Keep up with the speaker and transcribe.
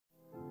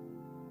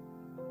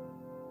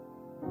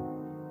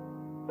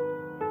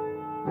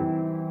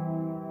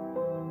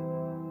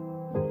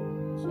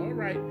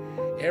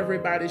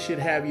Everybody should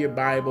have your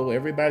Bible.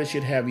 Everybody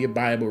should have your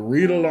Bible.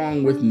 Read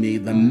along with me.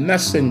 The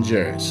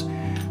messengers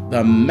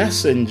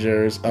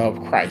of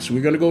Christ.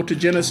 We're going to go to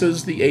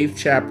Genesis, the 8th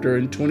chapter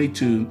and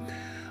 22,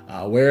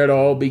 where it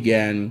all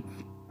began.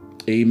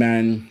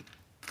 Amen.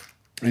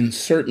 And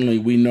certainly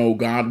we know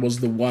God was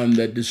the one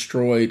that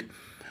destroyed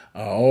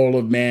all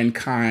of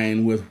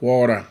mankind with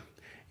water.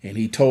 And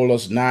he told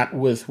us not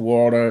with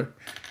water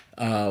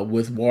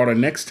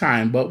next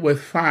time, but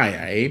with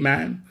fire.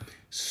 Amen.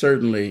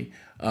 Certainly.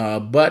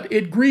 But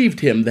it grieved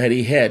him that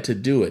he had to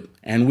do it.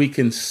 And we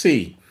can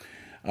see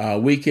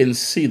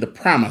the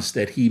promise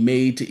that he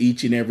made to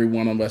each and every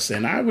one of us.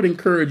 And I would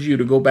encourage you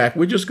to go back.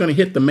 We're just going to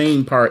hit the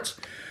main parts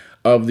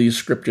of these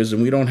scriptures,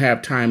 and we don't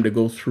have time to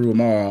go through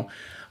them all.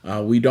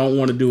 We don't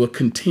want to do a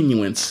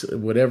continuance.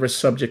 Whatever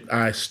subject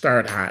I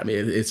start,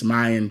 it's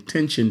my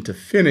intention to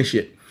finish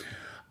it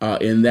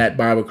in that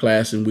Bible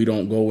class, and we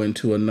don't go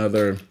into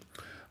another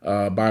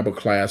Bible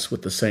class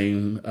with the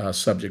same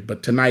subject.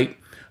 But tonight,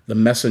 the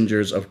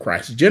messengers of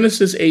Christ.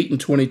 Genesis 8 and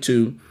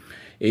 22,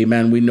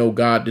 amen. We know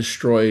God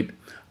destroyed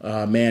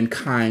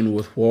mankind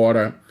with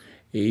water,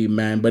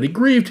 amen. But it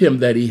grieved him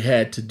that he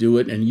had to do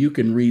it, and you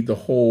can read the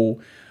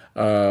whole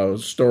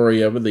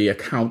story of it, the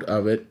account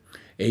of it,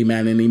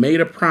 amen. And he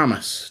made a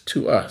promise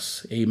to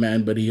us,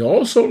 amen. But he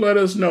also let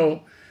us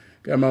know,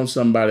 come on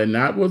somebody,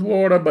 not with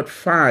water, but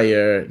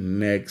fire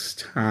next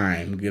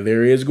time.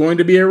 There is going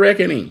to be a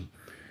reckoning.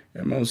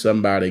 Come on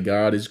somebody,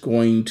 God is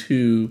going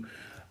to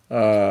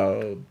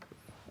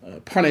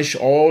punish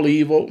all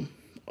evil,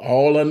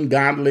 all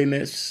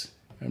ungodliness.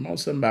 Come on,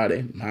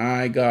 somebody.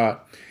 My God.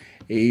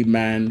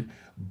 Amen.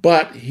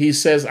 But he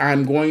says,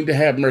 I'm going to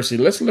have mercy.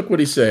 Let's look what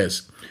he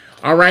says.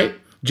 All right.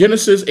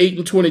 Genesis 8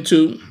 and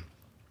 22.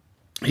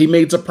 He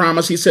made a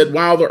promise. He said,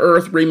 while the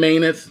earth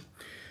remaineth,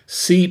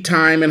 seed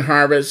time and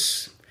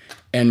harvest,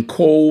 and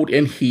cold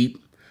and heat,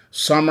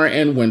 summer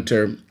and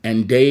winter,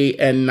 and day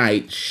and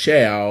night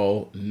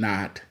shall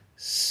not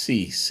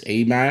cease.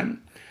 Amen.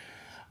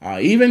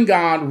 Even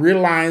God,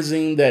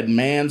 realizing that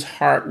man's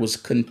heart was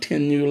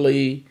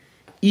continually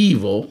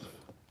evil,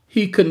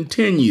 he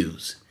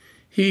continues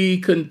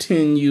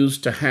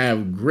to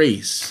have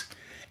grace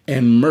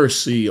and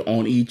mercy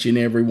on each and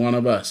every one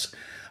of us.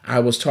 I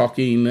was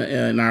talking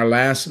in our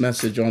last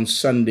message on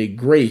Sunday,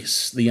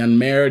 grace, the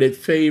unmerited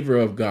favor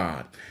of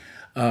God,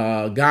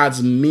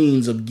 God's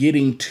means of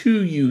getting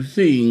to you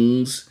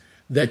things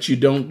that you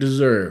don't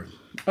deserve.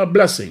 A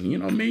blessing.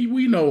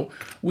 We know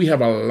we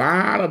have a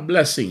lot of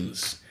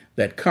blessings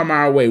that come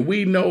our way.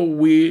 We know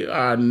we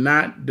are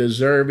not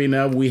deserving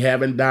of. We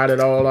haven't dotted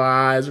all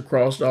our I's,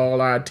 crossed all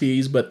our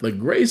T's, but the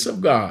grace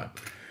of God.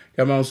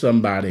 Come on,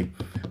 somebody.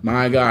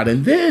 My God.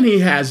 And then he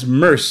has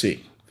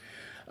mercy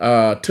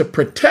to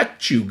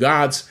protect you.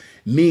 God's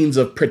means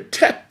of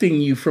protecting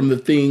you from the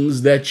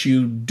things that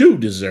you do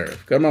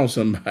deserve. Come on,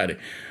 somebody.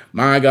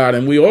 My God.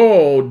 And we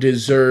all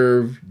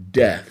deserve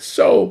death.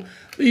 So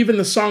even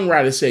the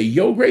songwriters say,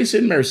 your grace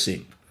and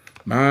mercy,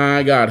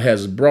 my God,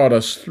 has brought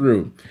us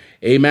through.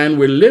 Amen.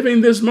 We're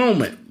living this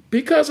moment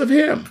because of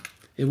him.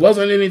 It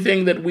wasn't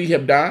anything that we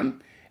have done.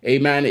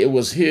 Amen. It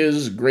was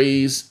his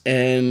grace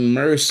and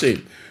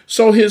mercy.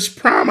 So his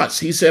promise,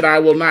 he said, I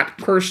will not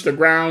curse the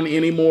ground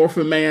anymore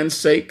for man's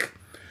sake,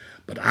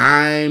 but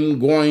I'm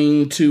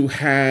going to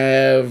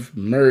have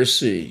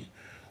mercy.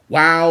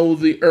 While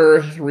the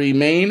earth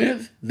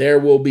remaineth, there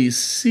will be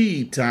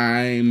seed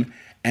time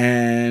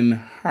and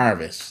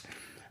harvest.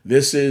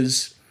 This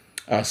is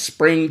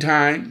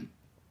springtime.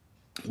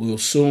 We'll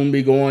soon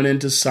be going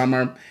into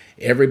summer.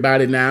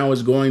 Everybody now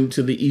is going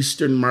to the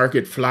Eastern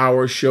Market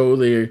Flower Show.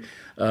 They're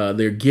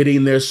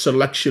getting their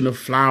selection of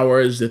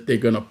flowers that they're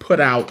going to put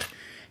out,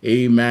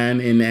 amen,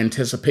 in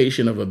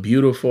anticipation of a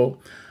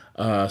beautiful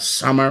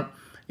summer,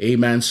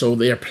 amen. So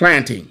they're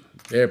planting.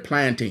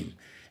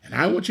 And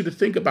I want you to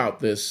think about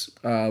this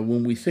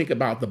when we think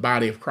about the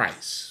body of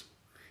Christ.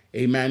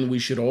 Amen. We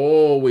should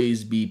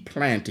always be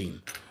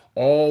planting,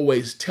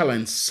 always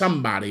telling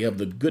somebody of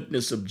the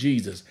goodness of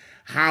Jesus,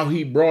 how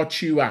he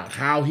brought you out,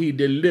 how he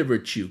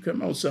delivered you.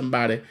 Come on,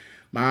 somebody.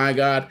 My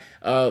God,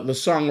 the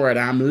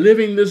songwriter, I'm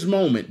living this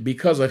moment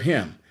because of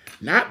him,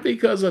 not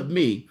because of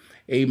me.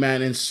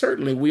 Amen. And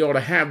certainly we ought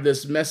to have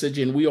this message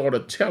and we ought to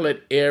tell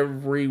it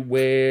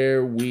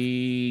everywhere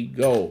we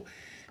go.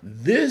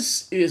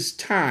 This is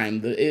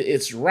time.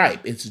 It's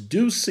ripe. It's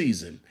due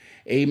season.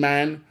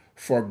 Amen.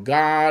 For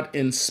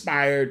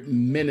God-inspired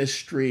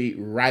ministry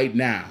right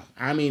now.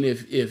 I mean,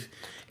 if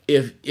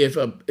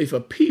a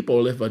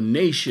people, if a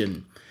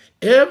nation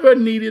ever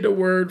needed a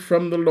word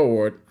from the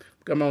Lord,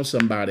 come on,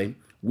 somebody,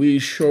 we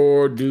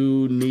sure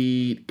do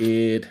need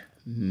it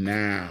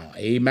now.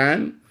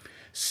 Amen.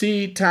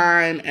 Seed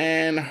time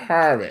and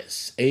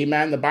harvest.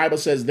 Amen. The Bible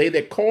says, they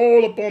that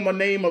call upon the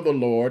name of the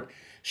Lord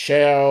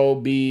shall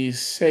be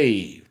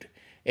saved.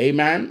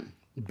 Amen.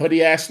 But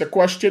he asked the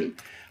question,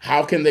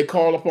 how can they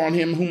call upon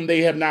him whom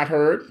they have not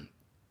heard?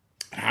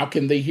 How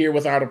can they hear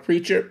without a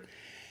preacher?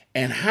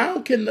 And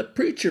how can the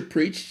preacher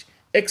preach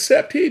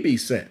except he be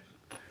sent?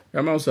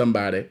 Come on,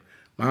 somebody.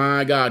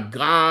 My God,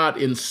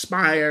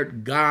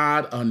 God-inspired,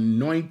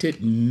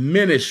 God-anointed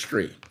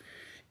ministry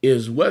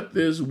is what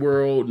this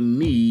world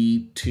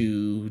needs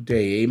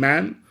today.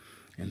 Amen?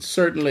 And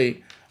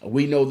certainly,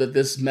 we know that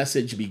this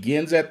message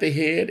begins at the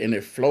head and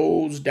it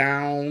flows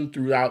down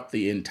throughout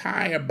the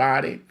entire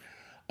body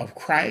of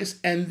Christ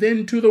and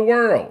then to the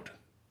world.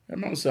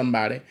 Come on,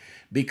 somebody.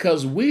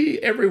 Because we,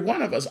 every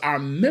one of us, are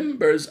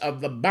members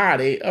of the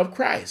body of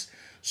Christ.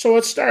 So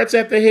it starts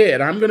at the head.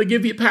 I'm going to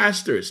give you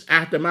pastors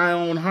after my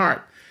own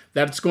heart.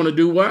 That's going to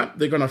do what?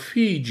 They're going to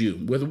feed you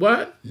with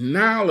what?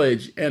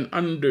 Knowledge and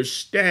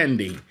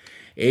understanding.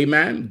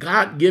 Amen.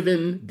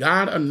 God-given,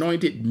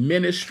 God-anointed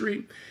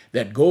ministry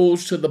that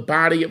goes to the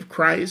body of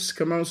Christ.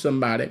 Come on,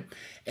 somebody.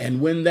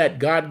 And when that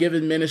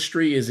God-given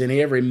ministry is in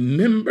every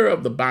member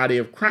of the body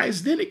of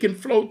Christ, then it can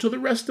flow to the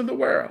rest of the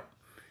world.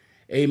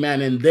 Amen.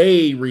 And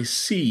they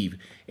receive.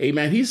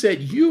 Amen. He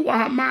said, you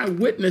are my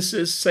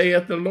witnesses,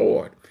 saith the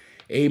Lord.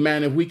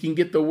 Amen. If we can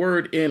get the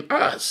word in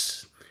us.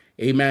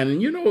 Amen.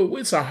 And you know,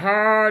 it's a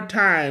hard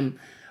time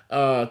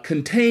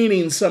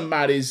containing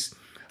somebody's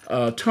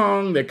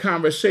tongue, their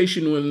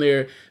conversation, when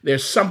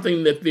there's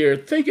something that they're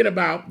thinking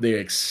about, they're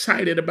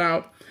excited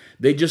about.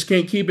 They just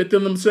can't keep it to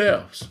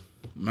themselves.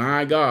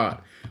 My God,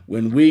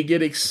 when we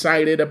get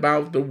excited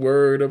about the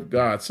word of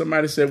God.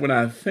 Somebody said, when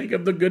I think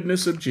of the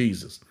goodness of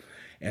Jesus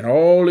and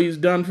all he's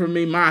done for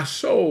me, my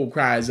soul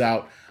cries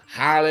out,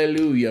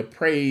 hallelujah,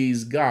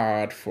 praise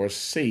God for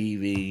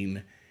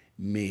saving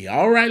me.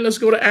 All right, let's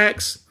go to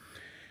Acts.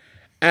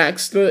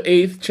 Acts, the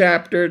 8th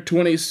chapter,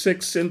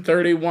 26 and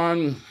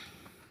 31.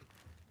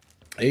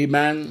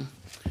 Amen.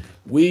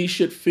 We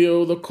should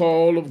feel the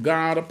call of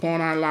God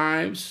upon our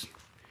lives.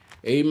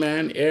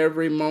 Amen.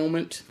 Every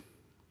moment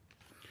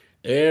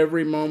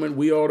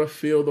we ought to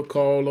feel the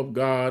call of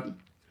God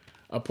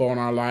upon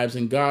our lives,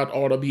 and God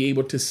ought to be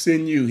able to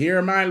send you. Here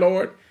am I,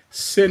 Lord,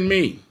 send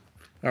me.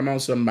 Come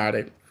on,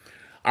 somebody.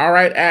 All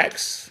right,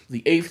 Acts,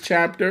 the 8th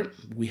chapter,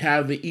 we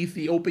have the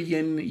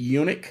Ethiopian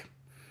eunuch,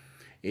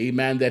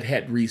 amen, that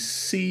had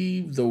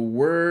received the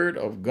word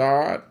of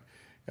God.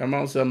 Come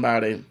on,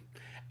 somebody.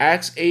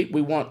 Acts 8,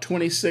 we want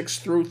 26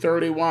 through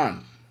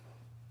 31.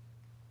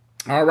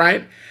 All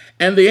right.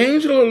 And the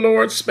angel of the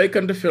Lord spake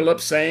unto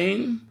Philip,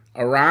 saying,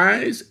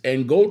 arise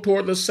and go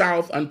toward the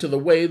south unto the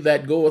way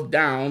that goeth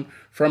down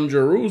from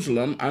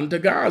Jerusalem unto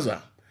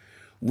Gaza,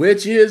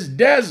 which is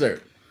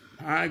desert.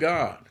 My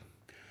God.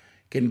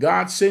 Can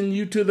God send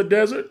you to the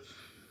desert?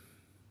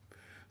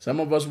 Some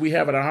of us, we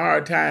having a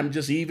hard time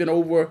just even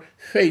over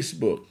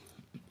Facebook,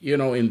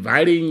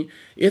 inviting.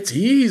 It's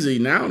easy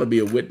now to be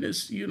a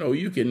witness.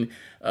 You can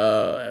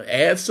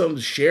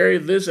share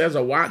this as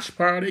a watch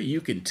party. You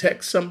can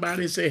text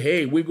somebody and say,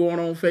 hey, we're going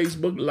on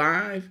Facebook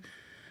Live.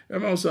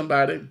 Come on,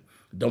 somebody.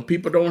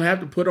 People don't have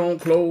to put on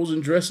clothes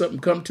and dress up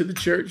and come to the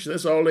church.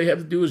 That's all they have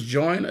to do is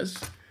join us.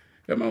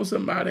 Come on,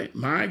 somebody.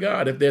 My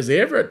God, if there's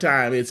ever a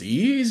time it's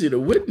easy to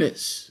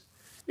witness,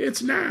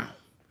 it's now.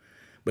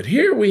 But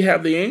here we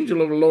have the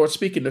angel of the Lord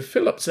speaking to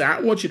Philip, say, I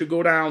want you to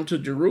go down to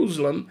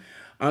Jerusalem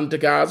unto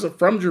Gaza,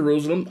 from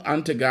Jerusalem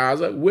unto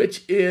Gaza,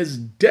 which is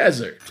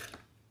desert.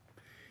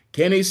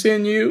 Can he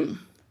send you?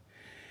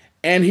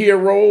 And he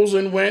arose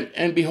and went,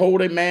 and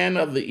behold, a man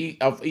of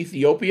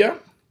Ethiopia.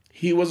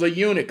 He was a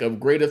eunuch of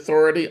great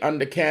authority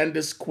under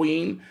Candace,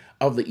 queen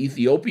of the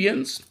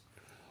Ethiopians,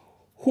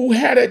 who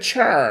had a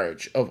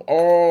charge of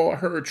all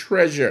her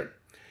treasure,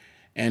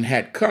 and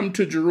had come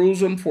to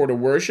Jerusalem for to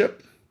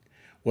worship,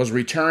 was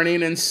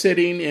returning and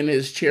sitting in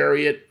his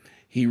chariot.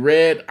 He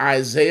read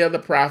Isaiah the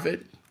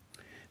prophet.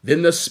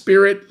 Then the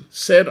Spirit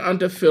said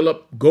unto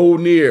Philip, go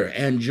near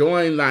and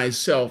join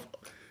thyself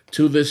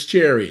to this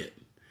chariot.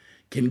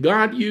 Can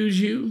God use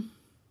you?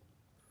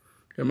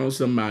 Come on,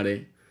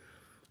 somebody.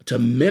 To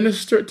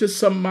minister to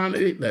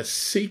somebody that's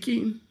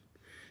seeking.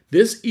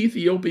 This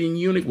Ethiopian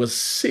eunuch was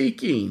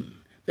seeking.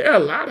 There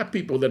are a lot of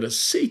people that are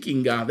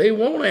seeking God. They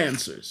want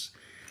answers.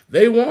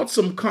 They want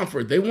some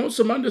comfort. They want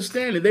some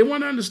understanding. They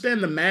want to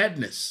understand the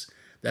madness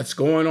that's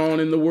going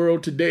on in the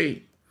world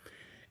today.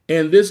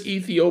 And this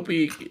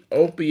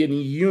Ethiopian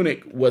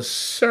eunuch was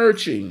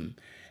searching.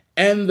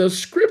 And the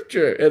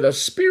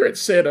Spirit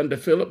said unto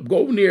Philip,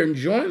 go near and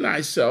join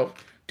thyself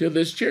to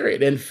this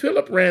chariot. And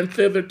Philip ran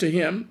thither to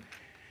him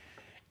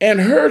and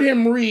heard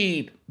him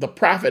read the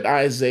prophet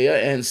Isaiah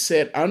and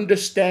said,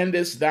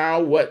 understandest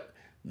thou what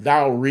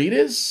thou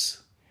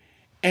readest?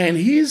 And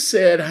he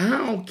said,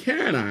 how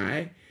can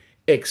I,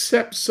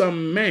 except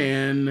some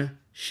man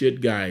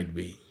should guide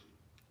me?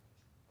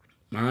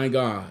 My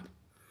God.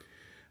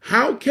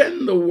 How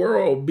can the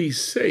world be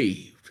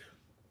saved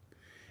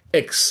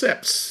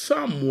except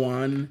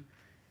someone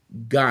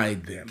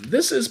guide them?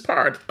 This is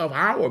part of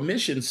our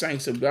mission,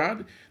 saints of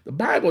God. The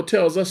Bible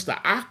tells us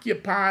to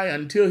occupy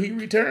until he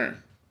returns.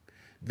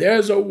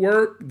 There's a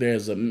work,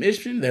 there's a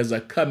mission, there's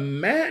a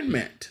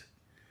commandment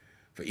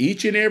for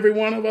each and every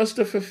one of us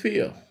to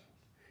fulfill.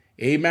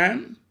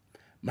 Amen.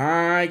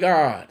 My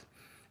God.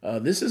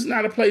 This is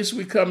not a place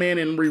we come in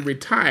and we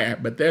retire,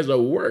 but there's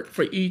a work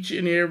for each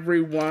and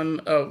every one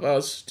of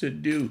us to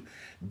do.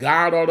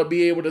 God ought to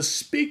be able to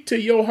speak to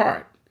your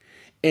heart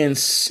and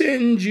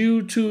send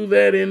you to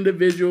that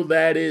individual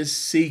that is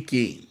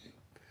seeking.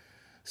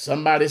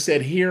 Somebody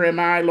said, "Here am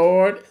I,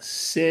 Lord,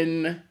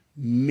 send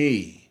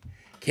me."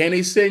 Can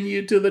he send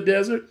you to the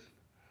desert?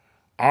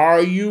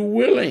 Are you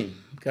willing,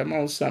 come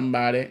on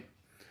somebody,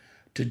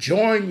 to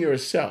join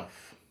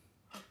yourself,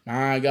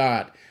 my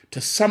God, to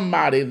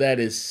somebody that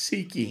is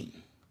seeking,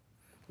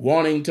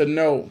 wanting to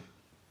know,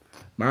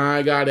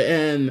 my God?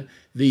 And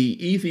the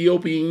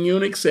Ethiopian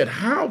eunuch said,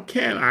 "How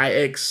can I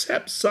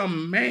accept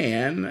some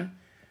man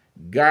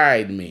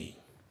guide me?"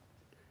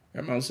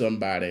 Come on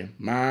somebody,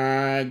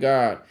 my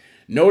God.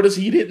 Notice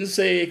he didn't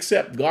say,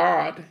 "Except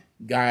God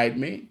guide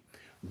me."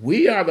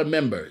 We are the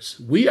members.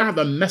 We are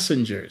the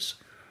messengers.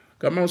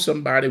 Come on,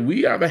 somebody.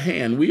 We are the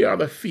hand. We are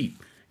the feet.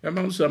 Come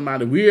on,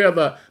 somebody. We are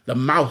the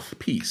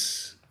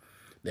mouthpiece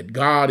that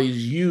God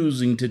is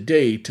using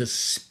today to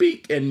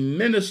speak and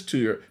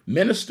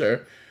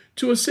minister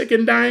to a sick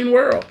and dying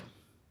world.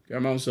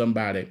 Come on,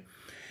 somebody.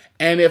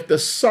 And if the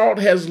salt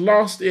has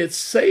lost its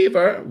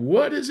savor,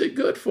 what is it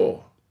good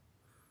for?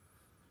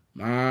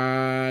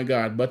 My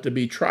God, but to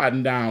be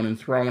trodden down and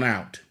thrown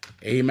out.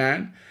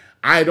 Amen.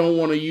 I don't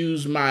want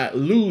to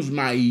lose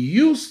my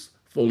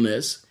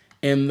usefulness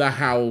in the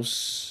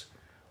house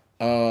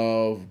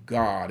of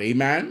God.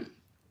 Amen.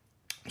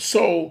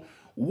 So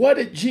what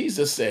did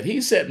Jesus say?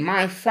 He said,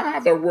 "My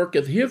Father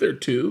worketh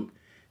hitherto,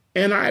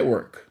 and I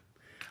work."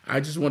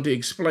 I just want to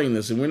explain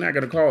this, and we're not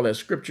going to call that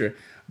scripture,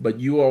 but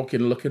you all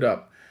can look it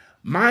up.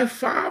 My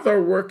Father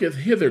worketh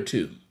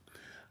hitherto.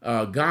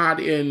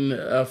 God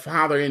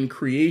Father in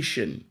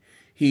creation,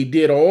 he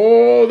did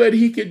all that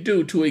he could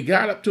do till he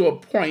got up to a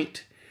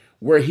point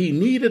where he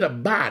needed a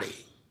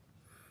body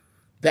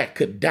that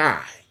could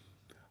die,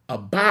 a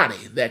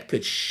body that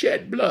could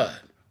shed blood.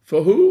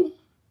 For who?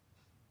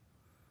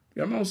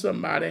 Come on,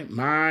 somebody.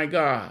 My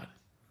God.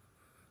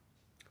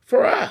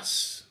 For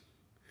us.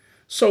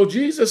 So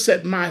Jesus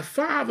said, "My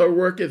Father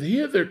worketh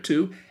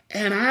hitherto,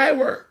 and I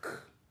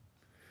work."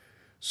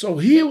 So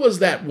he was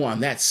that one,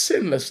 that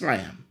sinless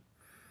lamb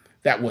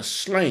that was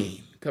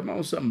slain. Come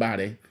on,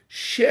 somebody.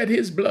 Shed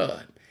his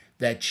blood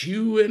that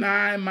you and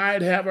I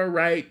might have a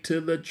right to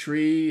the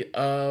tree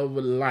of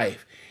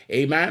life.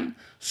 Amen.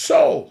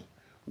 So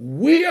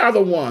we are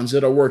the ones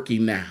that are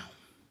working now.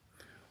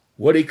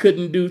 What he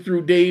couldn't do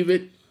through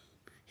David,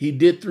 he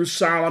did through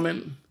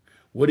Solomon.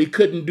 What he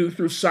couldn't do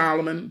through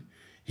Solomon,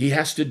 he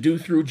has to do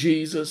through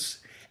Jesus.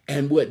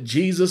 And what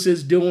Jesus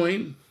is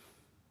doing,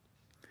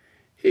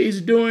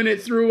 he's doing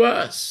it through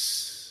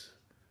us.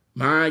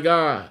 My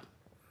God.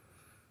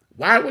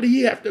 Why would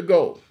he have to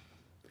go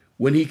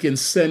when he can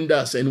send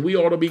us? And we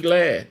ought to be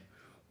glad.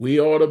 We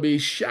ought to be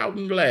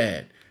shouting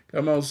glad.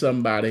 Come on,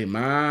 somebody.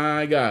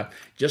 My God.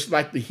 Just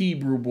like the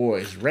Hebrew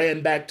boys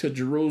ran back to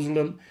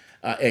Jerusalem,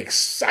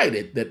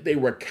 excited that they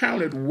were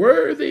counted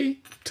worthy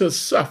to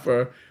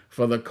suffer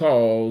for the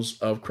cause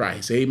of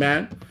Christ.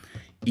 Amen.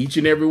 Each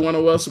and every one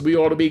of us, we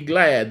ought to be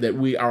glad that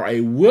we are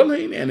a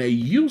willing and a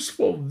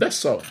useful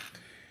vessel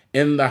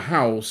in the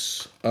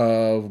house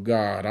of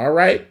God. All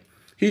right.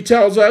 He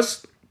tells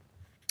us,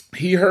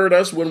 he heard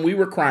us when we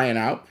were crying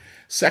out.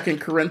 2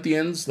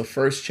 Corinthians, the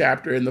 1st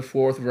chapter and the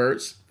 4th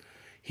verse.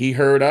 He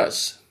heard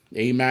us.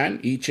 Amen.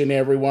 Each and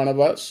every one of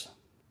us.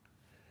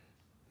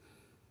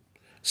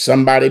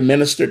 Somebody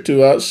ministered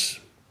to us.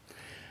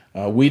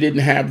 We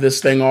didn't have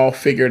this thing all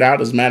figured out.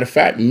 As a matter of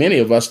fact, many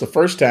of us, the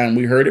first time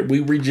we heard it, we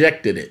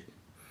rejected it.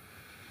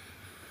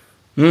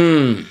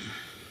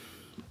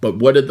 But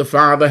what did the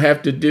Father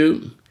have to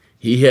do?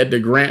 He had to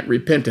grant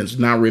repentance.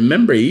 Now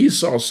remember,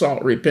 Esau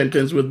sought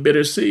repentance with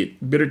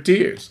bitter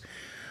tears.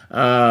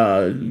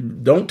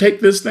 Don't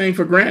take this thing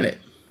for granted.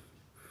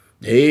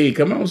 Hey,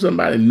 come on,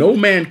 somebody. No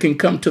man can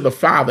come to the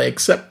Father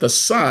except the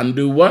Son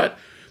do what?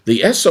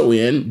 The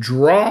S-O-N,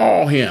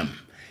 draw him.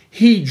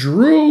 He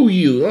drew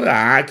you.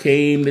 I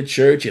came to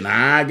church and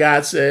I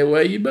got saved.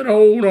 Well, you better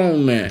hold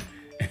on, man.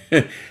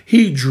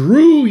 He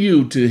drew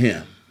you to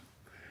him.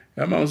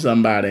 Come on,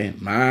 somebody.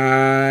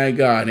 My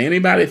God.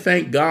 Anybody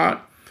thank God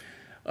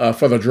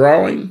for the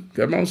drawing?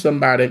 Come on,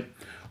 somebody.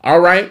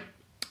 All right.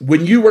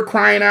 When you were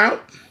crying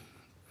out,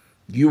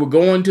 you were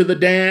going to the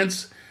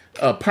dance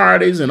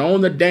parties and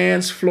on the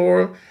dance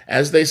floor,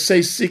 as they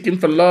say, seeking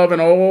for love in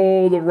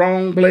all the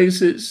wrong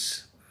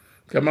places.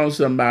 Come on,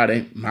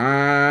 somebody.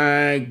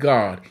 My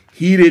God.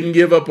 He didn't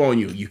give up on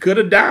you. You could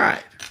have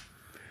died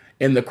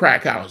in the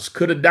crack house.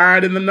 Could have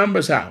died in the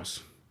numbers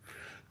house.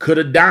 Could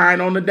have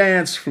died on the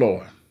dance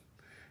floor.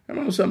 Come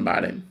on,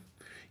 somebody.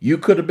 You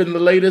could have been the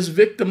latest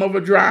victim of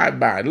a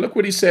drive-by. Look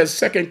what he says,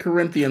 2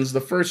 Corinthians, the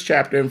 1st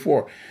chapter and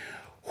 4.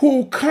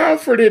 Who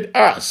comforted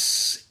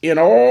us in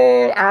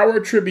all our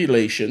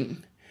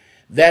tribulation,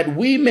 that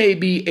we may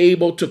be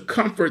able to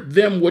comfort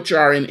them which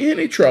are in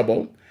any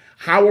trouble.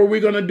 How are we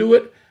going to do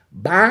it?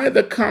 By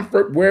the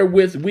comfort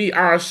wherewith we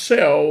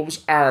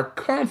ourselves are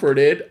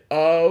comforted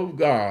of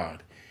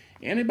God.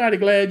 Anybody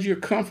glad you're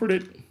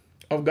comforted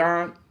of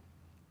God?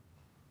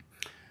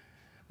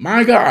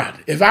 My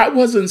God, if I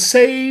wasn't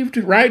saved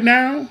right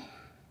now,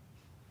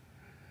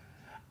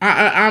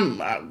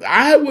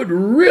 I would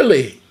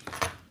really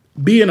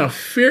being a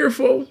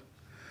fearful,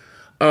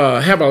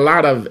 have a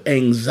lot of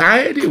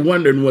anxiety,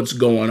 wondering what's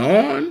going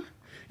on.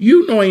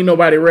 You know ain't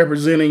nobody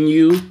representing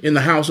you in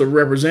the House of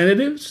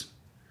Representatives.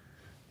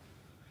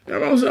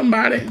 Come on,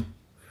 somebody.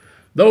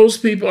 Those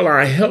people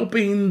are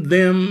helping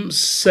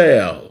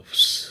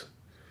themselves.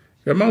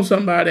 Come on,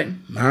 somebody.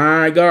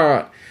 My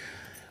God.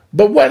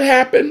 But what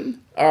happened?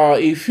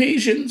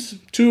 Ephesians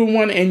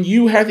 2:1, and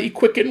you hath he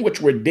quickened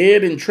which were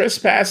dead in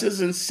trespasses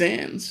and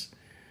sins.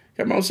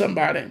 Come on,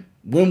 somebody.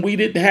 When we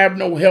didn't have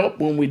no help,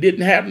 when we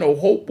didn't have no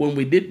hope, when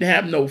we didn't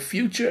have no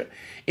future.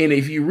 And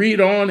if you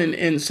read on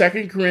in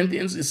 2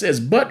 Corinthians, it says,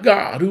 but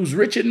God, who's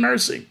rich in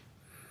mercy.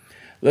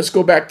 Let's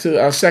go back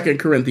to 2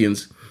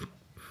 Corinthians,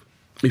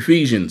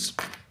 Ephesians,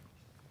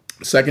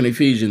 2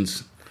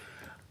 Ephesians,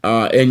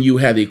 and you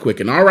hath he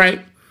quickened. All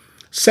right.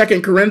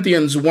 2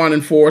 Corinthians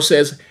 1:4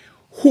 says,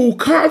 who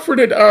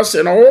comforted us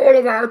in all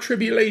of our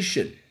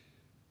tribulation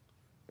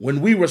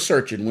when we were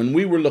searching, when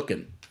we were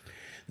looking,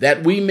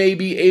 that we may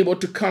be able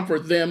to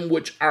comfort them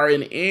which are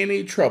in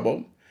any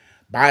trouble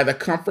by the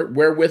comfort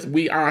wherewith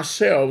we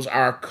ourselves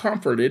are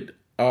comforted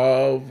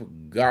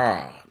of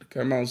God.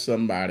 Come on,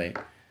 somebody.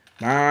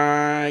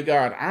 My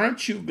God,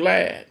 aren't you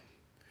glad?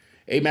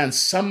 Amen.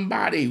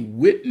 Somebody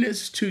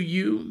witnessed to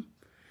you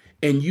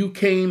and you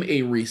came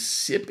a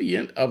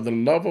recipient of the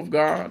love of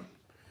God.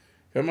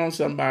 Come on,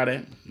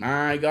 somebody.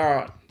 My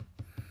God.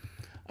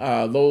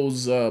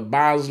 Those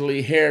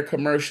Bosley hair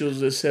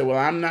commercials that say, well,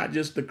 I'm not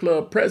just the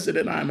club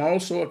president, I'm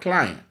also a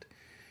client.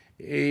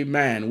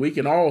 Amen. We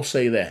can all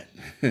say that.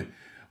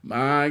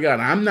 My God,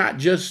 I'm not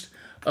just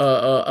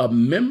a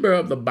member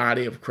of the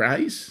body of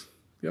Christ.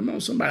 Come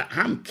on, somebody.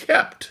 I'm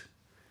kept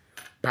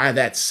by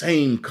that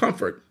same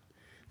comfort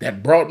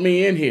that brought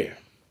me in here.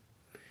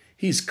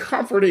 He's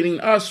comforting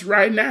us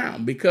right now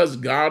because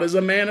God is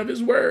a man of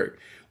his word.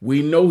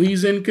 We know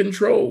he's in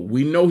control.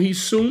 We know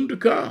he's soon to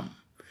come.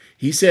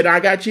 He said, I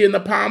got you in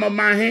the palm of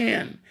my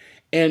hand,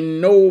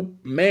 and no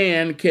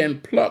man can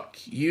pluck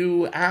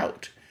you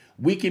out.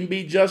 We can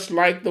be just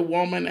like the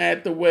woman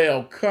at the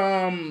well.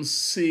 Come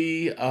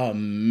see a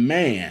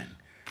man.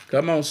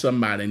 Come on,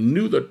 somebody.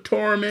 Knew the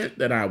torment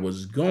that I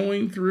was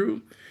going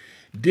through.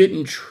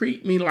 Didn't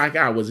treat me like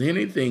I was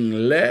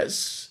anything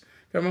less.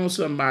 Come on,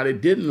 somebody.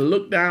 Didn't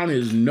look down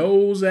his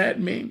nose at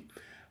me.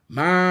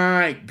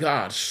 My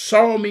God,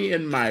 saw me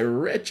in my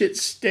wretched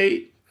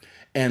state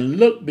and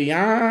looked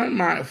beyond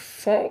my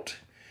fault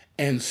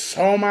and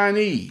saw my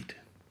need.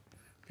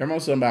 Come on,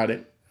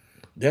 somebody.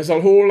 There's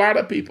a whole lot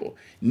of people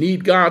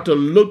need God to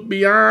look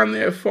beyond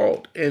their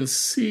fault and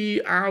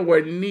see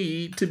our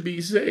need to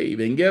be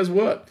saved. And guess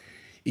what?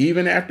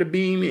 Even after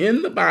being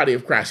in the body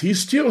of Christ, he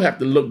still have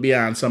to look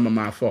beyond some of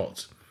my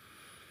faults.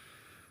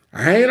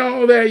 I ain't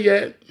all there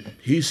yet.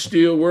 He's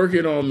still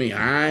working on me.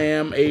 I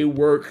am a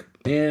work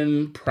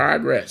in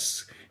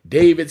progress.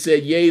 David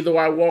said, yea, though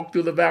I walk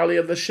through the valley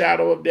of the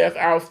shadow of death,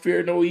 I'll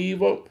fear no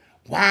evil.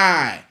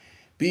 Why?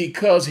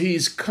 Because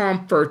he's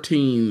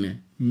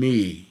comforting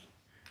me.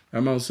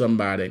 Come on,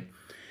 somebody.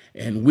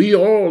 And we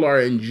all are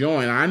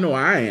enjoying, I know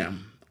I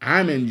am.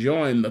 I'm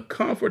enjoying the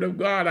comfort of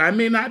God. I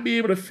may not be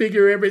able to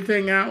figure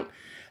everything out,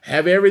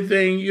 have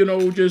everything,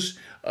 know just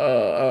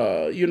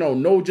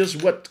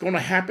what's going to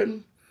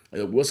happen,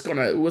 what's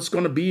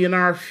going to be in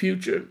our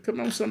future. Come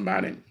on,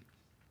 somebody.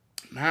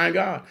 My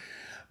God.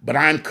 But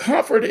I'm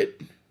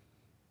comforted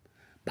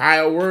by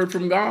a word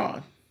from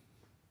God.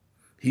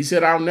 He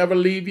said, I'll never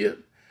leave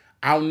you.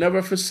 I'll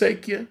never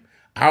forsake you.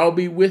 I'll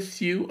be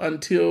with you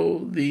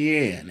until the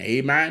end.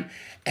 Amen.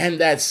 And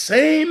that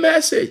same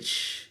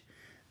message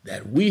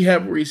that we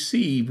have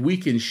received, we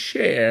can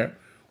share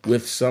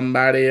with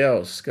somebody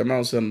else. Come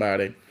on,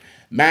 somebody.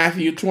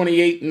 Matthew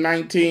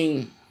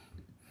 28:19.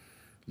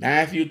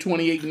 Matthew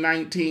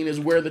 28:19 is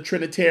where the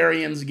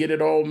Trinitarians get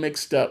it all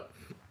mixed up.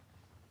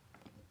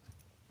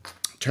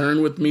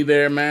 Turn with me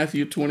there,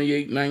 Matthew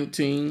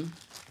 28:19.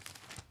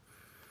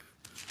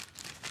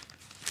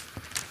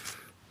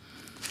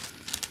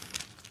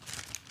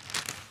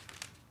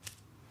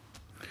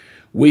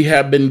 We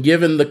have been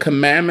given the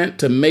commandment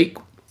to make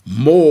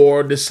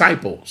more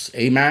disciples.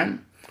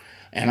 Amen.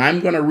 And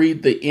I'm going to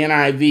read the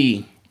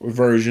NIV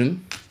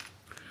version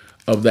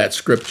of that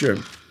scripture.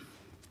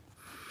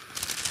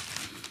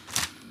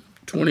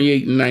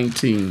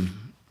 28:19.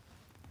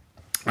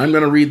 I'm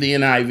going to read the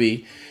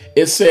NIV.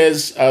 It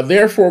says,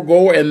 therefore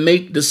go and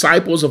make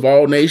disciples of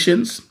all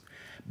nations,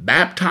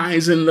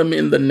 baptizing them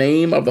in the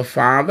name of the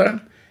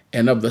Father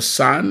and of the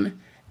Son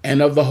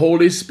and of the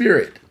Holy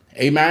Spirit.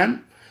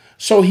 Amen.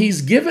 So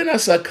he's given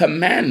us a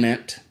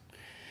commandment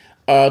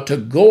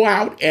to go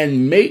out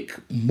and make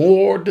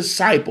more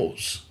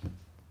disciples.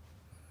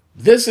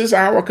 This is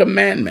our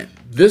commandment.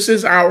 This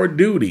is our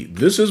duty.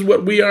 This is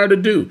what we are to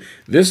do.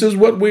 This is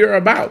what we are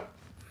about.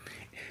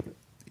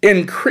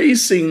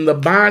 Increasing the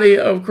body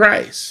of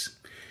Christ.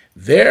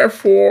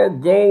 Therefore,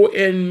 go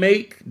and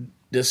make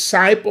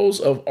disciples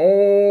of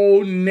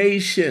all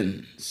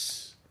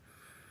nations.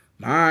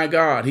 My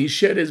God, he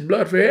shed his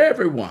blood for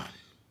everyone.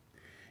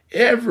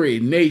 Every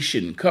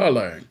nation,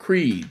 color,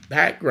 creed,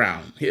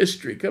 background,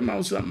 history. Come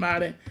on,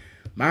 somebody.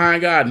 My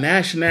God,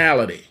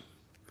 nationality.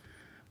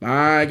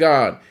 My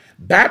God.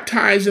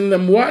 Baptizing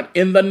them what?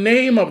 In the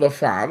name of the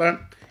Father,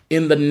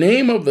 in the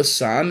name of the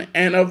Son,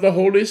 and of the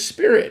Holy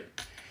Spirit.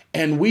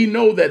 And we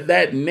know that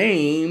that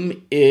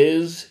name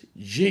is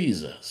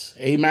Jesus.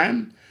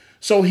 Amen.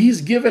 So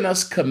he's given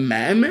us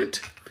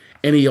commandment,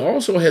 and he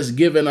also has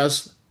given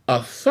us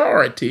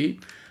authority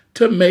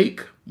to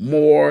make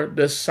more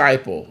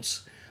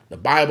disciples. The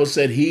Bible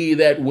said, he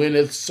that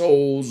winneth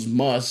souls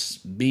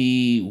must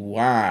be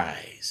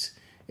wise.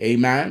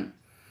 Amen.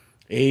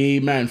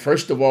 Amen.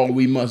 First of all,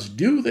 we must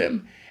do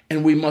them,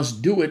 and we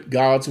must do it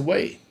God's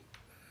way.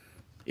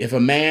 If a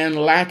man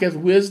lacketh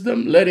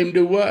wisdom, let him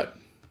do what?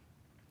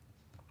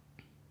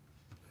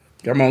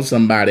 Come on,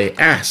 somebody,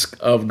 ask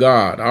of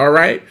God. All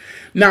right.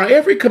 Now,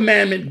 every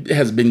commandment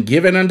has been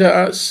given unto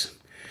us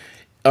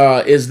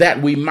is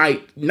that we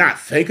might not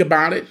think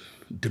about it,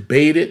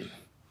 debate it,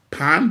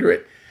 ponder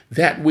it,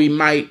 that we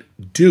might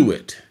do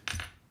it.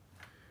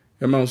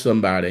 Come on,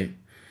 somebody.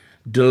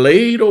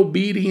 Delayed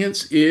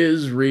obedience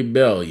is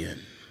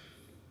rebellion.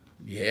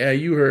 Yeah,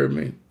 you heard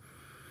me.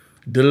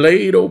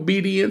 Delayed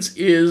obedience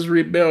is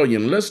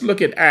rebellion. Let's look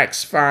at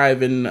Acts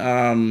 5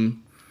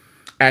 and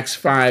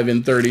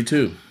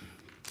 32.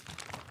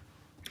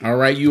 All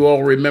right, you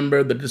all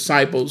remember the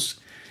disciples.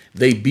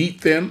 They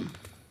beat them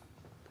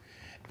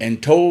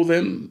and told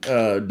them,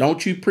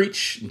 don't you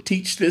preach and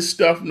teach this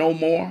stuff no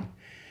more.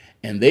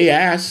 And they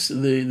asked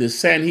the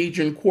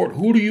Sanhedrin court,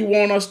 who do you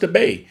want us to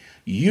obey,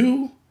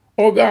 you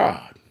or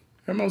God?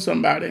 Come on,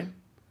 somebody.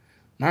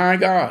 My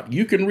God,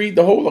 you can read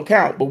the whole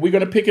account, but we're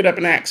going to pick it up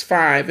in Acts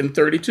 5 and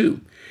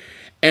 32.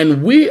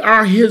 And we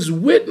are his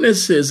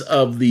witnesses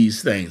of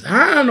these things.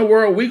 How in the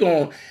world are we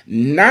going to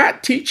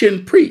not teach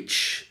and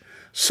preach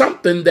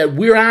something that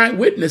we're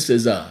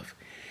eyewitnesses of?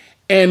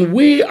 And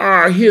we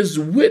are his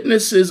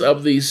witnesses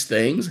of these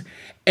things.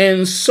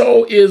 And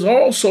so is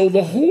also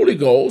the Holy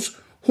Ghost,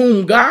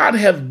 whom God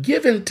hath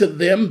given to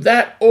them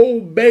that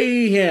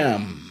obey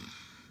him.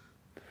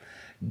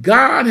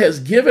 God has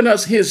given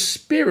us his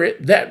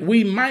spirit that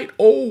we might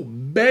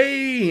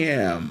obey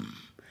him.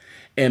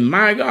 And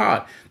my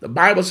God, the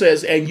Bible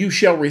says, and you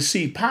shall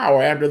receive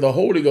power after the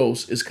Holy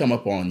Ghost is come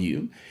upon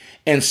you.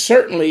 And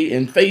certainly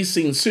in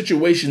facing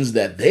situations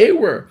that they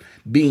were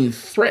being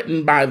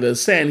threatened by the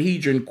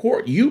Sanhedrin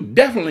court, you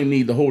definitely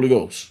need the Holy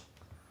Ghost.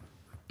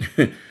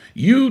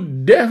 You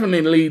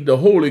definitely need the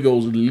Holy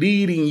Ghost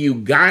leading you,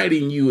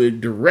 guiding you,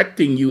 and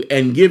directing you,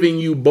 and giving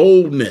you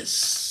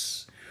boldness.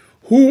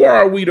 Who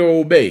are we to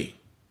obey?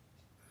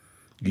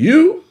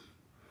 You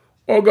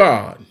or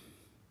God?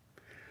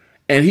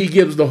 And he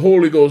gives the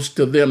Holy Ghost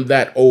to them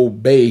that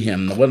obey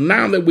him. Well,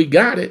 now that we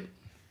got it,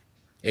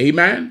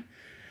 amen.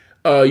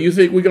 You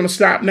think we're going to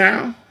stop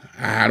now?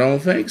 I don't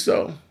think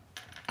so.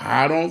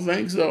 I don't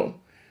think so.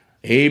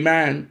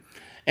 Amen.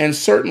 And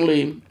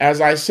certainly,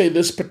 as I say,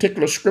 this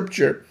particular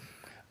scripture,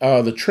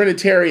 the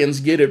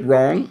Trinitarians get it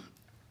wrong.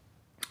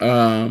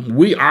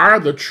 We are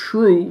the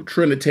true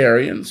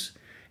Trinitarians.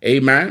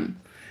 Amen.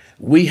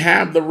 We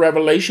have the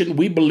revelation.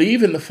 We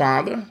believe in the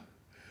Father.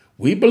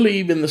 We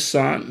believe in the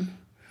Son.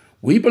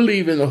 We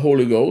believe in the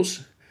Holy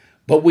Ghost.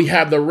 But we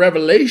have the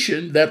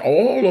revelation that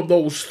all of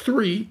those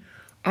three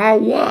are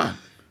one.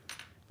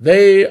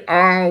 They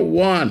are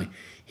one.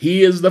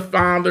 He is the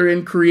Father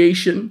in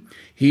creation.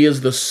 He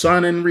is the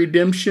Son in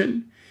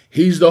redemption.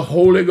 He's the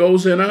Holy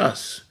Ghost in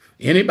us.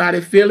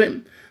 Anybody feel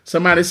him?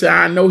 Somebody say,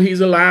 I know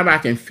he's alive. I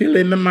can feel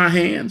him in my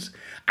hands.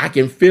 I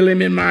can feel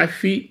him in my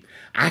feet.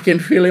 I can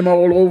feel him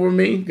all over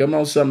me. Come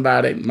on,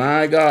 somebody.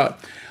 My God.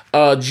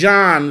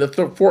 John, the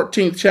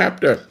 14th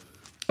chapter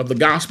of the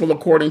Gospel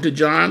according to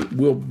John,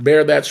 we'll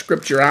bear that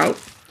scripture out.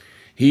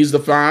 He's the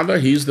Father.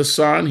 He's the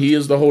Son. He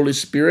is the Holy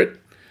Spirit.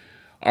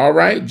 All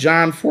right.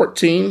 John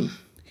 14,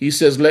 he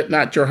says, let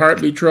not your heart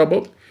be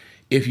troubled.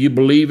 If you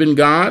believe in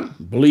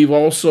God, believe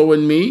also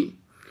in me.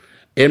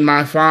 In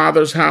my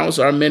Father's house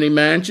are many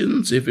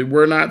mansions. If it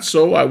were not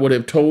so, I would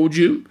have told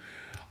you.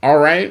 All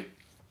right.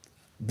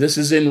 This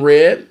is in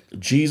red.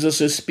 Jesus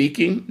is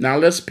speaking. Now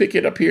let's pick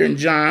it up here in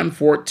John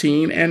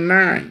 14 and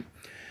 9.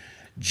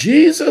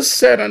 Jesus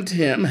said unto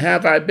him,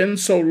 have I been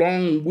so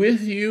long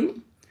with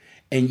you,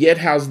 and yet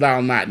hast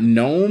thou not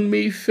known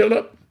me,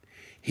 Philip?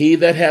 He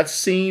that hath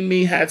seen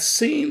me hath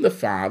seen the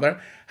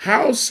Father.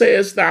 How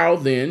sayest thou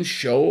then,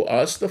 show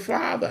us the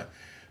Father?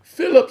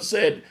 Philip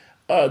said,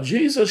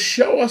 Jesus,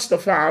 show us the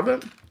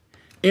Father,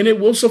 and it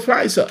will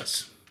suffice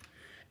us.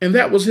 And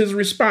that was his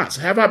response.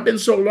 Have I been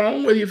so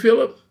long with you,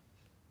 Philip?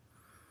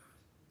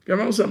 Come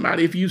on,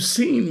 somebody. If you've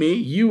seen me,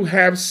 you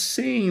have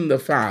seen the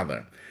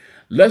Father.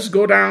 Let's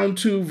go down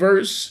to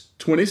verse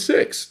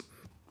 26.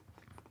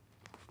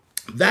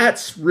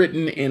 That's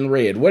written in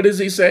red. What does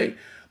he say?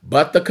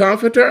 But the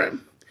Comforter,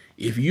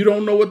 if you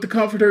don't know what the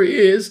Comforter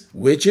is,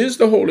 which is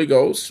the Holy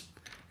Ghost,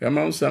 come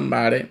on,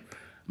 somebody.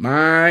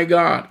 My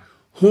God,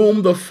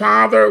 whom the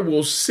Father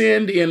will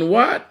send in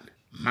what?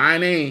 My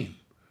name.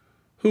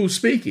 Who's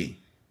speaking?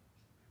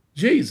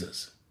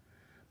 Jesus.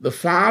 The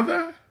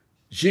Father,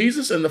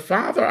 Jesus and the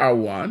Father are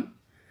one.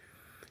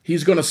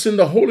 He's going to send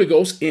the Holy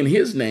Ghost in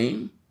his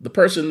name. the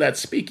person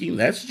that's speaking,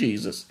 that's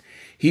Jesus.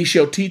 He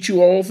shall teach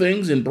you all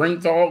things and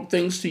bring all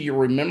things to your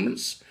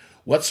remembrance,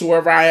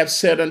 whatsoever I have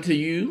said unto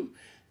you.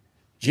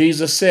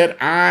 Jesus said,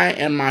 I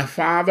and my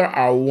Father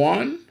are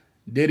one.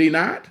 Did he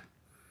not?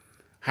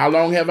 How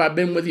long have I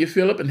been with you,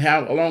 Philip, and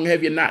how long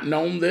have you not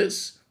known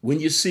this? When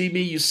you see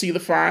me, you see the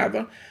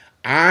Father.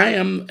 I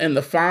am and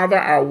the Father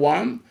are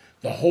one.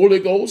 The Holy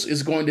Ghost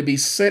is going to be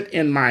sent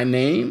in my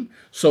name.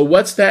 So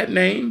what's that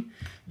name?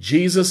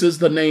 Jesus is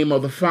the name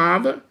of the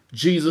Father.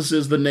 Jesus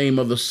is the name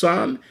of the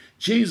Son.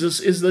 Jesus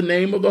is the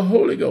name of the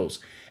Holy Ghost.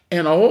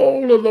 And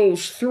all of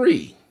those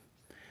three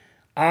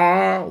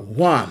are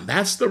one.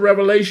 That's the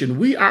revelation.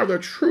 We are the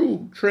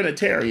true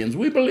Trinitarians.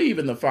 We believe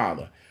in the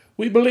Father.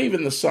 We believe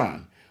in the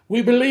Son.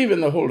 We believe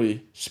in the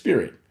Holy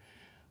Spirit.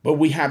 But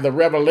we have the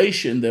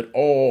revelation that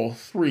all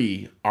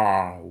three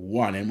are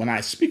one. And when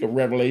I speak of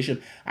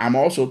revelation, I'm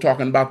also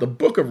talking about the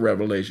book of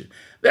Revelation.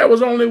 There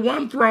was only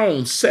one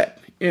throne set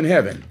in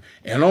heaven,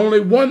 and only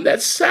one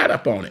that sat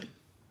upon it.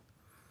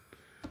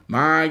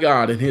 My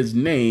God, and his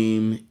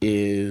name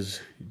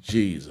is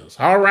Jesus.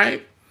 All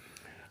right.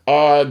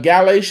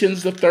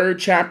 Galatians, the 3rd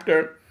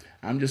chapter.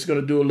 I'm just going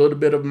to do a little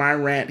bit of my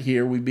rant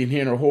here. We've been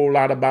hearing a whole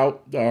lot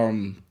about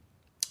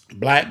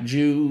black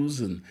Jews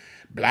and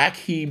black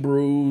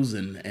Hebrews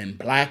and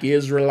black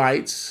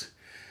Israelites.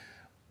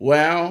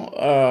 Well,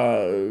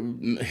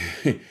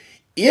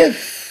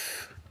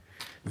 if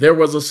there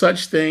was a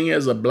such thing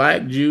as a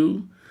black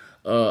Jew,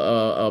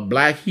 a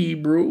black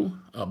Hebrew,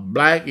 a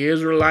black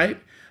Israelite,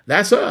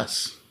 that's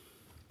us.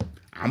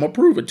 I'm going to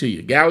prove it to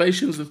you.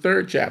 Galatians, the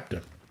 3rd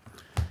chapter.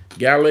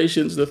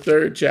 Galatians, the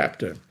 3rd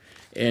chapter.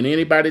 And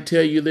anybody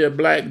tell you they're a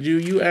black Jew,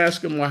 you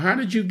ask them, well, how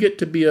did you get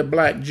to be a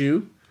black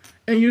Jew?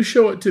 And you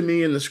show it to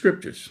me in the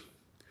scriptures.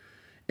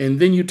 And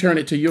then you turn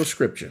it to your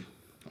scripture.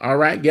 All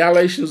right,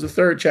 Galatians, the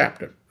 3rd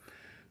chapter,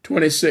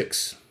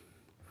 26.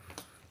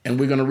 And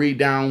we're going to read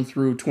down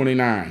through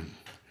 29.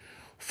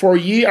 For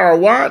ye are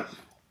what?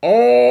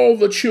 All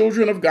the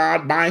children of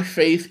God by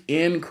faith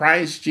in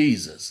Christ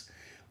Jesus.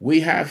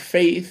 We have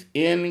faith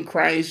in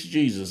Christ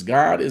Jesus.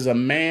 God is a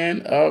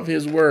man of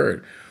his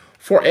word.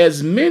 For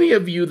as many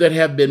of you that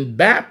have been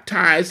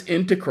baptized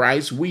into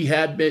Christ, we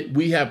have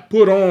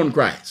put on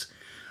Christ.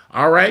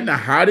 All right. Now,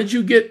 how did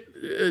you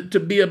get to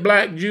be a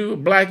black Jew, a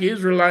black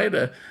Israelite,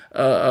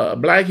 a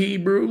black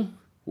Hebrew?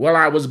 Well,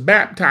 I was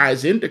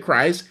baptized into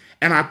Christ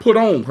and I put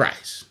on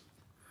Christ.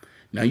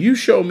 Now, you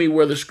show me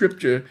where the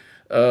scripture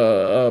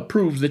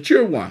proves that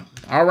you're one.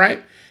 All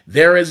right.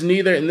 There is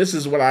neither, and this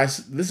is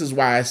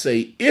why I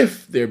say,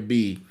 if there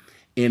be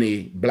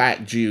any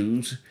black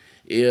Jews,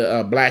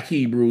 black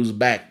Hebrews,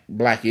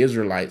 black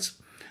Israelites,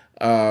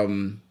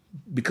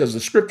 because the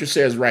scripture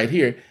says right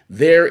here,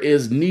 there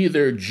is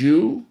neither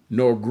Jew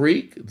nor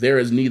Greek, there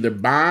is neither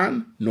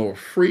bond nor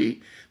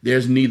free,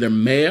 there's neither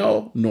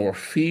male nor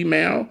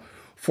female,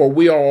 for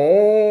we are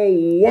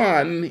all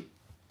one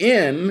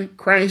in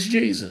Christ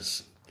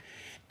Jesus.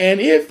 And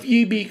if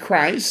ye be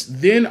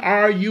Christ, then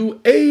are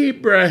you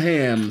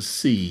Abraham's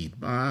seed.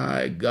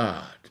 My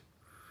God.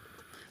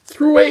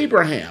 Through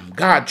Abraham,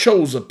 God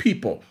chose a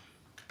people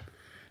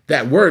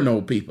that were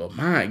no people.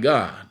 My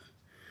God.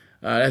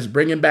 That's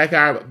bringing back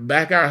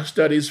our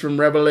studies from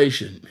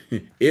Revelation.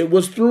 It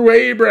was through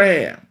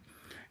Abraham.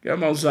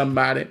 Come on,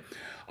 somebody.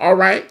 All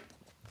right.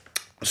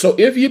 So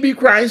if you be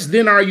Christ,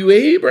 then are you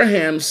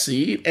Abraham's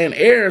seed and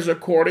heirs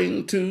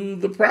according to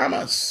the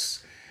promise.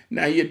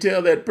 Now you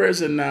tell that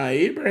person, now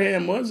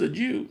Abraham was a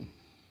Jew.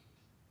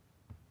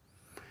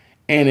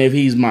 And if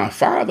he's my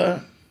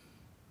father,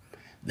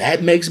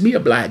 that makes me a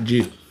black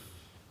Jew.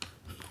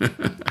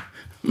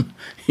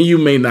 You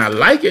may not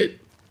like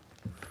it.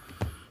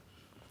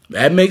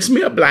 That makes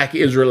me a black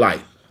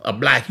Israelite, a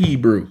black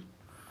Hebrew.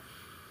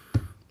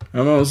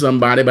 Come on,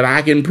 somebody, but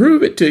I can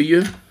prove it to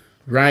you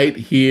right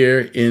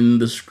here in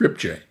the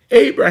scripture.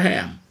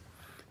 Abraham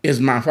is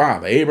my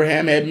father.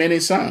 Abraham had many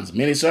sons.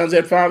 Many sons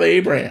had father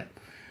Abraham.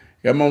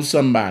 Come on,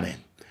 somebody.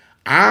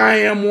 I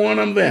am one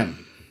of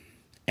them,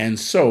 and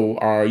so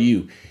are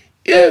you.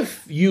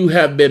 If you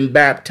have been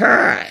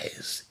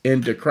baptized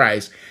into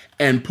Christ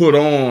and put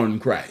on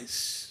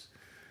Christ.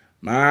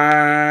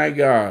 My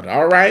God.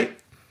 All right.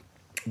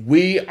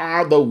 We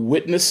are the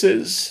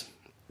witnesses,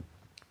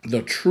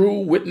 the true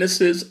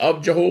witnesses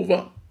of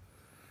Jehovah.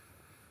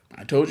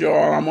 I told you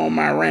all I'm on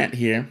my rant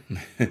here.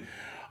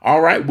 All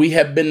right. We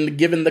have been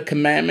given the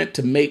commandment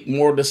to make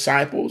more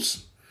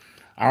disciples.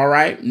 All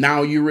right.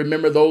 Now you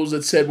remember those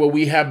that said, well,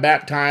 we have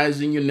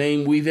baptized in your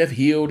name. We have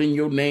healed in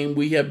your name.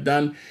 We have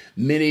done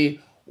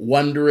many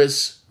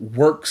wondrous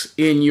works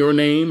in your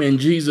name. And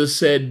Jesus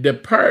said,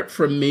 depart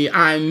from me.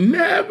 I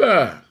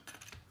never.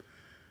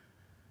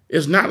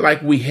 It's not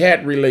like we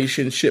had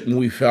relationship and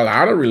we fell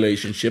out of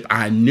relationship.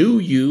 I knew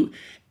you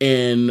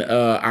and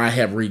I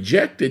have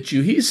rejected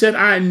you. He said,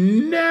 I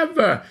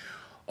never.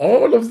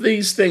 All of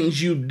these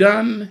things you've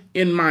done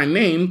in my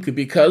name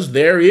because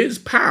there is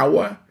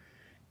power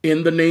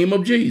in the name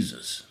of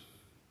Jesus.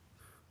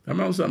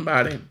 Come on,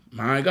 somebody.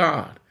 My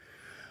God.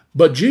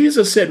 But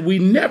Jesus said, we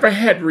never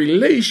had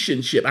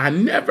relationship. I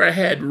never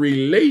had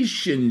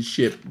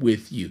relationship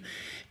with you.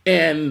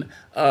 And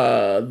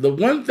the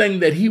one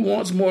thing that he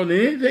wants more than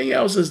anything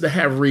else is to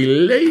have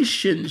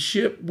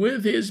relationship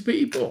with his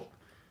people.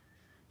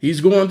 He's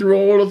going through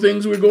all the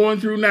things we're going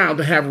through now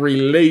to have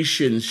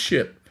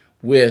relationship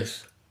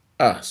with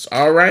us.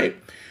 All right.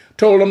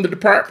 Told him to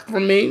depart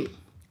from me.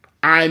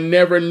 I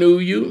never knew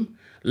you.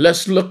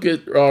 Let's look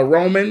at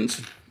Romans,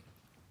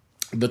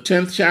 the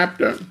 10th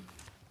chapter.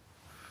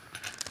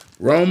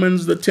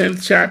 Romans, the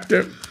 10th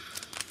chapter.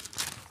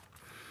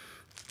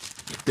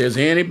 If there's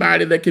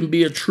anybody that can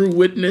be a true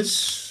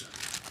witness,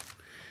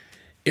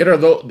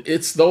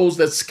 it's those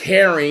that's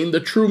carrying the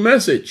true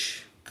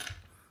message.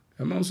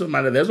 Come on,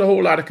 somebody. There's a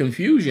whole lot of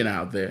confusion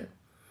out there.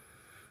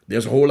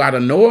 There's a whole lot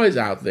of noise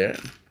out there.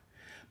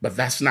 But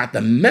that's not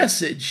the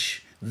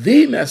message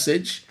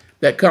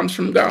that comes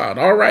from God.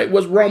 All right,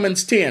 was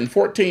Romans 10,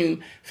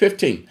 14,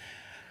 15.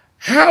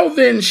 How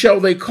then shall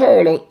they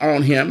call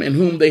on him in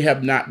whom they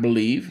have not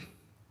believed?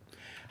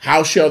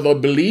 How shall they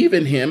believe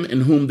in him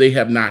in whom they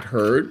have not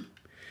heard?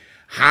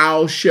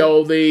 How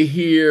shall they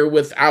hear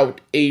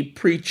without a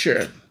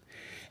preacher?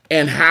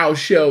 And how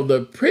shall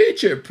the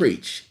preacher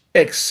preach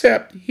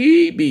except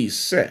he be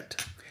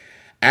sent?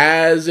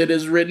 As it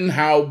is written,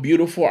 how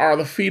beautiful are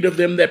the feet of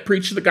them that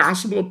preach the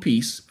gospel of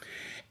peace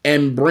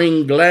and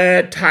bring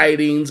glad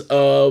tidings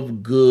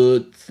of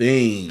good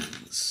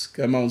things.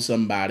 Come on,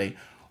 somebody.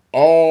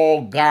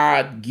 All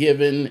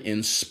God-given,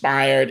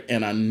 inspired,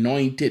 and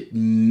anointed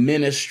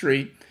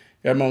ministry.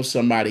 Come on,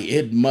 somebody.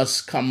 It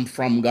must come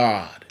from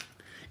God.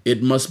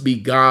 It must be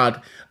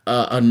God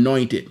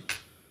anointed,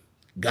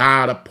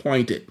 God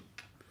appointed,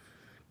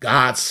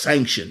 God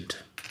sanctioned.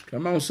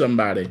 Come on,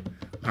 somebody.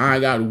 My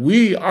God,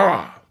 we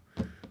are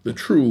the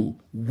true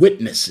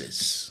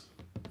witnesses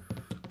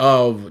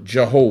of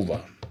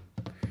Jehovah.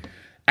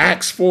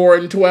 Acts 4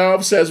 and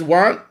 12 says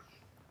what?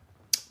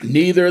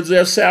 Neither is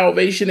there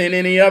salvation in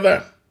any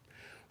other,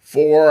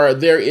 for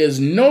there is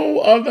no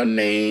other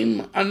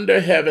name under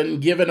heaven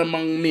given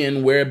among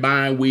men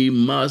whereby we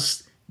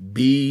must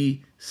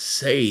be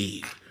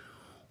saved.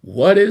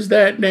 What is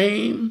that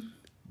name?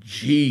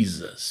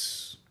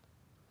 Jesus.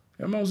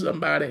 Come on,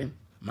 somebody.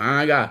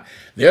 My God.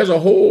 There's a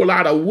whole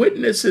lot of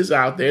witnesses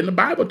out there, and the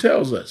Bible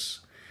tells us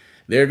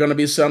there are going to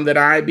be some that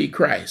I be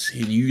Christ.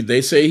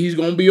 They say he's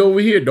going to be over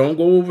here. Don't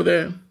go over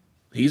there.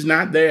 He's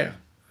not there.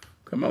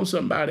 Come on,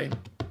 somebody.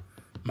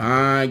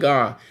 My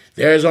God.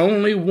 There's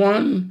only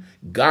one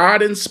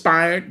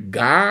God-inspired,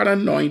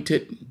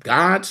 God-anointed,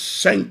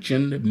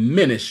 God-sanctioned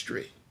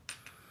ministry.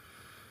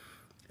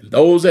 And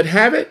those that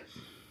have it,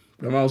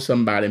 come on,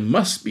 somebody,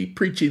 must be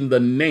preaching the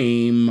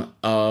name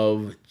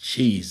of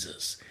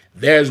Jesus.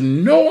 There's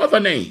no other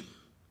name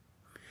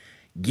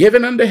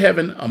given under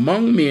heaven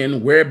among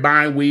men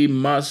whereby we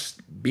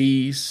must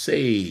be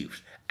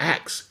saved.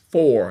 Acts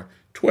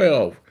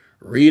 4:12.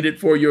 Read it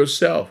for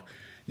yourself.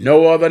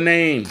 No other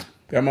name.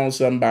 Come on,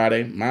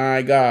 somebody.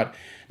 My God.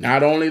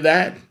 Not only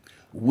that,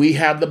 we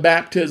have the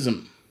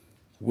baptism.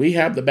 We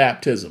have the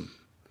baptism.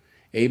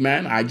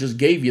 Amen. I just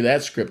gave you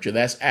that scripture.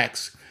 That's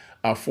Acts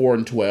 4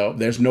 and 12.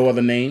 There's no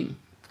other name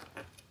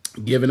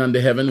given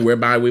under heaven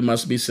whereby we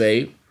must be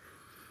saved.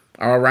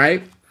 All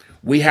right.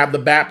 We have the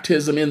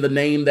baptism in the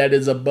name that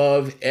is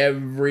above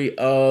every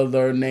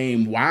other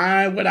name.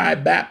 Why would I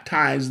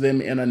baptize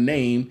them in a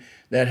name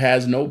that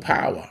has no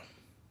power?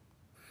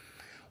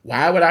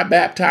 Why would I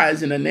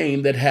baptize in a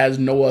name that has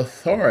no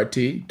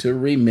authority to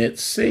remit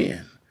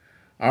sin?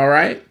 All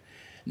right.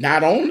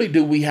 Not only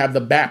do we have the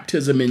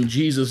baptism in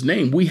Jesus'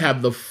 name, we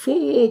have the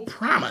full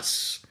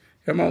promise.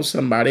 Come on,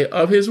 somebody,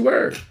 of his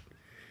word.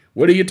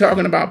 What are you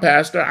talking about,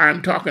 Pastor?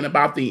 I'm talking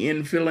about the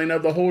infilling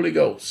of the Holy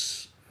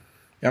Ghost.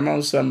 Come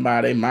on,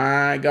 somebody.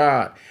 My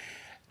God.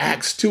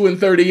 Acts 2 and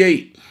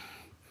 38.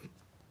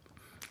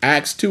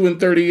 Acts 2 and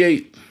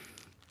 38.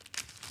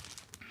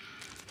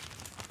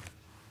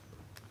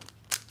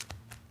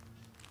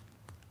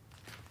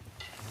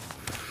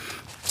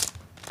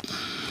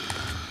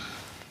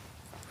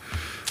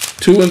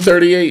 Two and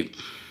 38.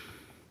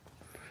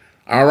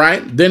 All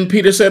right. Then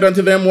Peter said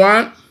unto them,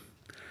 what?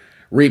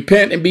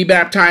 Repent and be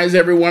baptized,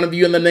 every one of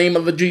you, in the name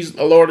of the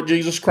Lord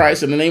Jesus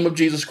Christ, in the name of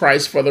Jesus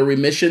Christ, for the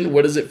remission.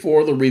 What is it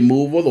for? The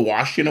removal, the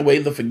washing away,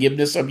 the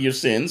forgiveness of your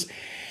sins.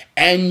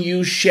 And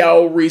you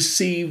shall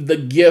receive the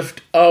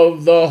gift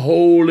of the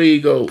Holy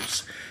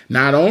Ghost.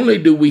 Not only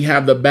do we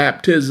have the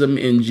baptism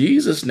in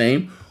Jesus'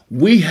 name,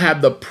 we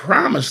have the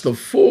promise, the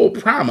full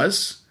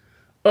promise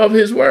of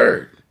his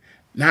word.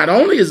 Not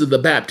only is it the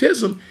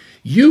baptism,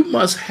 you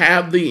must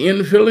have the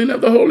infilling of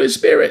the Holy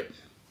Spirit.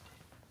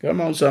 Come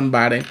on,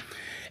 somebody.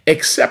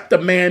 Except a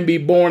man be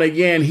born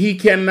again, he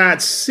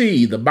cannot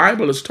see. The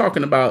Bible is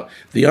talking about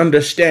the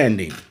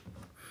understanding.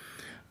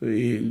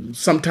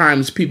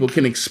 Sometimes people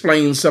can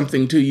explain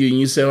something to you and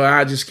you say, well,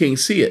 I just can't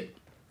see it.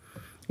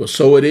 Well,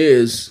 so it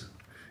is,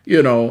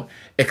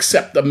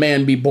 except a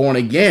man be born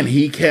again,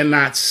 he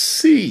cannot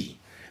see.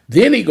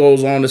 Then he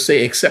goes on to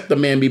say, except a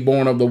man be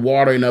born of the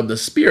water and of the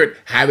Spirit,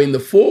 having the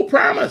full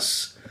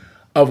promise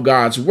of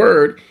God's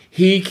word,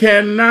 he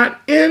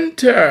cannot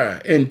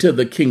enter into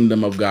the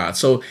kingdom of God.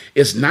 So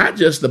it's not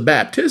just the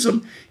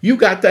baptism. You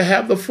got to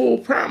have the full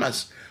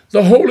promise,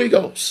 the Holy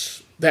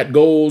Ghost that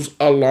goes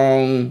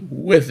along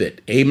with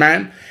it.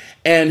 Amen.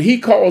 And he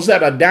calls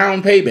that a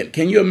down payment.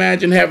 Can you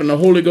imagine having the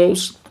Holy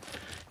Ghost?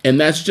 And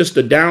that's just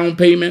a down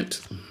payment.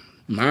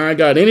 My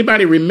God,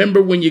 anybody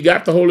remember when you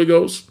got the Holy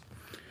Ghost?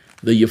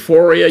 The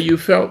euphoria you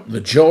felt,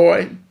 the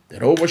joy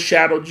that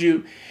overshadowed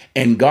you.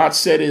 And God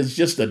said it's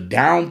just a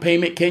down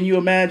payment. Can you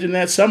imagine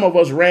that? Some of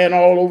us ran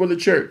all over the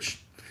church.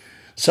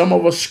 Some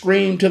of us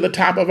screamed to the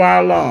top of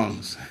our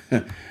lungs.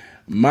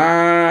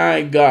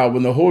 My God,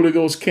 when the Holy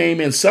Ghost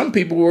came in, some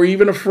people were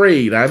even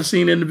afraid. I've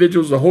seen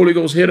individuals, the Holy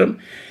Ghost hit them,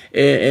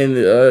 and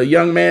a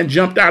young man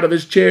jumped out of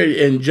his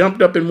chair and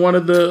jumped up in one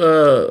of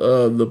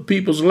the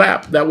people's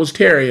lap that was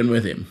tarrying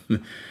with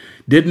him.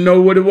 Didn't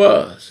know what it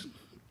was.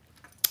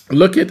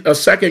 Look at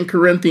 2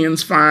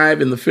 Corinthians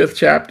 5 in the 5th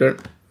chapter.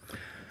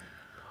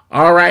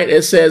 All right,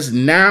 it says,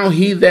 now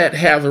he that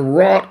hath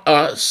wrought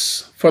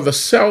us for the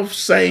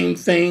self-same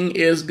thing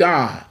is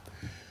God,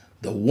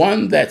 the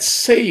one that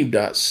saved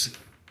us.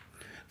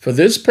 For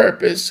this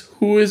purpose,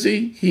 who is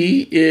he?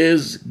 He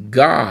is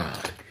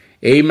God.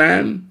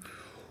 Amen.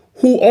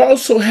 Who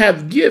also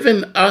have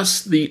given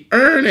us the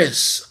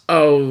earnest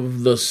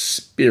of the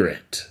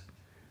Spirit.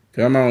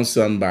 Come on,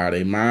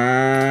 somebody.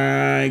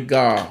 My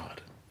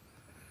God.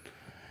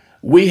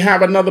 We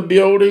have another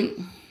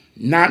building,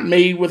 not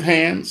made with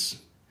hands.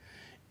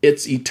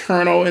 It's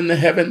eternal in the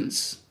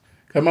heavens.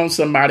 Come on,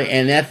 somebody.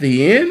 And at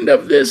the end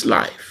of this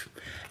life,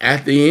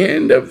 at the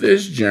end of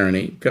this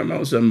journey, come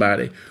on,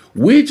 somebody,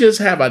 we just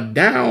have a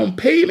down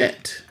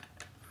payment.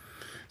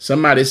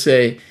 Somebody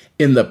say,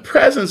 in the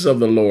presence of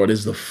the Lord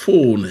is the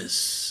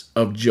fullness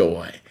of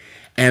joy.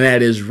 And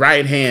at his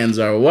right hands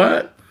are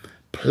what?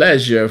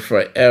 Pleasure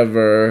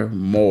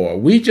forevermore.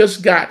 We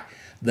just got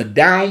the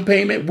down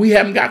payment. We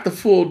haven't got the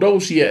full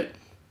dose yet.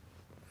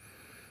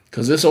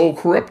 Because this old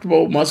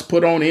corruptible must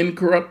put on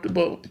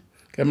incorruptible.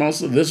 Come on,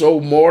 so this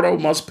old mortal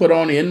must put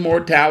on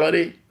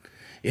immortality.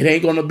 It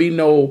ain't going to be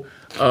no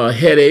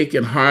headache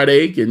and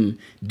heartache and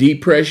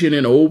depression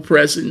and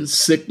oppression,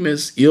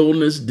 sickness,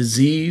 illness,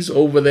 disease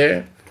over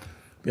there.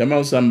 Come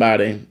on,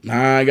 somebody.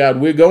 My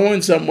God, we're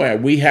going somewhere.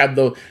 We have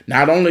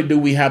not only do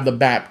we have the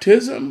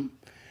baptism,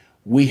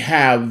 we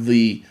have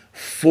the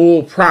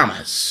full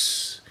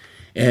promise.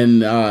 And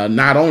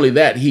not only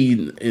that,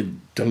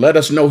 to let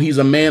us know he's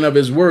a man of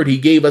his word, he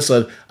gave us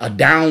a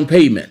down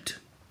payment.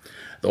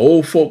 The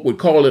old folk would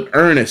call it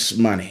earnest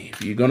money.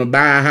 If you're going to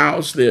buy a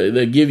house,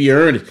 they'll give you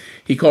earnest.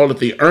 He called it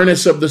the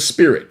earnest of the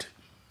Spirit.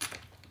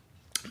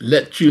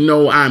 Let you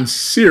know I'm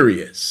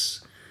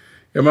serious.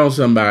 Come on,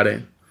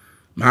 somebody.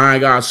 My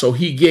God, so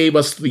he gave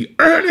us the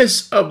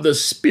earnest of the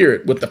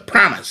Spirit with the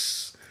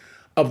promise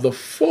of the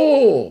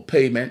full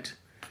payment.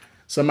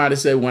 Somebody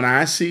said, when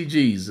I see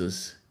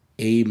Jesus,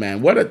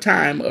 amen. What a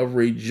time of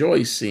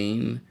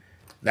rejoicing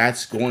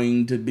that's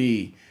going to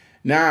be.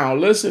 Now,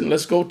 listen,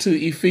 let's go to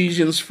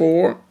Ephesians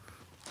 4.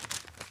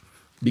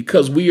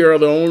 Because we are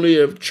the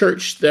only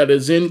church that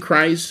is in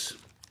Christ.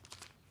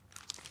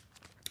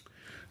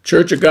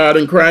 Church of God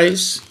in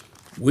Christ.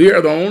 We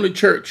are the only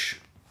church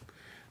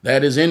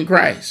that is in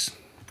Christ.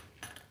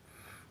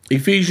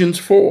 Ephesians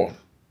 4,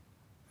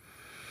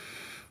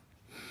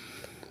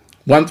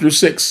 1 through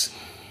 6.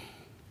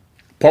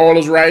 Paul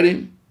is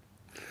writing.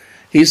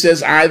 He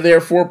says, I,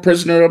 therefore,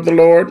 prisoner of the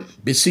Lord,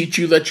 beseech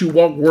you that you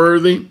walk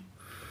worthy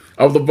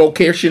of the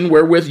vocation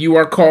wherewith you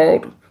are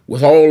called,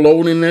 with all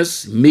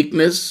lowliness,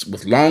 meekness,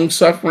 with long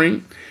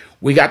suffering.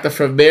 We got to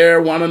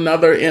forbear one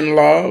another in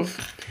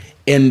love,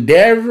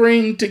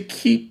 endeavoring to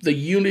keep the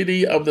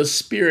unity of the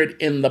Spirit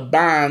in the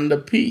bond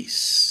of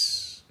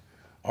peace.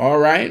 All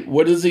right.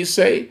 What does he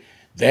say?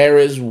 There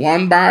is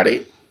one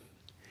body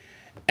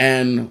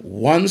and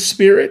one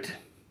Spirit,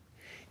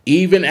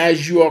 even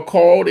as you are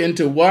called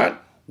into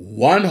what?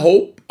 One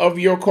hope of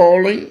your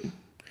calling.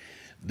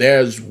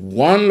 There's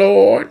one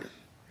Lord.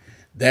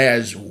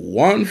 There's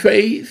one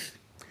faith.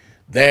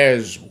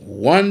 There's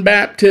one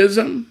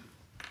baptism.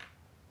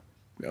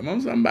 Come on,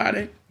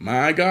 somebody.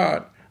 My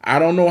God. I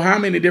don't know how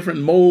many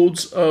different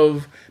modes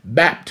of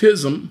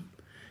baptism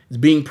is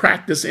being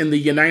practiced in the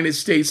United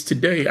States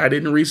today. I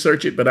didn't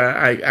research it, but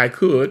I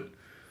could.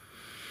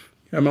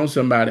 Come on,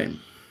 somebody.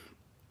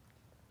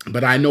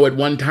 But I know at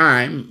one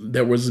time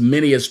there was as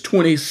many as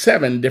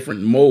 27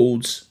 different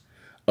modes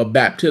of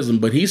baptism.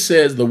 But he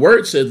says, the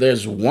word says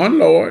there's one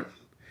Lord,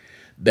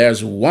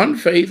 there's one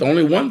faith,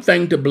 only one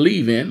thing to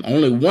believe in,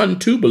 only one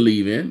to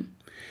believe in.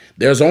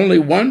 There's only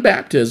one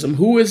baptism.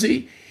 Who is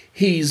he?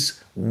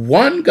 He's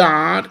one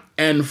God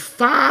and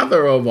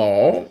Father of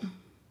all,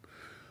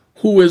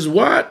 who is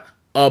what?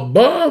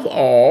 Above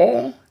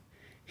all,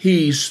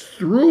 he's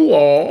through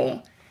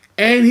all,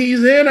 and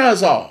he's in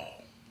us all.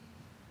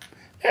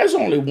 There's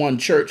only one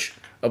church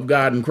of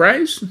God in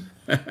Christ.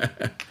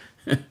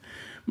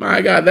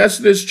 My God, that's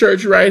this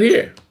church right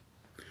here.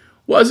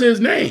 What's his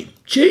name?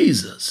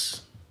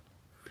 Jesus.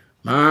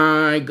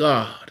 My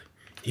God,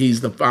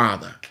 he's the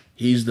Father.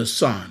 He's the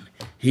Son.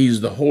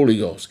 He's the Holy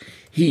Ghost.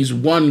 He's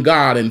one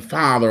God and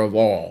Father of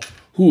all,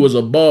 who is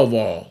above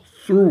all,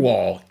 through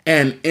all,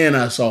 and in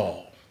us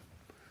all.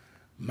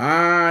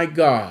 My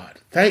God,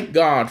 thank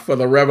God for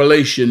the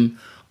revelation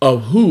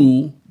of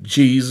who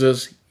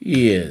Jesus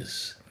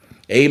is.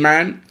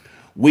 Amen.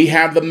 We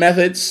have the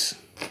methods.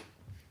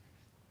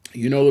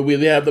 You know that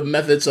we have the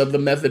methods of the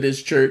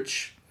Methodist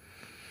Church.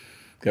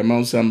 Come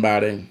on,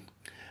 somebody.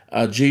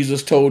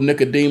 Jesus told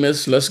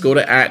Nicodemus, let's go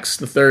to Acts,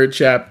 the 3rd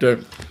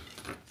chapter.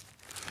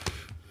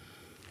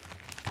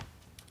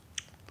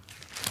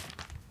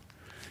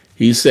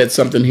 He said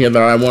something here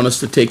that I want us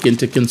to take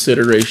into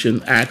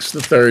consideration. Acts, the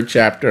 3rd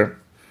chapter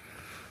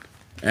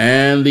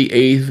and the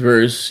 8th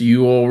verse.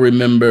 You all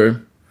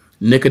remember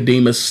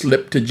Nicodemus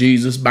slipped to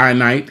Jesus by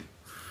night.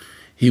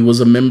 He was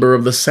a member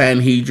of the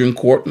Sanhedrin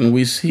court, and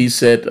he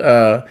said,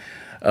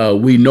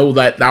 we know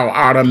that thou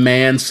art a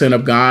man sent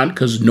of God,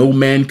 because no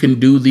man can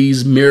do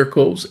these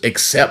miracles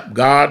except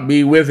God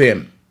be with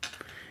him.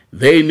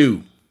 They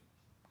knew.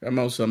 Come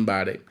on,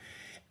 somebody.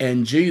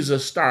 And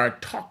Jesus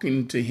started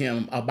talking to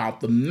him about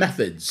the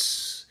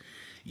methods.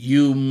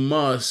 You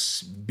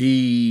must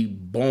be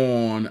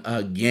born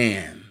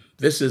again.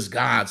 This is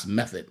God's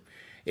method.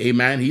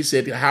 Amen. He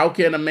said, how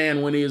can a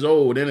man when he is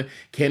old, and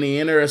can he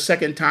enter a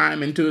second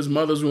time into his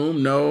mother's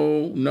womb?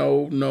 No,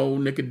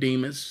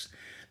 Nicodemus.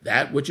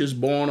 That which is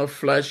born of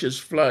flesh is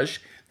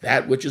flesh.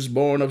 That which is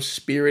born of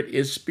spirit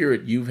is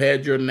spirit. You've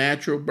had your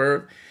natural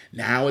birth.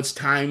 Now it's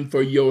time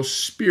for your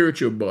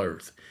spiritual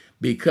birth,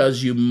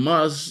 because you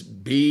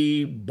must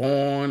be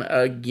born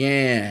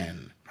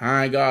again.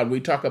 My God, we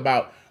talk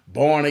about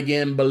born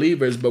again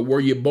believers, but were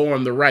you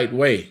born the right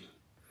way?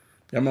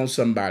 Come on,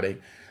 somebody.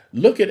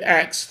 Look at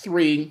Acts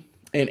 3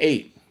 and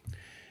 8.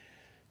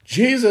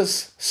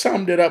 Jesus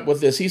summed it up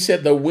with this. He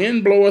said, the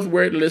wind bloweth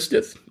where it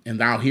listeth, and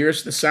thou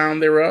hearest the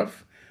sound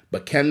thereof,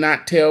 but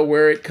cannot tell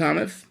where it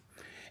cometh,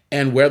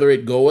 and whither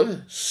it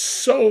goeth.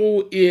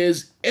 So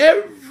is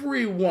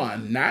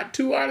everyone, not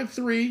 2 out of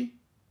 3,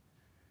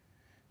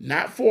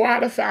 not 4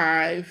 out of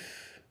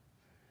 5,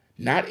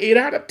 not 8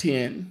 out of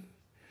 10.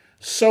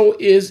 So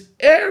is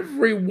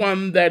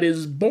everyone that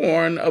is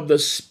born of the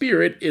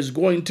Spirit is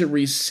going to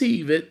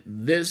receive it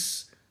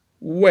this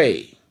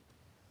way.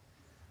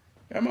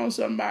 Come on,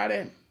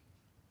 somebody.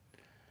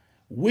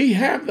 We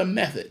have the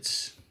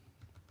methods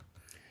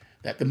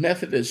that the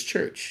Methodist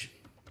Church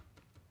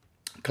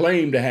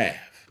claim to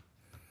have.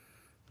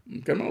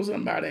 Come on,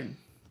 somebody.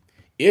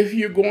 If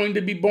you're going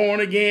to be born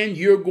again,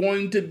 you're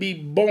going to be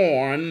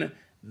born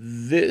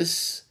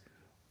this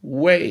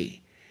way.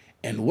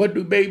 And what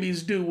do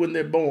babies do when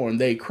they're born?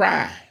 They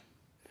cry.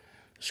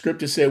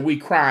 Scripture said we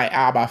cry,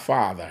 Abba,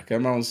 Father.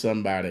 Come on,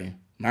 somebody.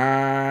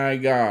 My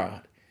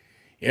God.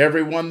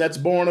 Everyone that's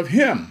born of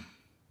him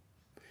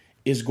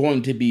is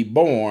going to be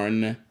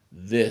born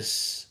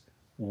this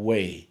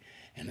way.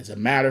 And as a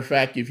matter of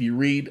fact, if you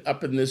read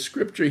up in this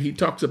scripture, he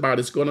talks about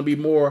it's going to be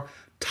more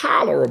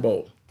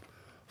tolerable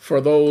for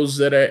those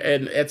that are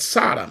at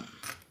Sodom.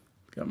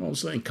 Come on,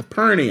 saying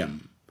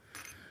Capernaum.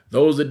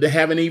 Those that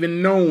haven't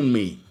even known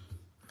me.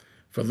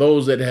 For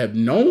those that have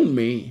known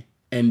me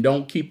and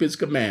don't keep his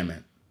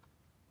commandment,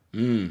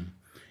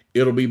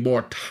 it'll be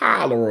more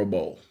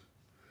tolerable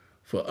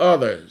for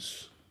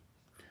others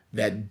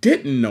that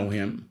didn't know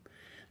him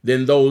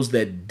than those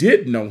that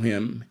did know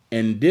him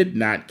and did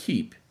not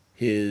keep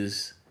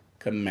his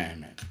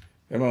commandment.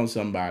 Come on,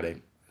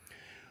 somebody.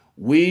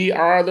 We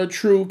are the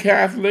true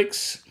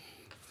Catholics.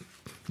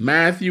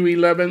 Matthew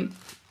 11.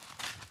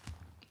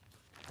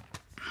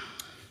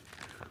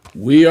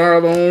 We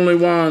are the only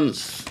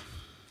ones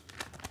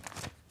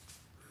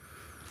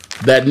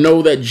that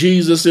know that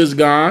Jesus is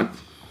God.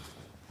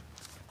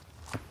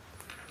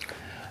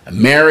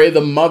 Mary,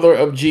 the mother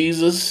of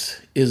Jesus,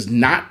 is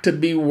not to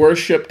be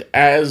worshiped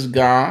as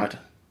God.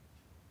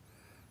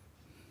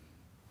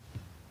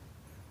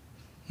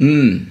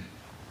 We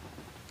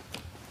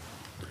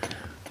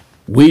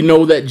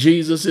know that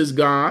Jesus is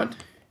God,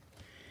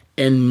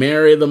 and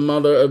Mary, the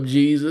mother of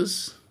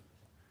Jesus,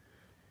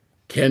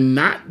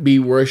 cannot be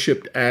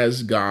worshiped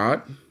as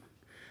God.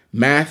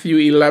 Matthew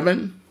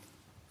 11.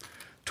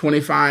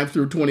 25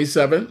 through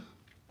 27.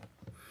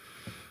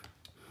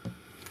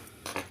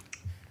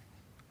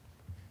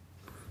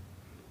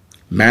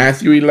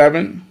 Matthew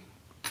 11,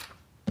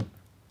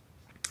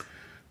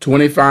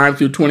 25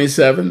 through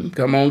 27.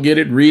 Come on, get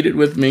it, read it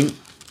with me.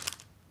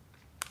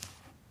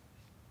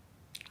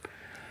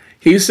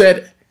 He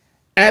said,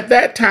 at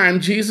that time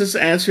Jesus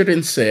answered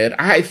and said,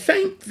 I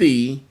thank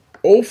thee,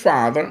 O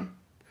Father,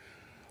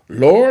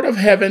 Lord of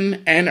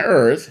heaven and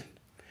earth,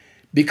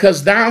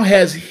 because thou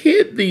hast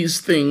hid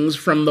these things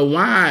from the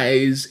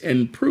wise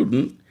and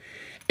prudent,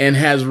 and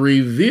has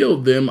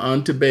revealed them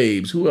unto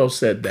babes. Who else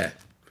said that?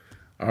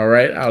 All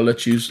right, I'll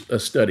let you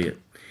study it.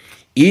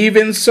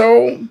 Even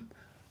so,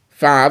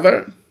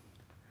 Father,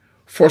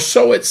 for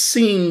so it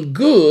seemed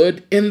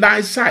good in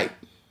thy sight.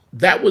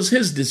 That was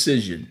his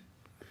decision,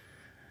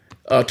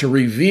 to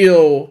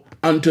reveal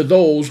unto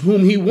those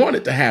whom he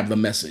wanted to have the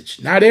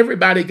message. Not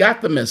everybody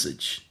got the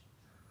message.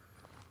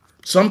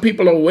 Some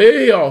people are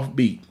way off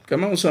beat.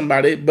 Come on,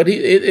 somebody. But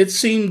it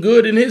seemed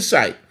good in his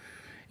sight.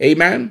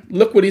 Amen.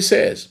 Look what he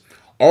says.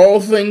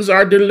 All things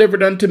are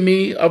delivered unto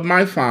me of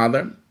my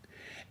Father,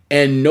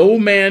 and no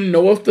man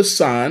knoweth the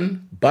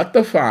Son but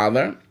the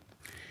Father,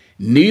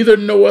 neither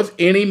knoweth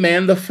any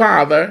man the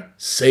Father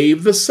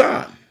save the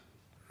Son.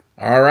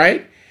 All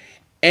right.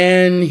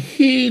 And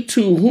he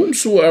to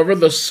whomsoever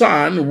the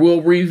Son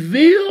will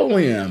reveal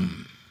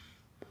him.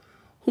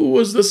 Who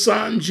was the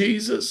Son?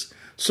 Jesus.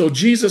 So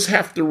Jesus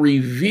have to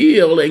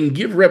reveal and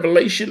give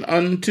revelation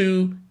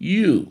unto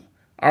you.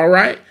 All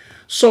right.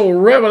 So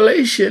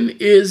revelation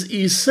is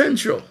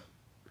essential.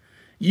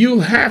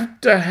 You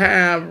have to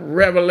have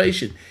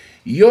revelation.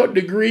 Your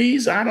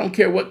degrees, I don't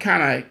care what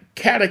kind of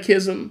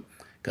catechism,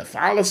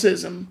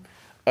 Catholicism,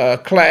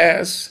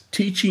 class,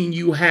 teaching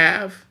you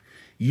have,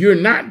 you're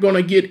not going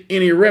to get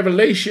any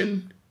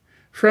revelation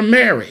from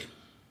Mary,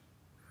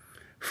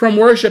 from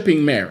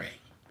worshiping Mary,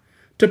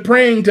 to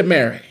praying to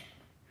Mary.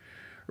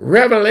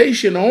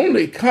 Revelation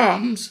only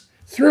comes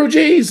through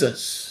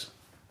Jesus.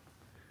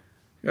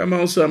 Come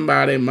on,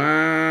 somebody.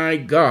 My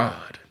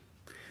God.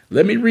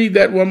 Let me read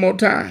that one more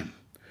time.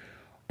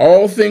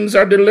 All things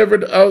are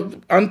delivered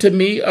unto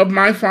me of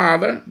my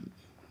Father.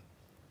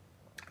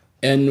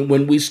 And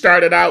when we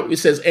started out, it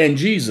says, and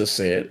Jesus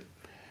said,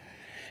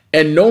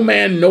 and no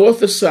man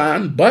knoweth the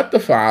Son but the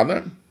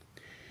Father,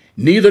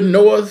 neither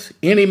knoweth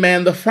any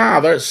man the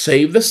Father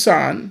save the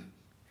Son,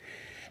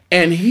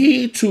 and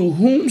he to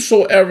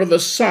whomsoever the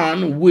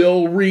Son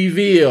will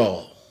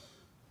reveal.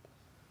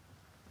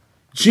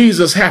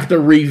 Jesus have to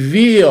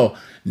reveal.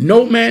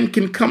 No man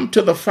can come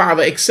to the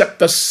Father except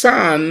the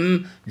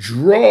Son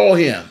draw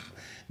him.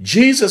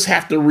 Jesus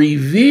have to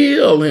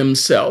reveal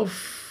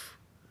himself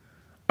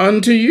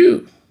unto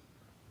you.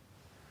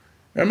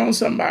 Come on,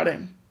 somebody.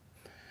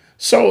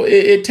 So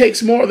it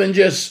takes more than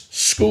just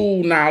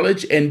school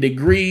knowledge and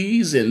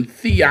degrees and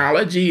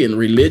theology and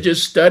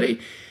religious study.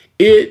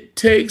 It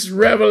takes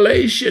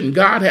revelation.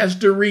 God has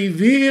to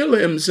reveal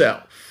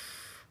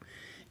himself.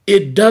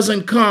 It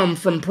doesn't come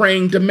from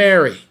praying to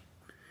Mary.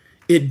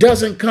 It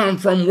doesn't come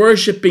from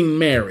worshiping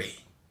Mary.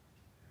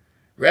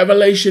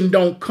 Revelation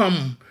don't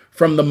come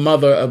from the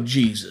mother of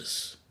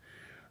Jesus.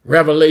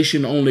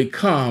 Revelation only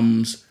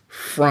comes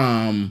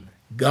from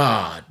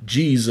God,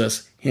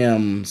 Jesus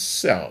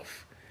himself.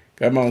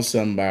 Come on,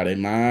 somebody.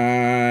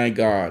 My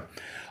God.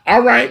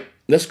 All right,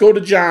 let's go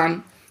to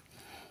John,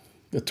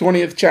 the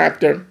 20th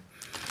chapter.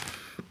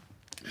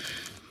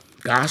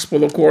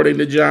 Gospel according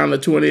to John, the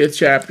 20th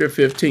chapter,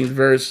 15th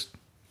verse.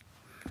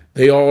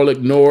 They all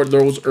ignored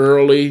those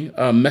early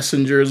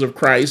messengers of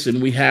Christ,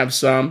 and we have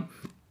some.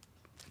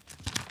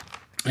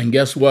 And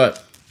guess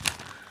what?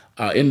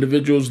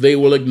 Individuals, they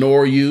will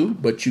ignore you,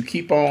 but you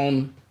keep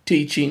on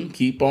teaching,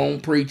 keep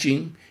on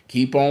preaching,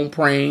 keep on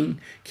praying,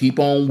 keep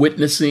on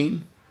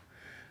witnessing.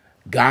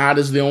 God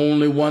is the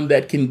only one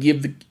that can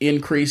give the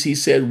increase. He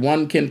said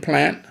one can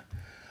plant,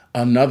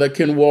 another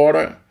can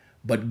water,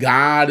 but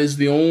God is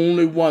the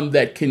only one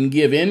that can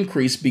give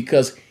increase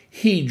because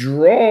he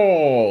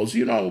draws.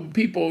 You know,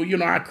 people,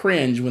 I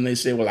cringe when they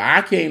say, well,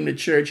 I came to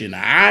church and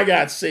I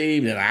got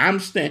saved and I'm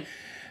staying.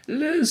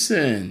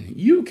 Listen,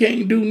 you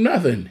can't do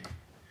nothing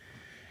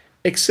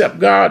except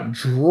God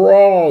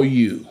draw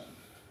you.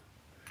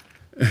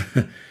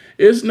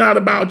 It's not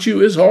about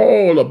you. It's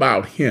all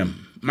about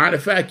him. Matter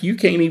of fact, you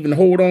can't even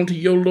hold on to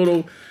your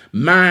little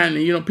mind.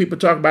 People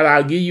talk about,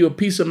 I'll give you a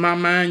piece of my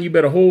mind. You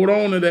better hold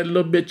on to that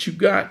little bit you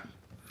got.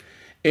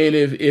 And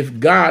if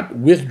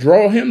God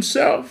withdraw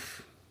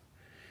himself,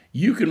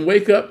 you can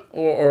wake up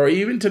or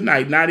even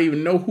tonight not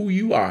even know who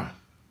you are.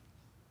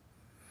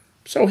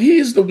 So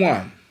he's the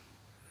one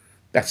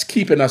that's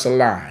keeping us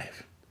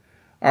alive.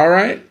 All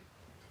right.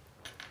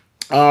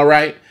 All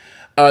right.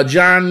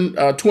 John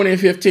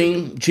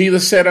 20:15,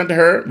 Jesus said unto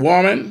her,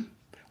 Woman,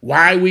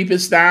 why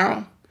weepest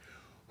thou?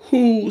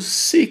 Who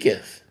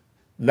seeketh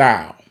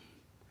thou?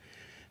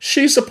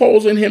 She,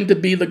 supposing him to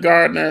be the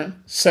gardener,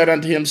 said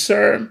unto him,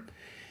 Sir,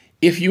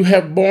 if you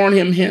have borne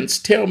him hence,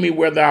 tell me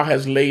where thou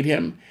hast laid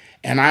him,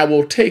 and I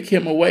will take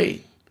him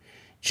away.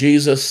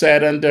 Jesus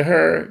said unto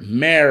her,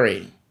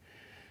 Mary.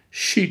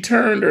 She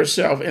turned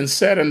herself and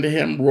said unto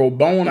him,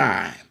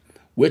 Rabboni,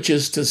 which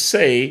is to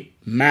say,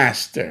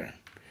 Master.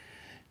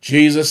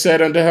 Jesus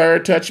said unto her,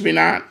 Touch me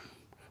not,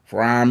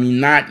 for I am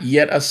not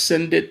yet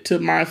ascended to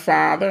my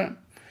Father,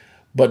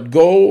 but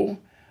go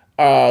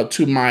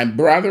to my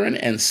brethren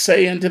and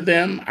say unto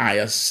them, I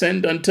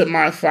ascend unto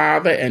my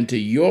Father and to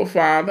your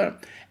Father,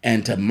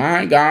 and to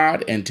my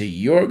God and to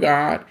your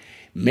God.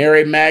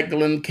 Mary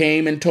Magdalene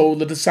came and told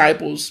the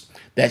disciples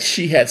that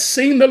she had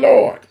seen the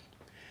Lord,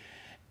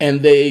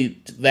 and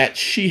that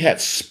she had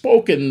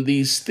spoken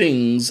these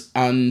things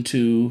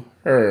unto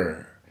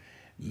her.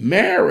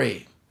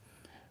 Mary,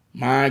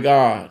 my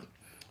God,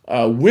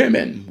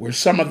 women were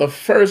some of the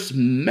first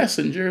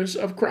messengers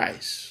of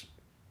Christ.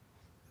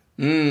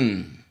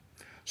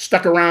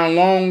 Stuck around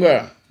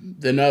longer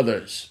than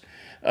others.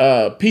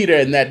 Peter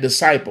and that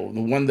disciple,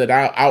 the one that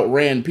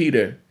outran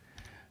Peter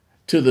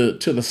to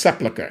the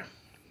sepulcher,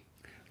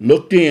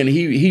 looked in.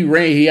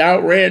 He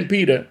outran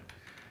Peter.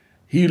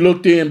 He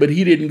looked in, but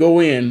he didn't go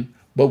in.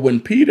 But when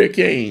Peter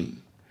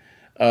came,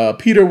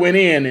 Peter went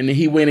in, and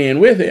he went in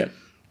with him.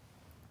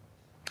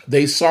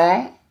 They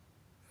saw.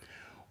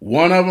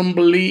 One of them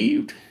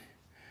believed,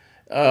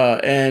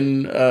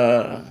 and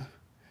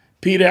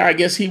Peter, I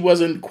guess he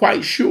wasn't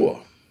quite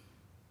sure.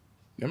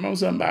 Come on,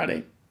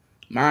 somebody.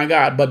 My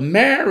God. But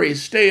Mary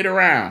stayed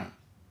around,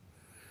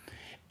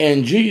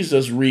 and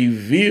Jesus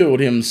revealed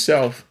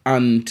himself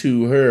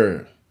unto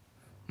her.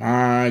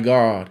 My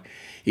God.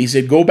 He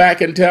said, go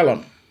back and tell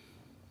him.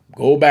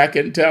 Go back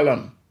and tell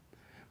him.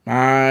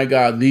 My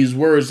God, these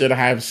words that I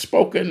have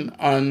spoken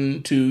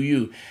unto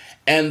you.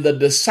 And the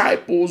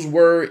disciples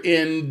were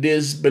in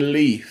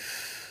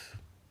disbelief.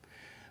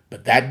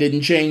 But that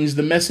didn't change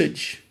the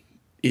message.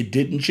 It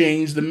didn't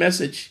change the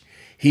message.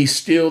 He's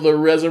still the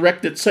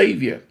resurrected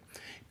Savior.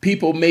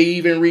 People may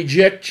even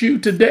reject you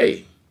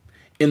today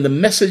in the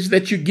message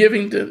that you're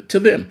giving to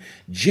them.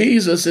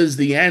 Jesus is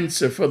the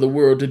answer for the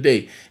world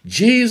today.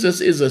 Jesus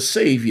is a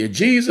Savior.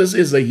 Jesus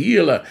is a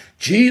healer.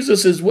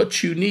 Jesus is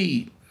what you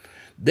need.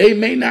 They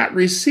may not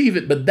receive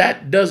it, but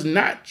that does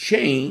not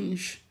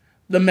change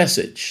the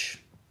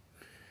message.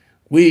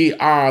 We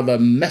are the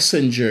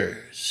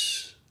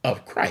messengers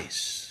of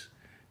Christ.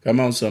 Come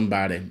on,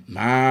 somebody.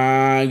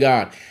 My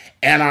God.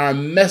 And our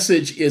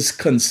message is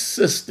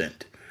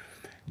consistent.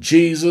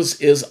 Jesus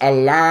is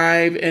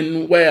alive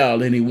and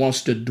well, and he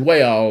wants to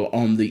dwell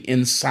on the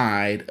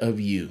inside of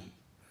you.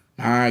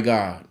 My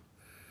God.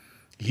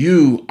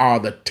 You are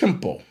the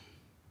temple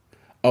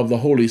of the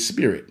Holy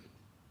Spirit,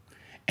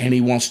 and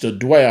he wants to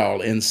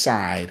dwell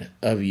inside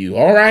of you.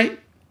 All right?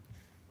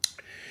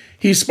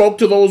 He spoke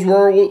to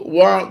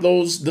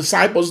those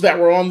disciples that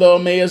were on the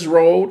Emmaus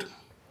Road.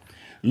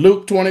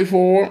 Luke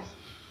 24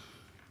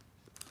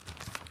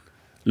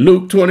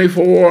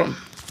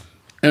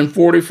 and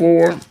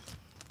 44.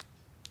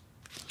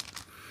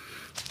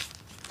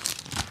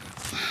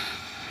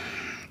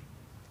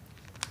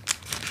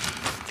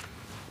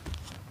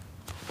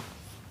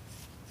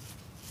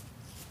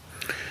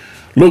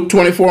 Luke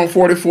 24 and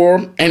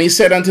 44. And he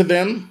said unto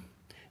them,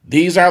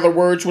 these are the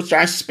words which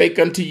I spake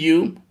unto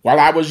you while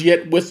I was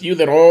yet with you,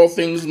 that all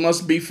things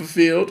must be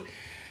fulfilled.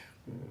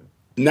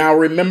 Now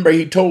remember,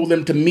 he told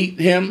them to meet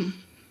him.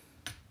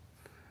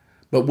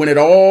 But when it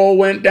all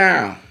went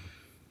down,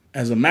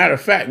 as a matter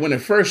of fact, when it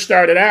first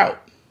started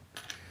out,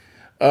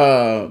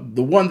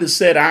 the one that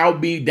said, I'll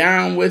be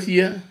down with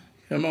you.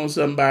 Come on,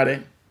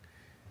 somebody.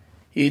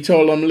 He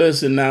told them,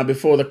 listen now,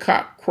 before the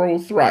cock crow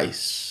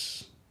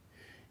thrice,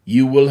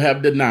 you will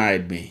have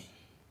denied me.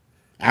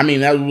 I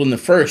mean, that was when the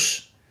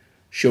first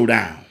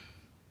showdown.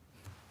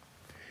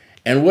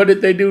 And what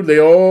did they do? They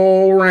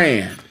all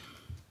ran.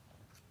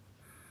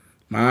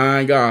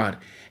 My God.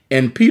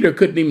 And Peter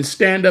couldn't even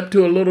stand up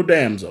to a little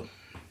damsel.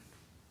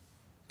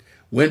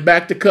 Went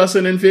back to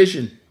cussing and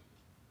fishing.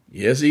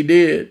 Yes, he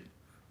did.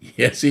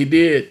 Yes, he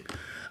did.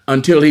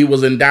 Until he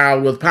was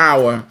endowed with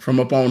power from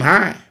upon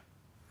high.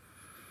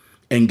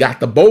 And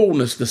got the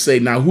boldness to say,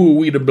 now who are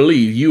we to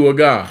believe, you or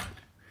God?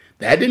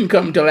 That didn't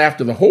come until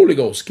after the Holy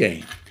Ghost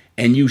came.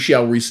 And you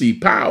shall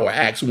receive power,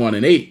 Acts 1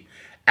 and 8,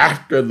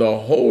 after the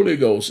Holy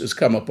Ghost has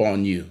come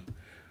upon you.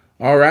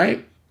 All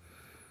right.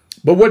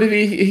 But what did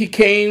he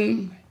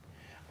came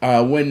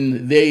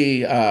when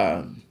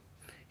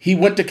he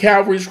went to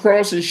Calvary's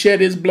cross and shed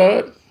his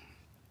blood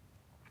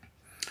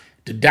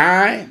to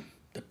die,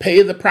 to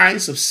pay the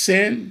price of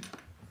sin.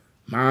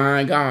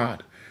 My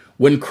God.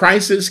 When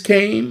crisis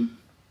came,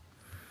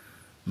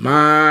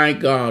 my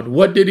God,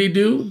 what did he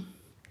do?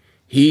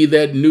 He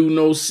that knew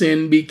no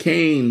sin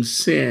became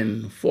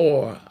sin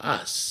for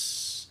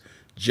us.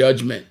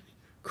 Judgment,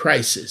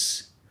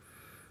 crisis.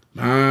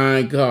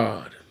 My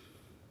God.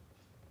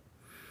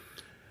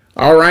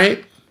 All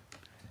right.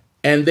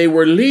 And they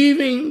were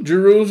leaving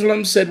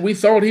Jerusalem, said, we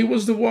thought he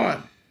was the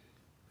one.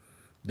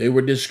 They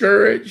were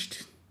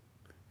discouraged.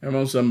 Come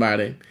on,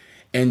 somebody.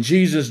 And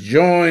Jesus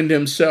joined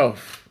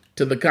himself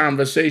to the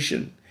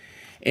conversation.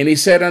 And he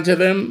said unto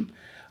them,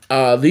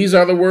 these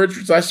are the words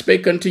which I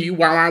spake unto you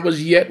while I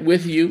was yet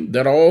with you,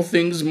 that all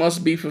things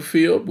must be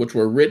fulfilled, which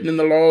were written in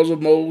the laws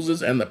of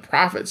Moses and the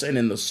prophets and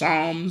in the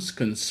Psalms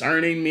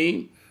concerning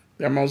me.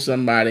 Come on,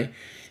 somebody.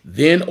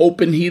 Then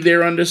opened he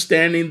their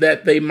understanding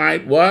that they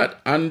might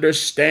what?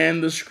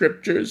 Understand the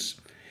scriptures.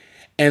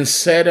 And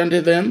said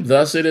unto them,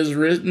 thus it is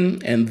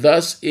written, and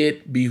thus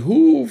it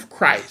behooved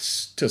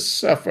Christ to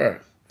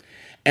suffer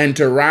and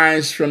to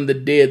rise from the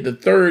dead the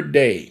third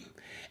day.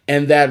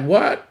 And that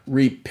what?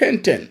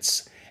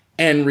 Repentance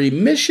and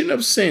remission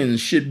of sins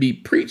should be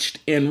preached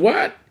in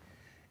what?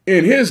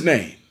 In his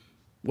name.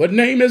 What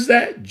name is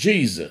that?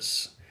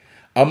 Jesus.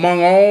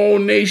 Among all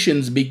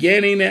nations,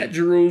 beginning at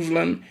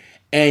Jerusalem,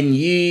 and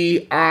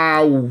ye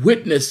are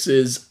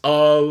witnesses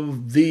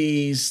of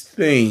these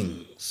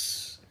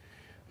things.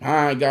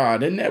 My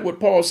God, isn't that what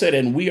Paul said?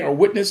 And we are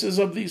witnesses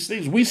of these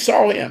things. We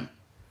saw him,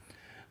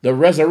 the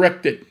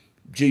resurrected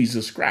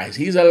Jesus Christ.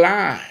 He's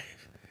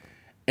alive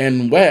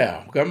and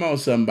well. Come on,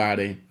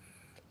 somebody.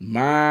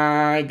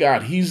 My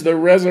God, he's the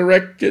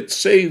resurrected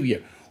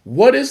Savior.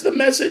 What is the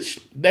message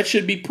that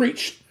should be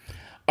preached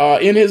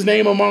in his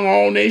name among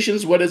all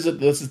nations? What is it?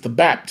 This is the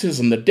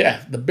baptism, the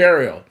death, the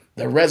burial,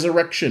 the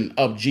resurrection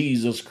of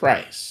Jesus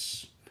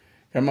Christ.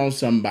 Come on,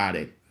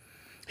 somebody.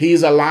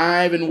 He's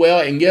alive and well.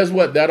 And guess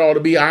what? That ought to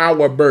be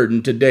our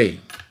burden today.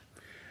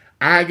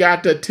 I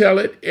got to tell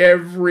it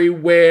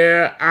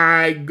everywhere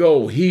I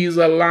go. He's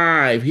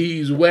alive.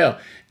 He's well.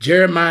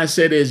 Jeremiah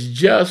said it's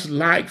just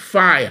like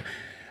fire.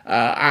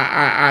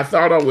 I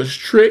thought I was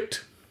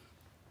tricked.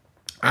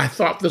 I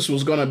thought this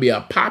was going to be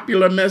a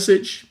popular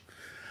message.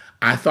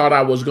 I thought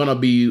I was going to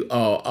be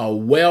a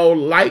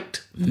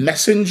well-liked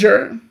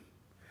messenger.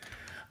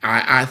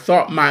 I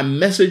thought my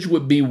message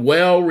would be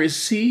well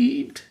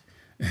received.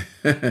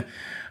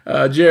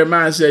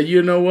 Jeremiah said,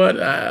 you know what?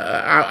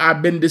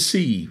 I've been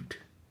deceived.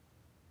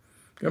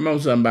 Come on,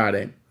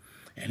 somebody.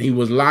 And he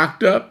was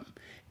locked up.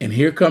 And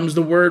here comes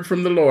the word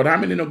from the Lord. How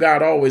many know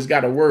God always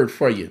got a word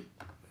for you?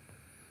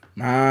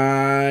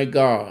 My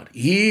God.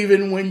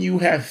 Even when you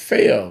have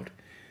failed,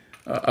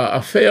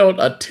 a failed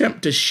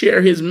attempt to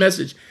share his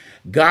message,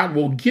 God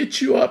will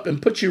get you up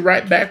and put you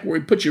right back where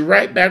he put you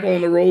right back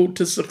on the road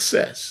to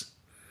success.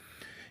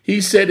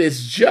 He said,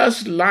 it's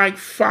just like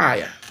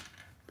fire.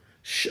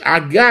 I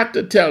got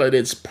to tell it.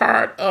 It's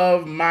part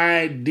of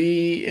my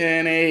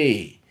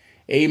DNA.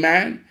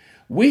 Amen.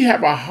 We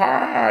have a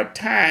hard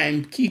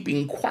time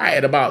keeping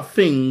quiet about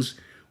things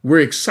we're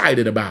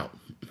excited about.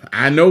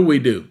 I know we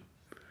do.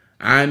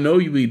 I know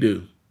we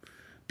do.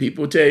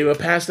 People tell you, well,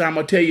 Pastor, I'm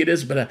going to tell you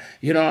this, but,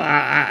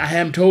 I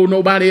haven't told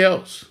nobody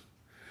else.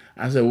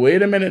 I said,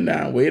 wait a minute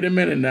now.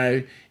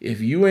 If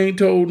you ain't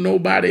told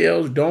nobody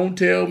else, don't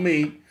tell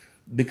me,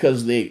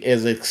 because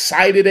as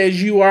excited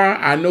as you are,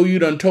 I know you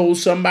done told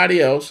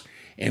somebody else.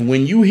 And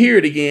when you hear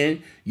it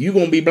again, you're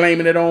going to be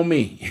blaming it on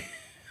me.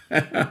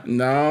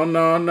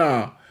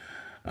 No.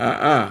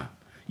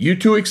 You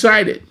too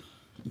excited.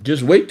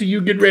 Just wait till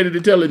you get ready to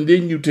tell it, and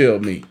then you tell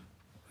me.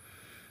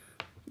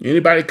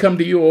 Anybody come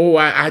to you,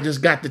 I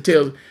just got to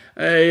tell.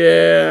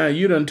 Yeah,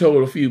 you done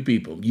told a few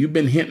people. You've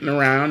been hinting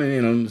around,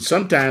 and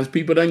sometimes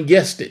people done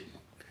guessed it.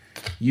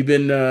 You've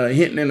been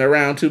hinting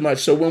around too much.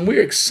 So when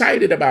we're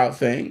excited about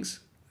things,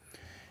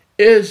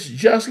 it's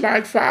just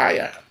like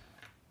fire.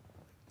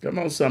 Come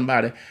on,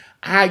 somebody.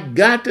 I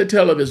got to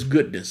tell of his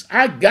goodness.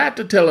 I got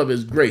to tell of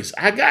his grace.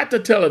 I got to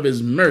tell of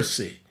his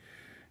mercy.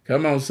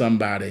 Come on,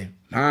 somebody.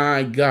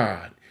 My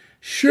God.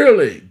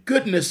 Surely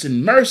goodness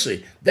and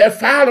mercy, they're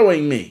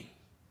following me.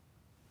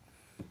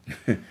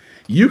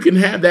 You can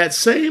have that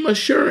same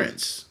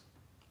assurance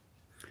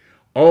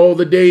all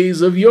the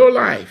days of your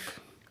life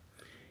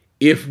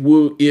if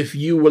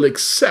you will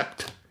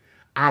accept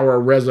our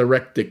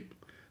resurrected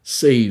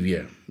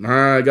Savior.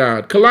 My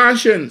God.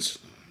 Colossians.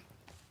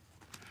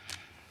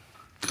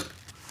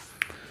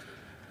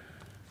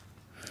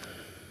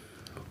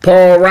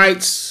 Paul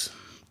writes,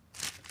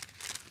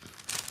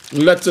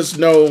 lets us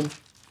know,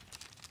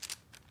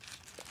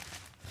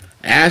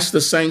 ask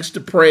the saints to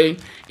pray.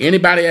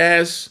 Anybody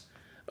ask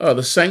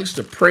the saints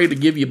to pray to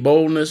give you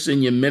boldness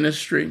in your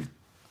ministry?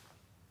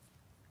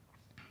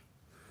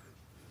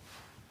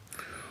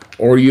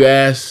 Or you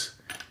ask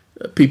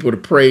people to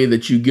pray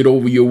that you get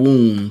over your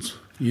wounds?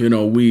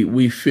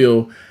 We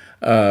feel,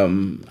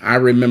 I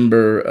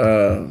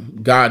remember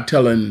God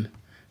telling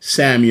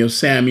Samuel,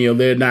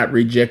 they're not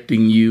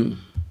rejecting you.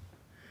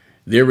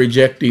 They're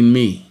rejecting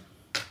me.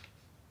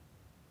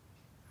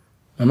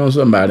 I know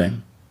somebody.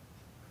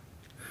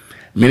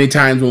 Many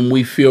times when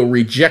we feel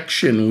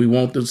rejection, we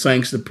want the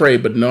saints to pray,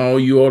 but no,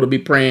 you ought to be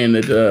praying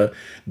that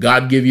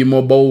God give you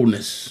more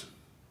boldness.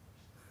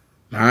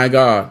 My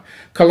God.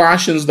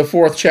 Colossians, the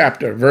 4th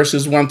chapter,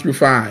 verses 1 through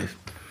 5.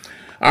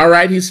 All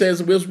right, he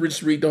says, we'll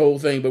just read the whole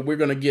thing, but we're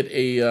going to get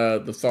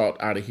the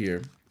thought out of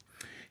here.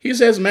 He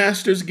says,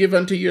 Masters, give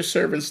unto your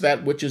servants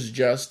that which is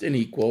just and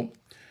equal,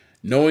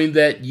 knowing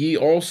that ye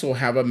also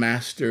have a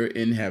master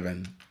in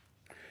heaven.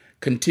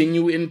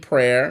 Continue in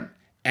prayer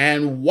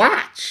and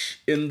watch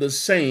in the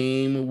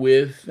same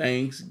with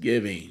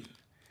thanksgiving.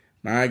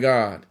 My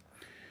God.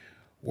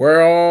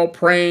 We're all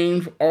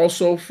praying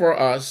also for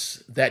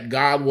us that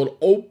God will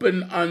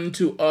open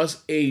unto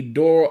us a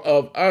door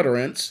of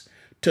utterance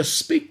to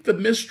speak the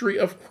mystery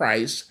of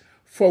Christ,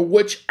 for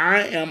which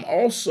I am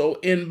also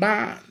in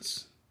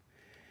bonds,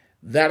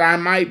 that I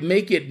might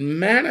make it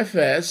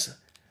manifest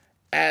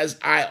as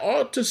I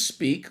ought to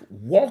speak,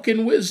 walk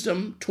in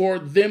wisdom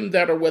toward them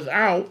that are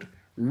without,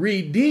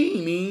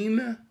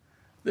 redeeming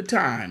the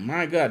time.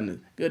 My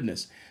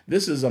goodness,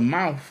 this is a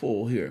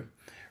mouthful here.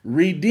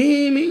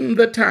 Redeeming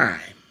the time.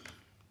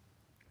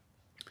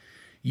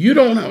 You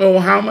don't know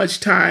how much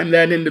time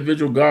that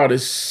individual God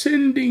is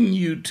sending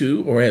you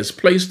to or has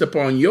placed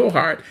upon your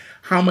heart,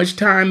 how much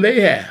time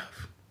they have.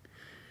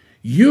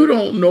 You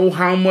don't know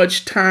how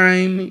much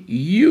time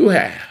you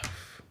have.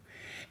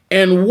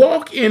 And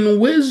walk in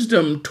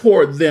wisdom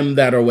toward them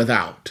that are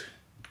without.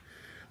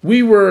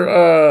 We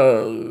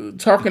were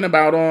talking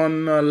about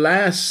on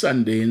last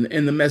Sunday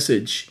in the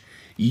message,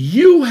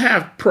 you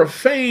have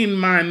profaned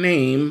my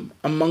name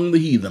among the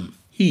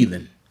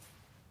heathen.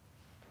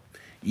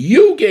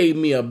 You gave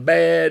me a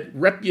bad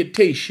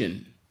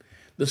reputation.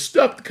 The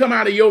stuff to come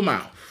out of your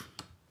mouth.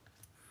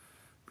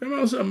 Come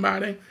on,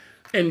 somebody.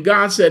 And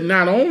God said,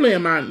 not only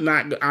am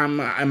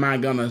I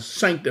going to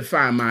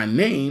sanctify my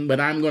name, but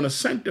I'm going to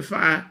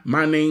sanctify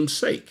my name's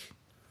sake.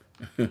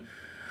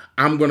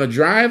 I'm going to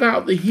drive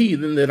out the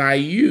heathen that I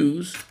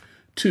use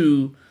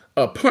to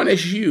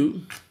punish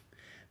you.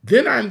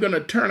 Then I'm going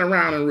to turn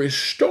around and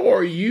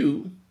restore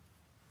you,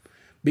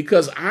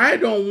 because I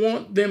don't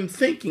want them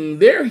thinking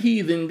their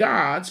heathen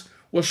gods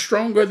were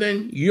stronger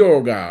than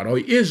your God or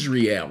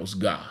Israel's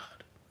God.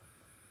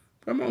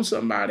 Come on,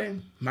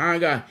 somebody. My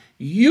God,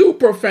 you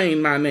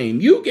profaned my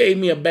name. You gave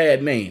me a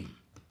bad name.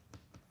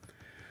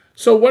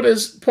 So what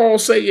does Paul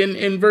say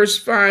in verse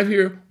 5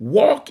 here?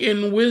 Walk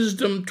in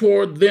wisdom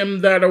toward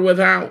them that are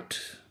without.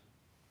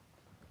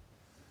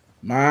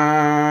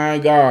 My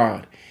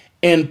God.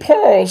 And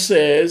Paul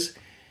says,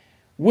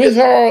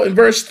 in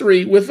verse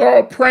 3,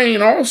 withal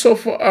praying also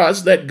for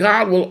us that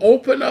God will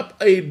open up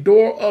a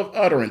door of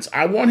utterance.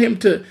 I want him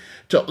to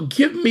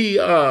give me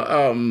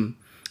a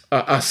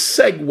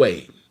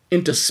segue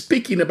into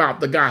speaking about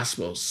the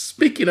gospel,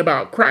 speaking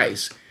about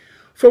Christ,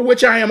 for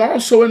which I am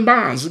also in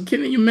bonds.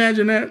 Can you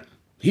imagine that?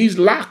 He's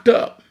locked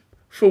up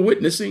for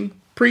witnessing,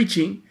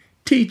 preaching,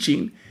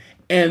 teaching,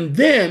 and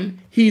then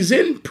he's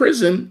in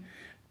prison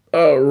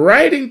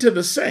writing to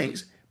the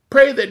saints.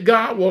 Pray that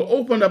God will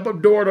open up a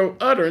door of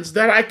utterance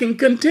that I can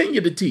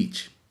continue to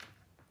teach,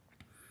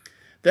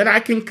 that I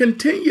can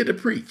continue to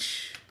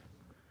preach.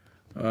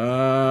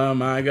 Oh,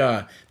 my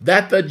God.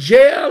 That the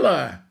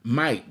jailer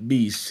might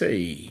be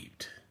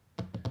saved.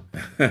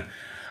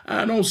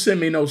 Don't send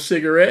me no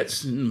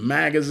cigarettes and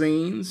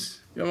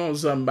magazines. Come on,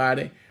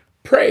 somebody.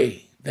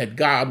 Pray that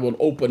God will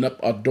open up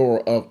a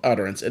door of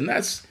utterance. And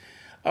that's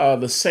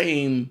the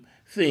same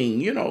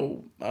thing,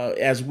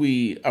 as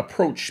we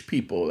approach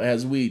people,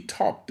 as we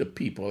talk to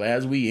people,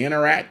 as we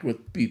interact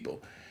with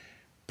people.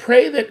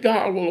 Pray that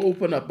God will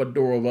open up a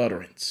door of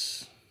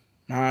utterance.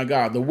 My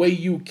God, the way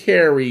you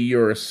carry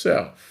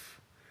yourself.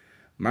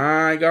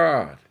 My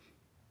God.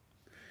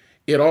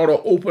 It ought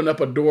to open up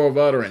a door of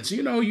utterance.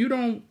 You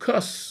don't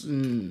cuss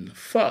and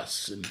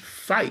fuss and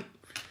fight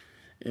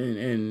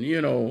and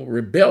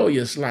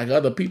rebellious like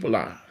other people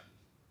are.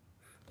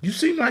 You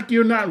seem like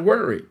you're not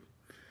worried.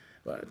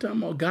 But I tell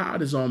them,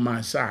 God is on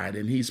my side,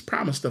 and he's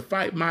promised to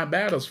fight my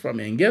battles for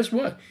me. And guess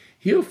what?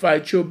 He'll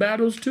fight your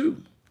battles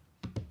too,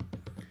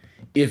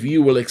 if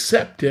you will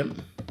accept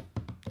him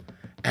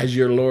as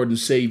your Lord and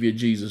Savior,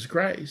 Jesus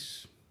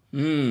Christ.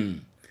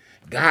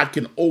 God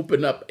can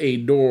open up a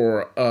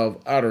door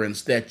of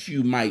utterance that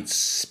you might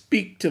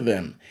speak to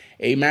them.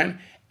 Amen.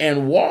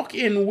 And walk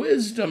in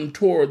wisdom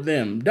toward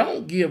them.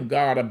 Don't give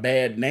God a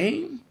bad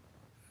name.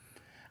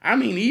 I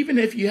mean, even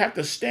if you have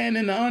to stand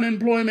in the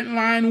unemployment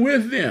line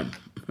with them,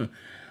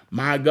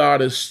 my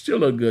God is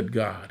still a good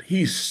God.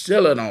 He's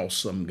still an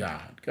awesome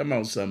God. Come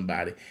on,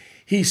 somebody.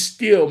 He's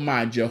still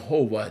my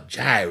Jehovah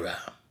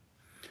Jireh.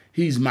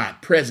 He's my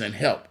present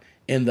help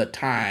in the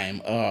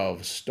time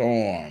of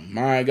storm.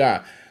 My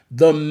God,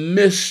 the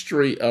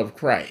mystery of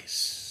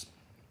Christ.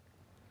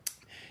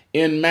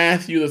 In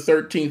Matthew, the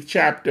 13th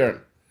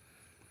chapter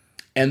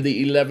and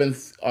the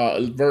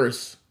 11th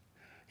verse,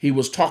 he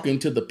was talking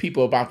to the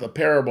people about the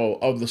parable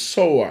of the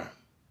sower,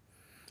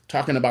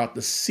 talking about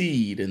the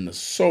seed and the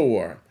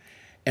sower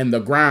and the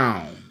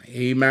ground.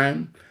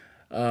 Amen.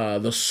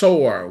 The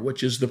sower,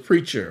 which is the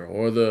preacher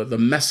or the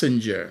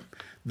messenger,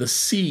 the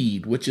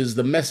seed, which is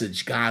the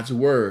message, God's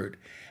word,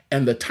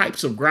 and the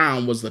types of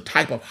ground was the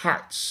type of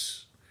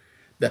hearts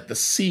that the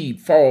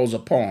seed falls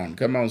upon.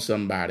 Come on,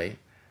 somebody.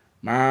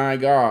 My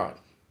God.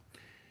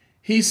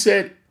 He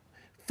said,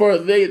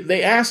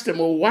 they asked him,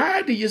 well,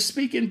 why do you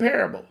speak in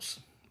parables?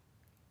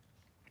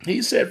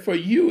 He said, for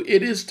you,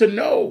 it is to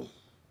know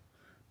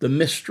the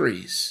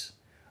mysteries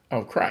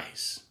of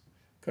Christ.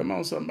 Come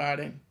on,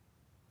 somebody.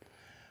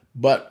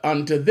 But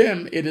unto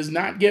them, it is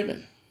not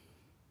given.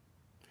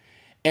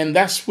 And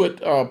that's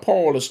what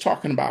Paul is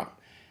talking about,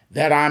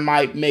 that I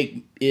might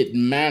make it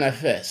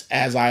manifest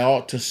as I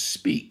ought to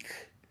speak.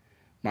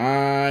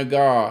 My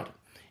God.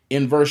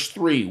 In verse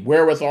 3,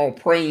 wherewithal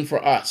praying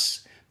for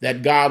us,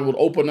 that God would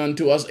open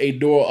unto us a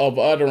door of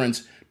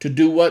utterance to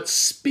do what?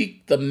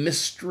 Speak the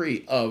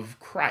mystery of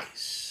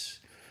Christ.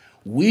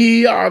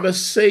 We are the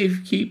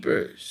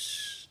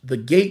safekeepers, the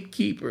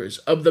gatekeepers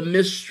of the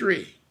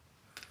mystery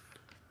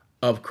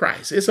of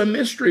Christ. It's a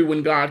mystery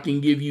when God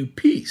can give you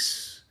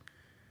peace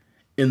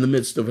in the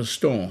midst of a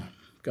storm.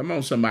 Come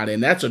on, somebody.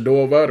 And that's a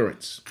door of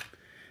utterance.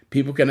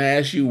 People can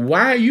ask you,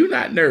 why are you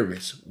not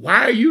nervous?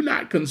 Why are you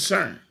not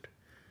concerned?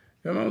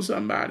 Come on,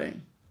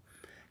 somebody.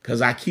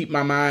 Because I keep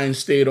my mind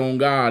stayed on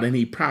God, and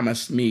he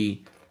promised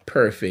me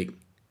perfect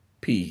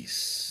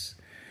peace.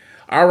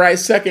 All right,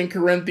 2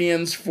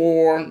 Corinthians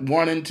 4,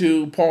 1 and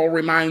 2, Paul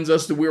reminds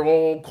us that we're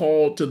all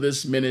called to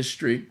this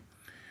ministry.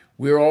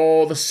 We're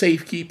all the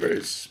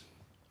safekeepers.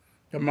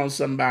 Come on,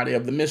 somebody,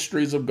 of the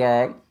mysteries of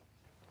God.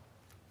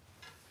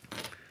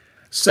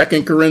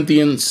 2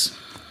 Corinthians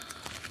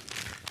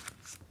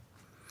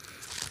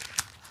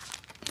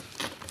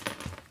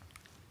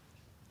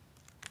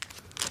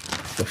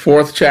the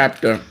 4th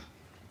chapter,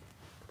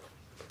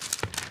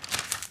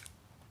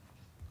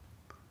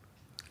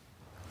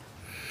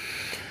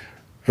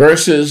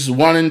 verses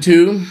 1 and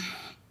 2.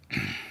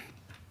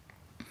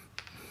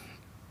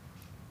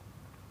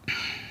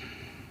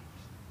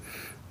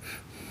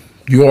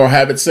 You all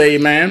have it, say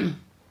amen.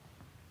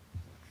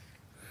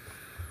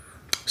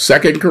 2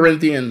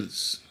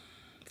 Corinthians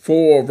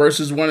 4,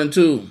 verses 1 and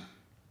 2.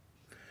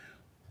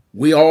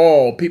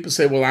 People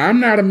say, well, I'm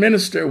not a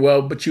minister.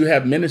 Well, but you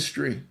have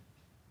ministry.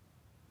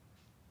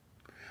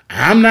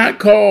 I'm not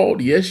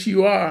called. Yes,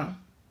 you are.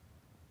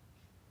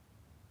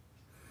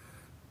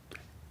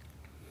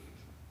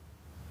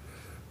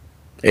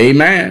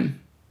 Amen.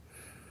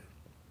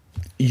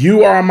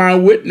 You are my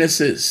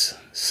witnesses,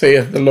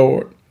 saith the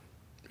Lord.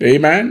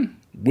 Amen.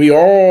 We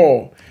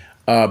all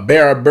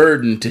bear a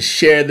burden to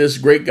share this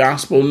great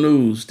gospel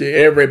news to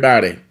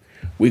everybody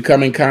we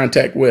come in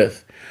contact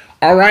with.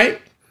 All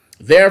right.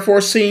 Therefore,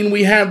 seeing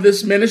we have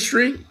this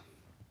ministry,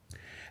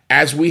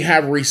 as we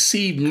have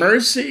received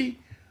mercy,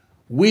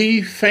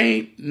 we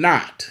faint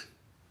not.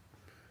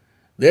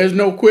 There's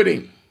no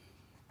quitting.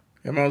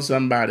 Come on,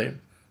 somebody.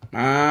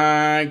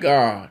 My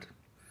God.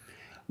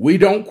 We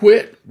don't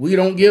quit. We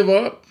don't give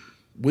up.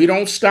 We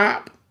don't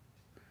stop.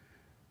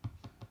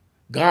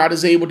 God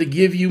is able to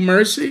give you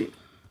mercy.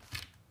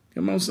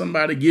 Come on,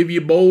 somebody. Give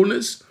you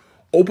boldness.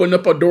 Open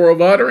up a door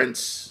of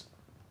utterance.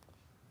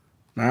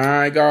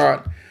 My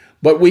God.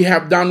 But we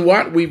have done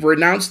what? We've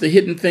renounced the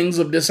hidden things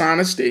of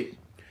dishonesty,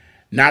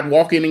 not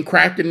walking in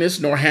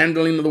craftiness, nor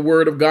handling the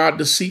word of God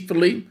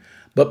deceitfully,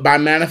 but by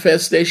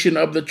manifestation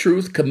of the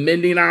truth,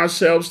 commending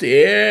ourselves to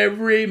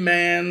every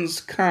man's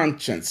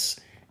conscience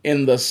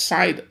in the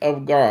sight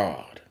of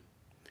God.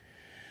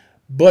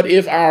 But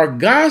if our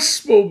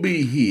gospel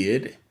be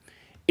hid,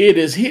 it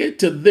is hid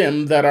to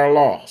them that are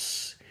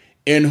lost,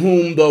 in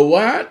whom the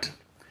what?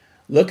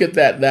 Look at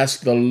that. That's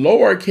the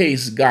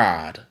lowercase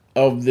God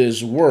of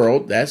this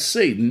world, that's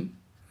Satan,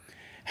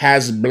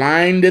 has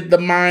blinded the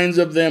minds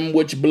of them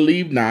which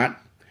believe not,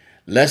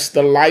 lest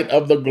the light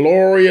of the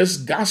glorious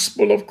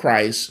gospel of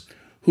Christ,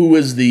 who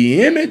is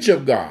the image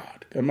of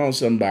God, come on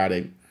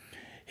somebody,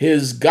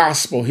 his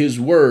gospel, his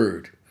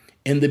word,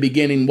 in the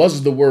beginning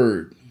was the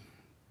word,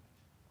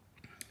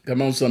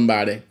 come on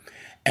somebody,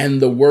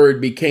 and the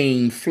word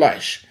became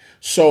flesh.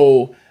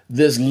 So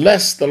this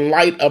lest the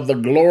light of the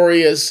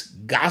glorious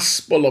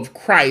gospel of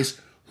Christ,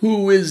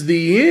 who is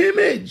the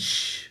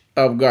image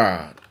of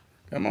God.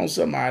 Come on,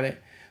 somebody.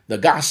 The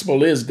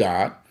gospel is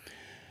God.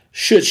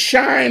 Should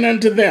shine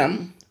unto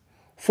them,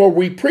 for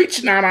we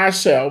preach not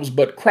ourselves,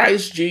 but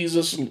Christ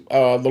Jesus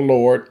the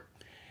Lord,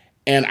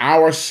 and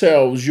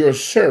ourselves your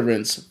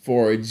servants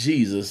for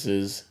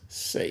Jesus'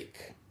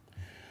 sake.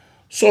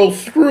 So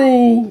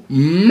through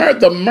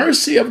the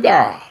mercy of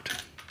God,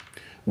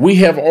 we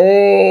have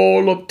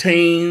all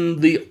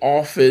obtained the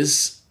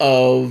office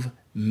of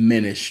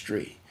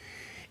ministry.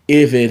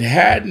 If it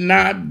had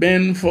not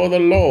been for the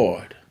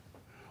Lord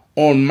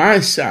on my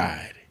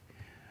side,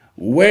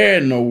 where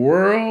in the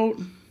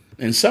world,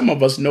 and some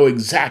of us know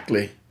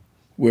exactly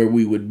where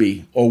we would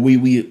be, or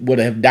we would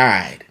have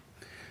died,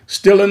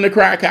 still in the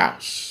crack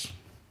house.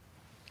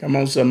 Come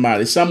on,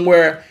 somebody,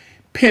 somewhere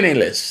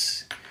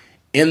penniless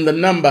in the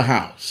number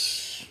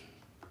house.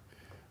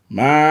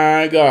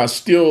 My God,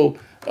 still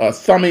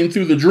thumbing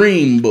through the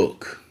dream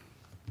book.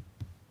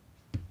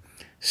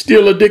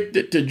 Still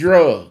addicted to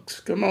drugs.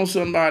 Come on,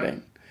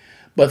 somebody.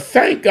 But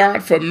thank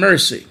God for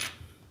mercy.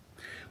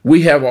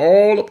 We have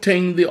all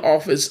obtained the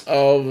office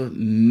of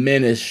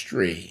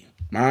ministry.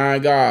 My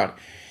God.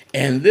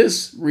 And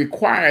this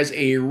requires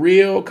a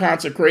real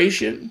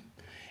consecration,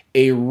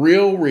 a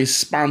real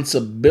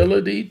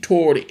responsibility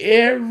toward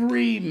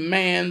every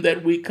man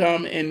that we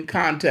come in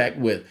contact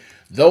with.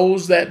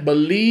 Those that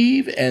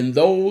believe and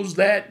those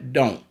that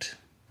don't.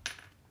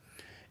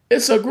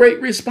 It's a great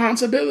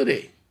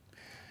responsibility.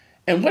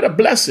 And what a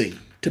blessing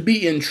to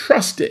be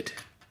entrusted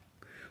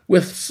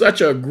with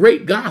such a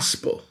great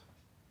gospel.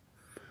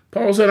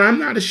 Paul said, I'm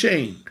not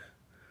ashamed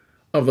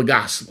of the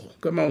gospel.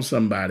 Come on,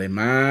 somebody.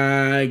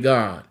 My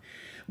God.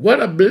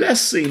 What a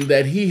blessing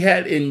that he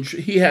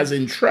has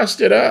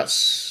entrusted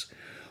us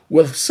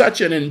with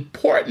such an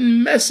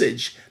important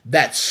message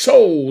that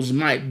souls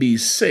might be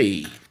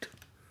saved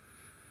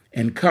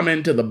and come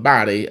into the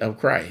body of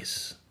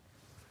Christ.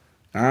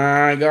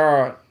 My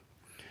God.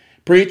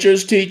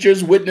 Preachers,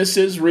 teachers,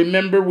 witnesses,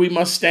 remember we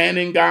must stand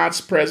in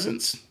God's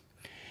presence,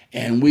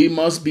 and we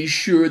must be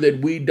sure that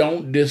we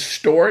don't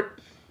distort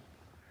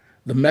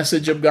the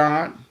message of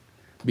God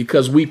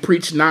because we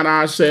preach not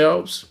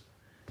ourselves.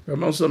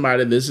 Come on,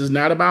 somebody, this is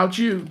not about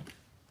you.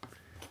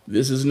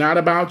 This is not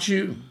about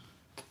you,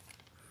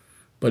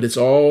 but it's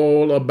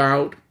all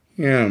about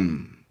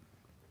him.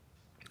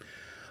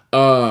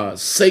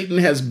 Satan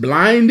has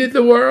blinded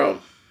the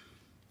world,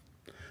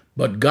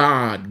 but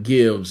God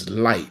gives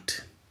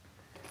light.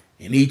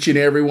 And each and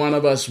every one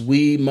of us,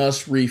 we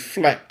must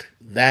reflect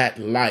that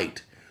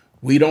light.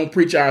 We don't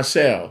preach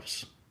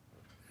ourselves.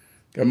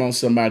 Come on,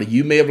 somebody.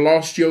 You may have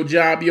lost your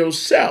job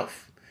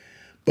yourself,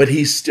 but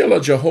he's still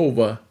a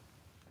Jehovah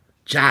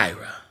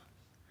Jireh.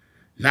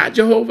 not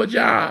Jehovah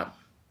job.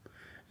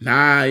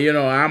 Nah,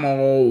 I'm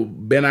all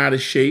bent out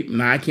of shape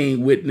and I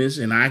can't witness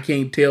and I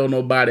can't tell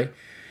nobody.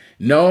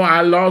 No,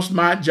 I lost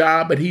my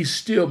job, but he's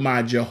still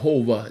my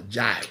Jehovah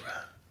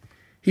Jireh.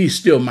 He's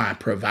still my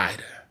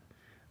provider.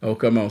 Oh,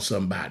 come on,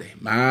 somebody.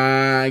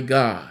 My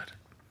God.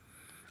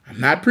 I'm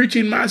not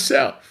preaching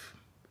myself,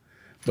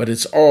 but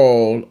it's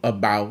all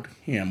about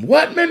him.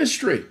 What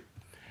ministry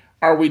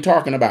are we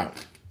talking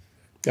about?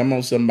 Come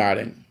on,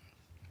 somebody.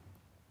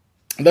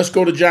 Let's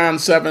go to John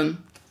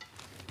 7.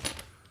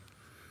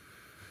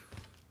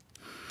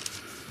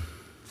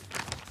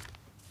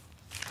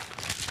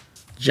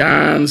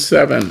 John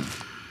 7.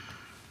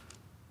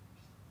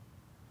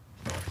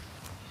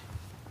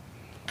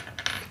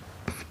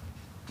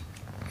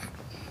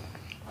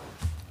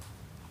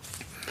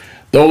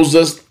 Those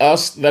of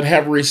us that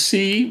have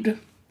received,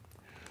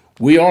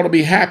 we ought to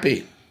be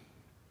happy,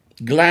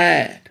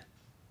 glad,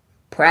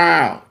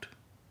 proud,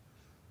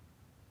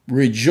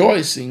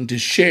 rejoicing to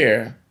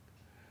share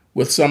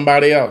with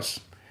somebody else.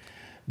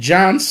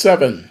 John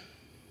 7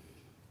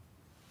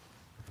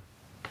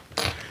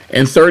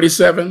 and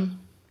 37.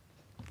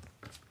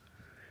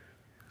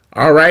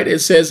 All right, it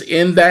says,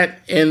 in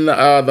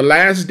the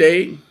last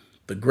day,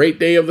 the great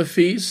day of the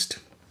feast,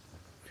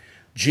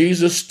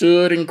 Jesus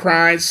stood and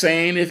cried,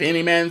 saying, if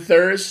any man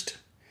thirst,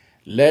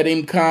 let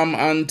him come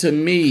unto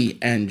me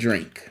and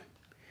drink.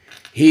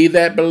 He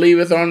that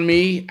believeth on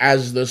me,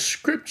 as the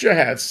scripture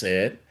hath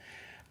said,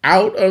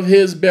 out of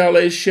his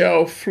belly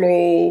shall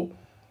flow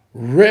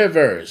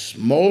rivers,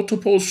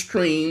 multiple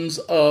streams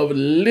of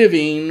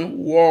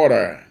living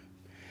water.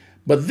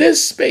 But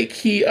this spake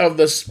he of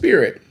the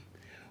Spirit,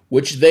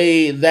 which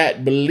they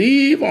that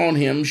believe on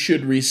him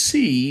should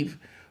receive,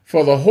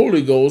 for the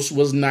Holy Ghost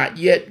was not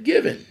yet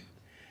given,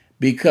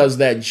 because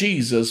that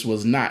Jesus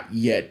was not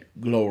yet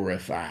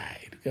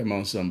glorified. Come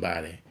on,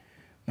 somebody.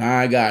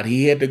 My God,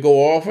 he had to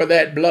go offer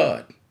that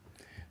blood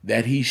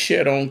that he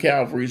shed on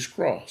Calvary's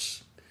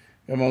cross.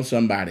 Come on,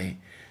 somebody.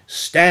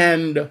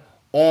 Stand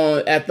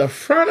at the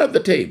front of the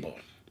table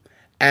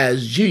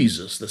as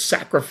Jesus, the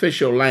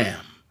sacrificial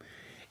lamb,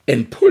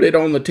 and put it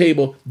on the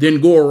table, then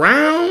go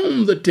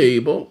around the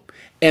table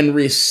and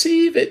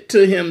receive it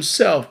to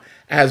himself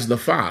as the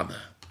Father.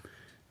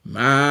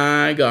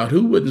 My God,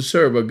 who wouldn't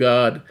serve a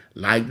God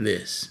like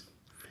this?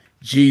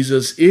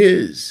 Jesus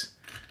is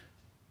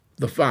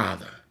the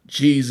Father.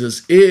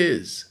 Jesus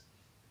is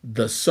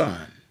the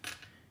Son.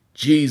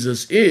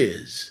 Jesus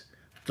is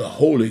the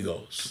Holy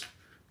Ghost.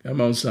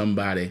 Come on,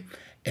 somebody.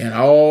 And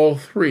all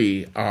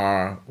three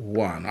are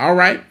one. All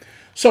right.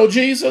 So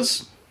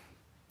Jesus,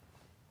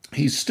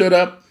 he stood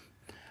up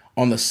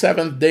on the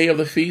seventh day of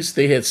the feast.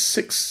 They had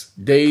 6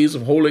 days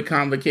of holy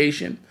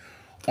convocation.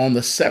 On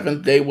the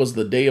seventh day was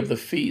the day of the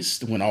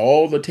feast, when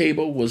all the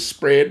table was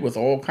spread with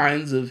all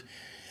kinds of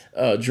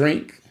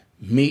drink,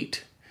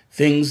 meat,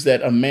 things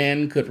that a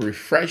man could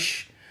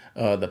refresh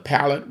the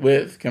palate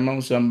with. Come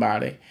on,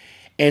 somebody.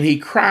 And he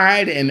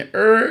cried an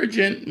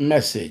urgent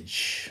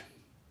message.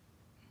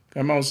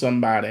 Come on,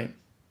 somebody.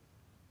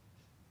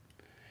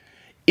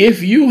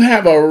 If you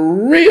have a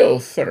real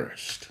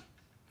thirst,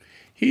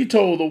 he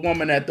told the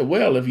woman at the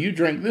well, if you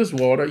drink this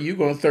water, you're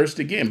going to thirst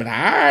again. But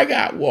I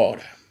got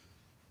water.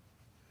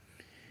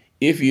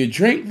 If you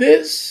drink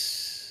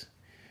this,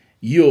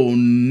 you'll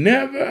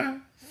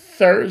never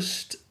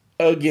thirst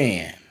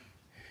again.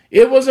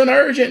 It was an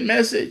urgent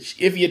message.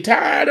 If you're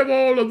tired of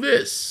all of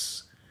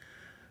this,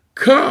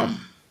 come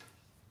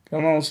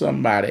on,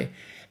 somebody,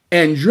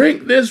 and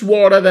drink this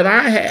water that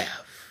I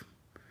have.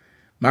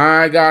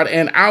 My God,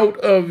 and out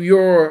of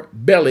your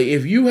belly,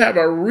 if you have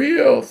a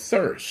real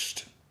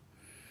thirst,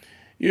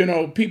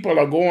 people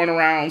are going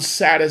around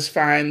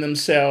satisfying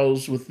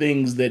themselves with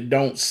things that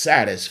don't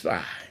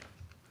satisfy.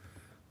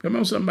 Come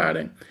on,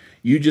 somebody.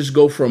 You just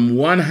go from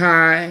one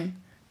high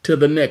to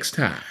the next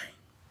high.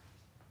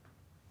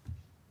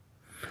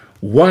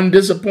 One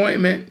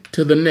disappointment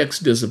to the next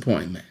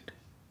disappointment.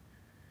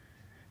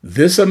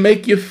 This will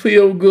make you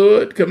feel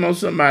good. Come on,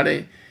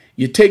 somebody.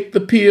 You take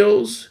the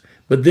pills,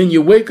 but then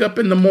you wake up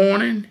in the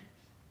morning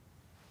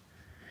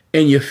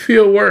and you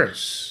feel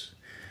worse.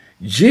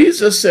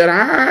 Jesus said,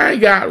 I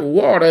got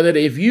water that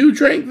if you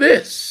drink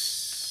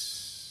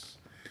this,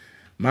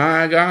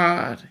 my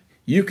God,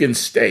 you can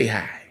stay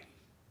high.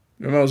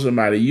 Come on,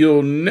 somebody.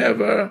 You'll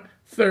never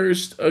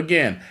thirst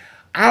again.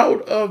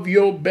 Out of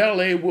your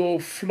belly will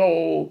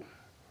flow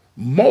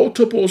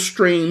multiple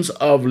streams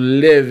of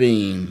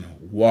living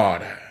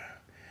water.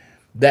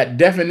 That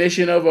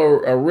definition of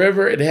a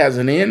river, it has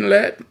an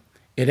inlet,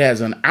 it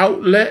has an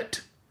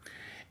outlet.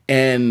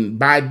 And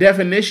by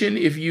definition,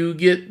 if you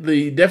get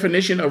the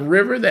definition of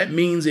river, that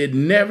means it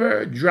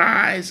never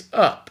dries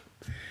up.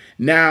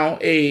 Now,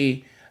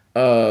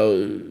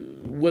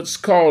 what's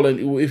called,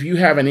 if you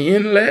have an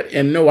inlet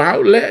and no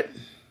outlet,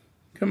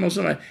 come on,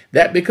 somebody,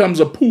 that becomes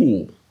a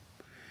pool.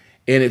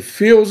 And it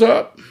fills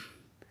up.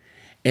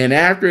 And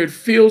after it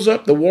fills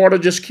up, the water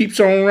just keeps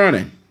on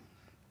running.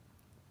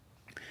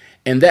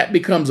 And that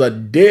becomes a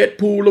dead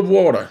pool of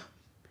water.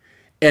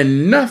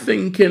 And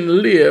nothing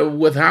can live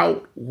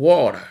without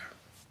water.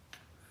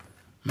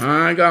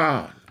 My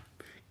God.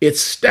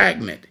 It's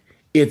stagnant.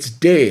 It's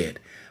dead.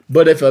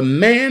 But if a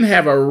man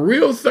have a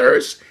real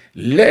thirst,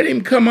 let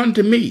him come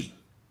unto me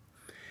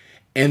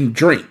and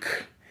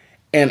drink.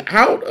 And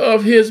out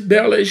of his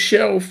belly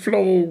shall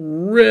flow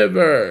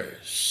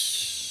rivers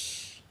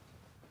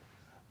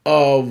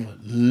of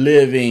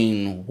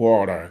living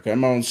water.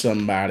 Come on,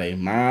 somebody.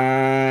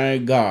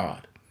 My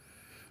God.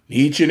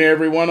 Each and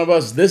every one of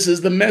us, this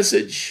is the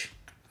message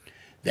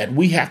that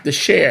we have to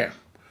share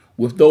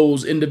with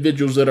those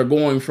individuals that are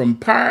going from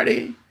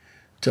party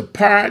to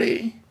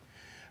party,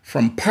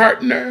 from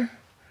partner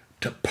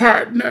to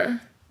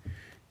partner,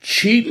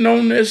 cheating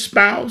on their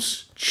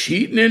spouse,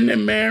 cheating in their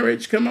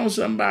marriage. Come on,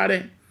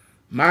 somebody.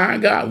 My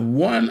God,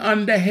 one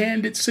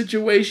underhanded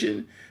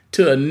situation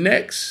to the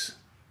next.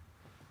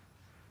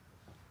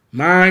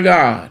 My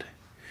God.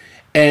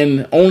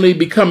 And only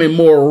becoming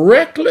more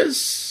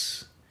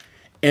reckless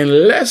and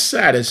less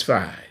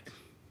satisfied.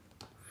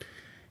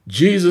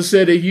 Jesus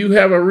said, if you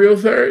have a real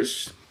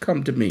thirst,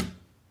 come to me.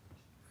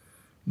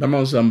 Come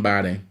on,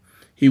 somebody.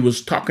 He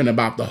was talking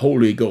about the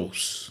Holy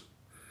Ghost,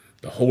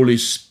 the Holy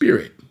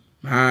Spirit.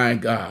 My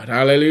God.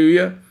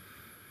 Hallelujah.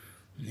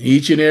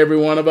 Each and every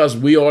one of us,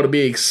 we ought to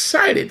be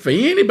excited for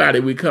anybody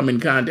we come in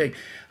contact.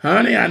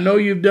 Honey, I know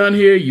you've done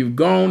here, you've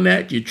gone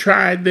that, you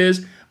tried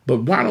this,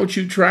 but why don't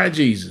you try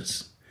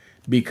Jesus?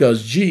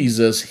 Because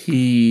Jesus,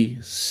 he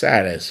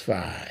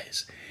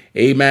satisfies.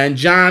 Amen.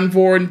 John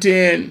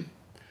 4:10.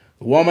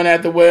 The woman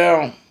at the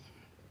well.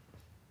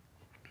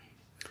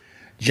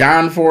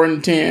 John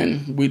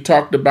 4:10. We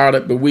talked about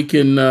it, but we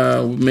can,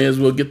 we may as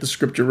well get the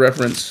scripture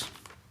reference.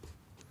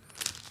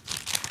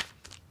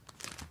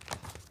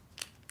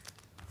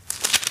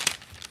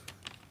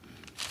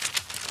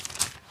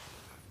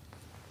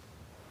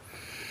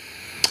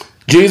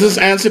 Jesus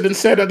answered and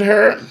said unto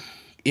her,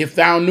 if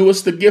thou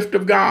knewest the gift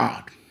of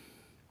God,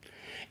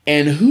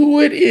 and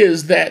who it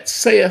is that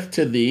saith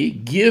to thee,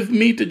 give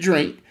me to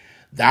drink,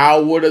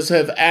 thou wouldst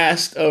have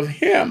asked of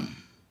him,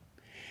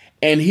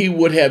 and he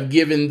would have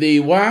given thee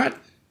what?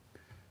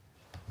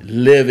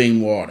 Living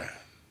water,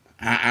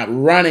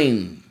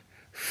 running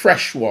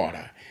fresh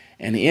water,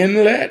 an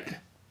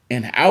inlet,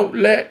 an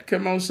outlet,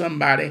 come on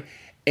somebody,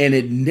 and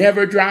it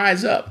never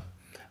dries up.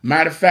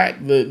 Matter of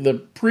fact,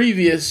 the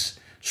previous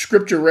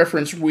scripture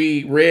reference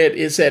we read,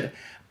 it said,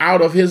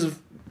 out of his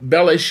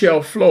belly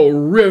shall flow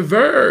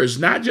rivers,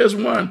 not just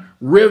one,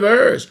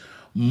 rivers,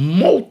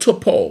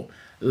 multiple,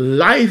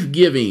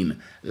 life-giving,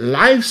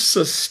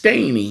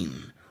 life-sustaining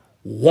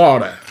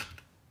water.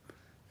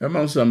 Come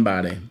on,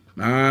 somebody.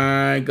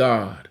 My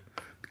God.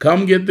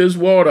 Come get this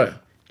water.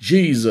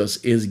 Jesus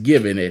is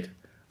giving it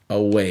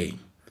away.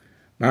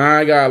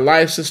 My God,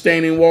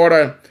 life-sustaining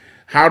water.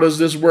 How does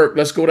this work?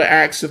 Let's go to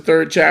Acts, the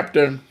 3rd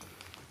chapter.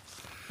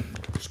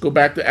 Let's go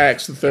back to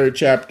Acts, the 3rd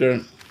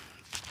chapter.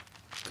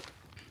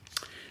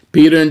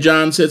 Peter and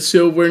John said,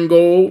 silver and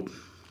gold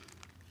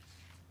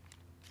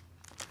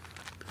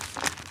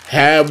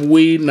have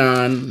we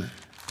none,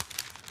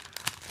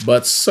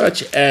 but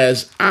such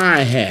as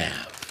I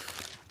have.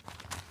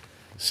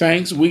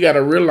 Saints, we got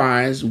to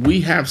realize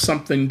we have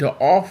something to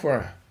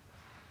offer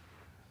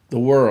the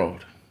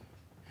world.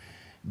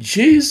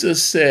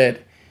 Jesus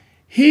said,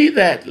 he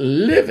that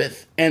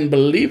liveth and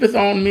believeth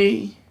on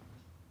me,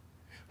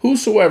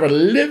 whosoever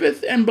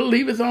liveth and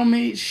believeth on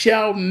me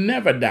shall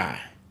never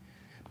die.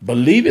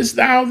 Believest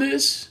thou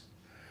this?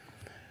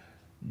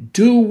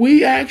 Do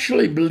we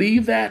actually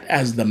believe that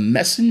as the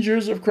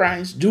messengers of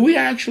Christ? Do we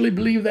actually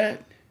believe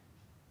that?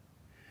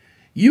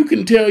 You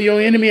can tell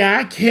your enemy,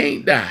 I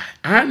can't die.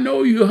 I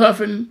know you're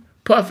huffing,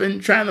 puffing,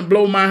 trying to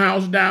blow my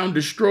house down,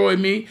 destroy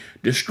me,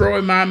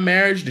 destroy my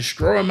marriage,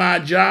 destroy my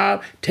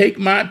job, take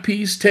my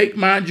peace, take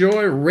my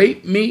joy,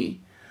 rape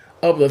me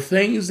of the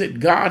things that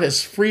God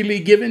has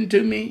freely given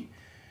to me.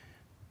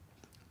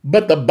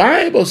 But the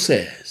Bible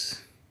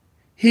says,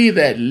 he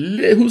that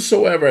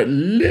whosoever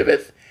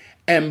liveth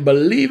and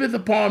believeth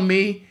upon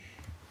me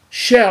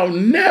shall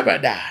never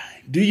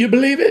die. Do you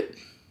believe it?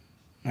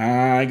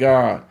 My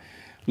God.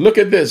 Look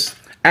at this.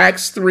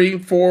 Acts 3,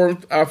 4,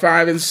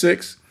 5, and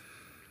 6.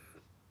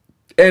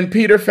 And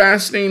Peter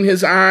fastening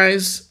his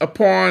eyes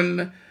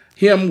upon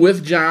him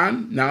with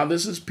John. Now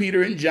this is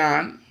Peter and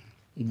John.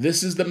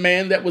 This is the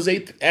man that was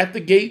at the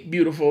gate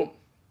beautiful,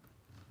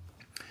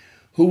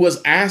 who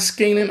was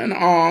asking an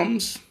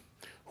alms,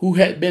 who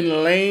had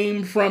been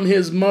lame from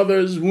his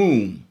mother's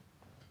womb.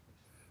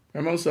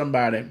 Come on,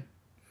 somebody.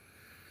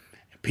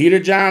 Peter,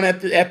 John,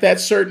 at that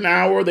certain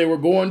hour, they were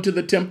going to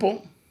the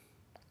temple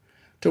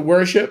to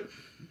worship.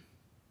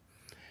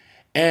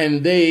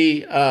 And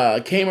they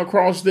came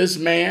across this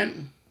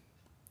man.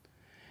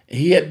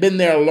 He had been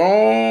there a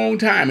long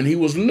time, and he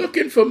was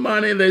looking for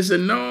money. They said,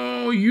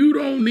 no, you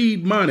don't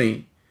need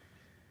money.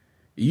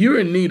 You're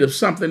in need of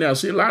something else.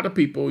 See, a lot of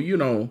people,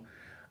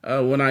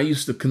 when I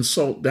used to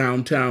consult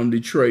downtown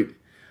Detroit,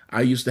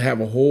 I used to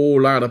have a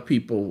whole lot of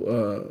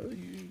people,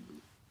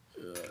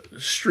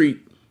 street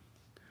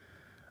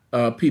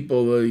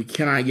people,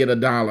 can I get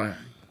 $1?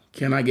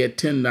 Can I get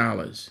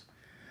 $10?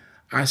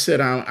 I said,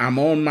 I'm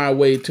on my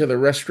way to the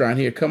restaurant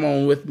here. Come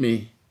on with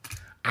me.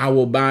 I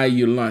will buy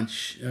you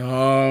lunch.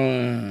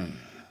 Oh,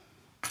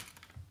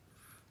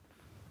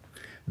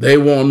 they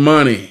want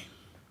money.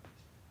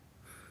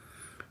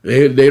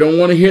 They don't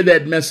want to hear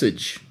that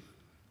message.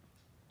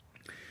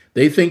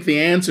 They think the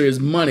answer is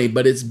money,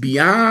 but it's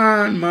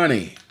beyond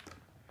money.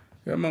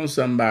 Come on,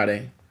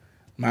 somebody.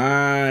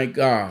 My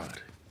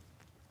God.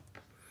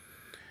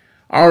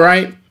 All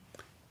right.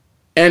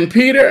 And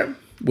Peter,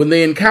 when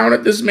they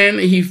encountered this man,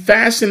 he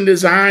fastened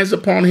his eyes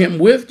upon him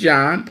with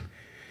John.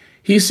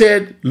 He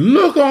said,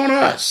 look on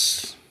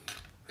us.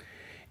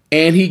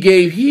 And he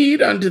gave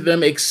heed unto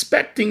them,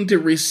 expecting to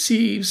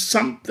receive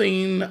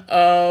something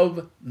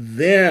of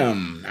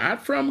them.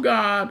 Not from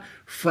God,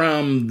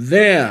 from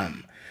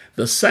them.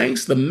 The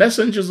saints, the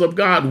messengers of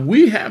God,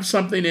 we have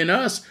something in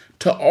us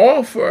to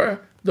offer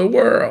the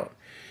world.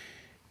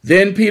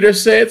 Then Peter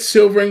said,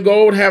 silver and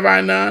gold have I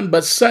none,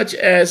 but such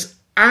as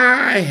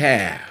I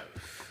have.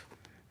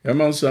 Come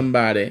on,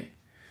 somebody.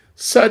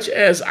 Such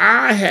as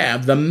I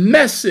have, the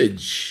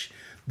message,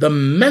 the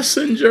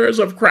messengers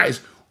of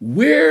Christ.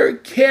 We're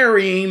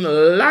carrying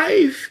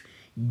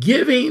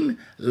life-giving,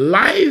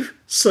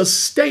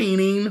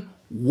 life-sustaining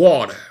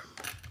water.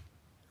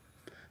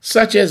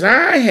 Such as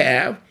I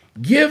have,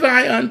 give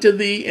I unto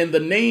thee in the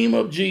name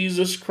of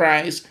Jesus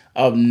Christ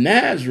of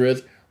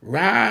Nazareth.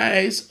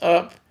 Rise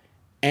up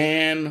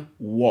and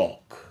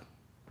walk.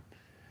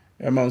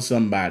 Come on,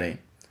 somebody.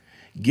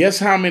 Guess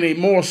how many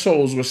more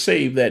souls were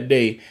saved that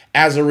day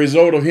as a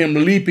result of him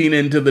leaping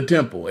into the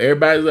temple?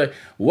 Everybody's like,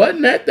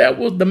 wasn't that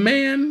was the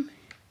man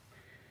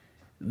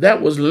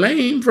that was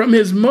lame from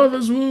his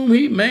mother's womb?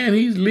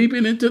 He's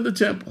leaping into the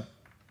temple.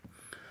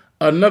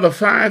 Another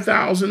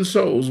 5,000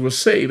 souls were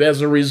saved as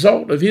a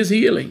result of his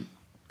healing.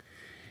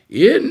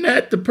 Isn't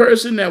that the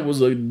person that was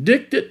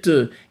addicted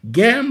to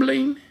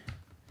gambling?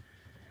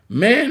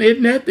 Man,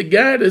 isn't that the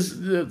guy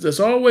that's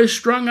always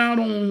strung out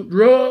on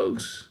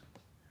drugs?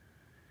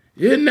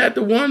 Isn't that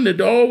the one that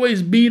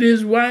always beat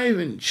his wife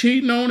and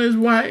cheating on his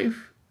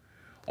wife?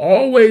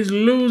 Always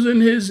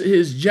losing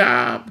his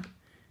job?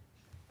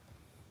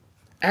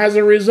 As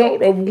a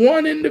result of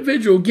one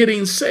individual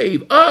getting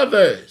saved,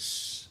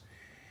 others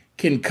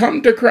can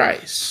come to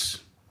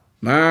Christ.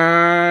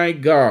 My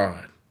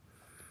God.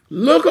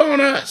 Look on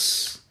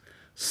us,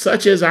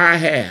 such as I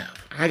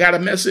have. I got a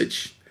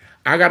message.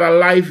 I got a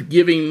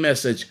life-giving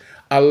message,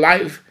 a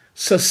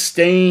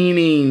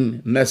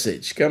life-sustaining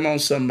message. Come on,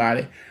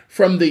 somebody.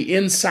 From the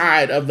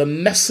inside of the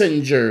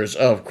messengers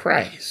of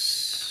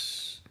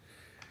Christ.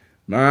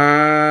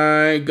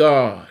 My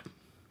God.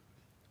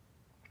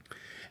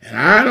 And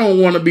I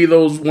don't want to be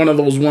one of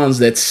those ones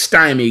that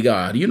stymie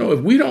God. You know,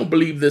 if we don't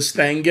believe this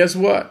thing, guess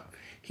what?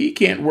 He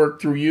can't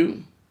work through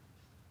you.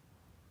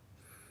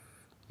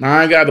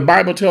 My God, the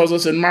Bible tells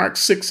us in Mark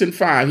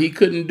 6:5, he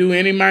couldn't do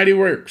any mighty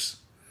works,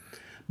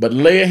 but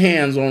lay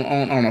hands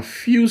on a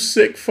few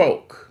sick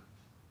folk.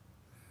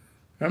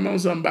 Come on,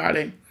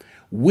 somebody.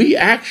 We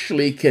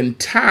actually can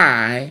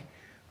tie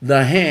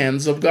the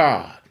hands of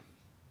God.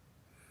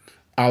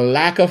 A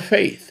lack of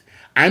faith.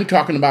 I'm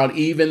talking about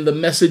even the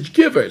message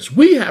givers.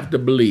 We have to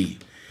believe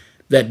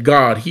that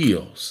God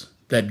heals,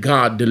 that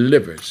God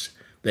delivers,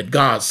 that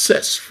God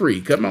sets free.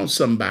 Come on,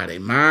 somebody.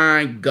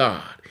 My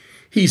God.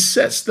 He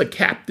sets the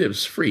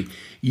captives free.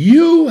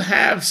 You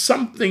have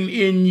something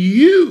in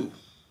you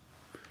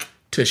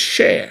to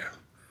share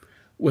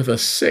with a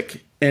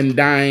sick and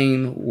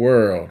dying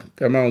world.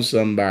 Come on,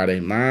 somebody.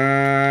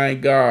 My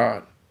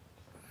God.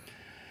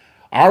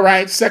 All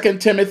right, 2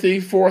 Timothy,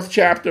 4th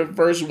chapter,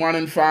 verse 1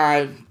 and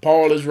 5.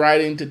 Paul is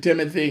writing to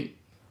Timothy,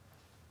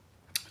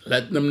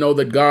 letting them know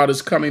that God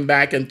is coming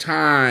back and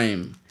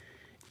time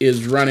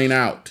is running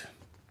out.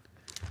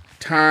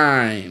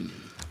 Time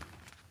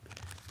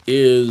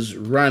is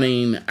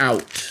running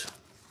out.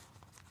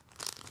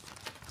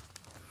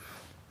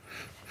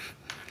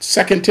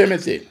 2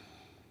 Timothy,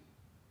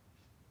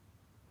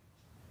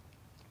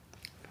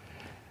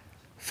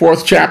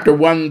 4th chapter,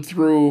 1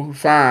 through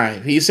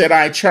 5. He said,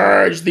 I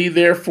charge thee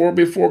therefore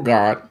before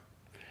God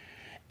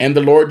and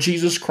the Lord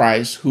Jesus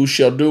Christ, who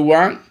shall do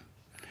what?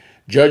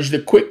 Judge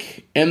the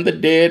quick and the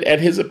dead at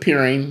his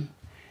appearing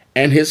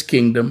and his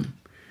kingdom.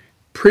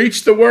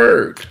 Preach the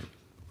word.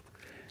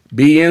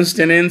 Be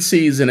instant in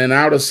season and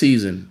out of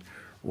season.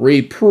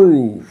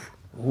 Reprove,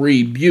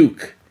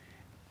 rebuke,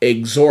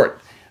 exhort.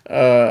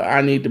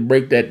 I need to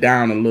break that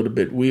down a little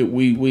bit. We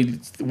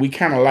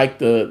kind of like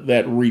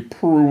that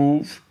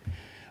reprove.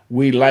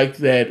 We like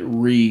that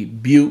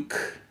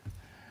rebuke.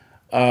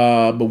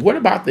 But what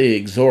about the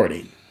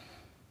exhorting?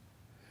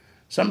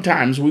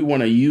 Sometimes we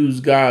want to use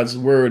God's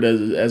word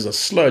as a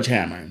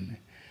sledgehammer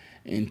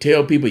and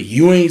tell people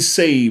you ain't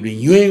saved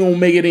and you ain't gonna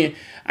make it in.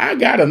 I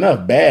got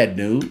enough bad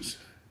news.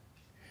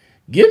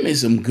 Give me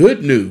some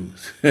good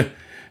news.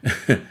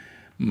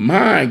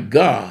 My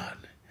God.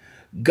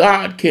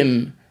 God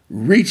can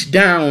reach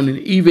down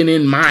even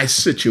in my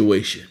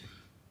situation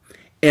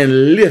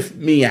and lift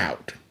me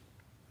out.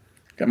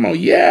 Come on,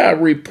 yeah,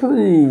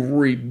 reprove,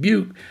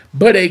 rebuke,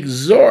 but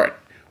exhort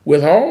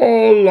with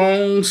all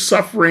long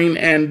suffering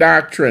and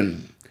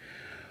doctrine.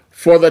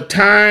 For the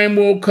time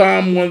will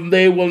come when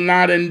they will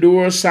not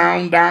endure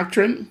sound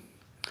doctrine,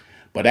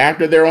 but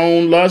after their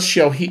own lust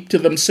shall heap to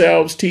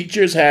themselves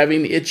teachers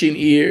having itching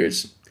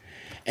ears,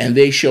 and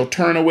they shall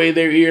turn away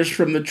their ears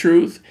from the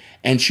truth,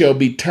 and shall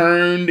be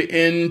turned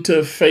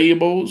into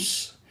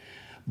fables.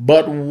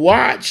 But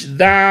watch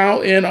thou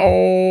in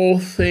all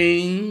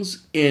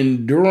things,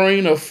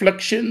 enduring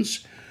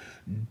afflictions,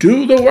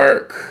 do the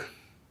work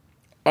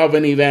of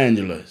an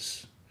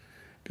evangelist.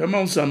 Come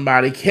on,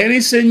 somebody. Can he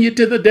send you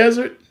to the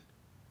desert?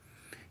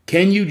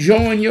 Can you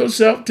join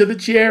yourself to the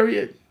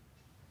chariot?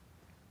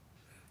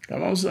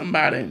 Come on,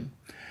 somebody.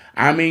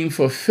 I mean,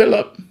 for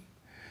Philip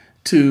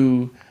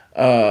to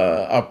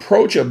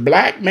approach a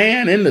black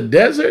man in the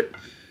desert,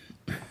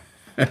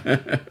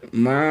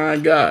 my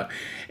God,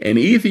 an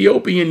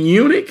Ethiopian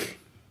eunuch,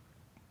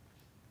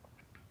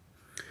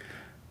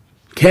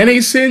 can he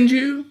send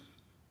you?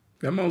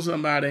 Come on,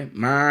 somebody.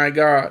 My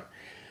God.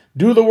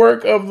 Do the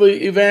work of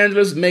the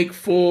evangelist. Make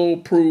full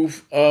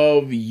proof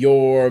of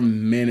your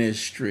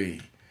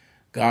ministry.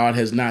 God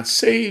has not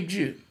saved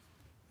you,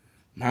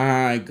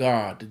 my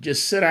God, to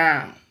just sit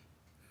down,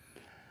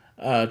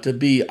 to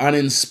be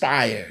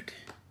uninspired.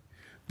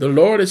 The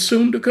Lord is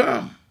soon to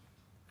come.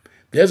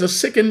 There's a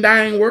sick and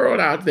dying world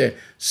out there.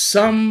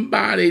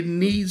 Somebody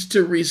needs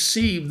to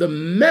receive the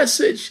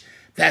message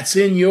that's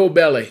in your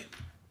belly.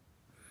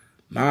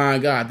 My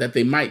God, that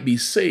they might be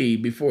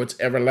saved before it's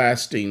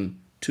everlasting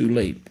too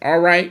late. All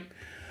right.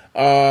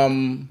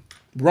 Romans,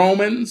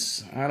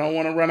 I don't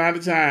want to run out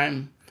of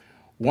time.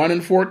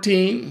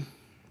 1:14.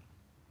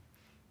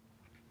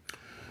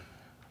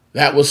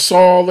 That was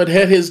Saul that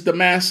had his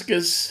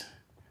Damascus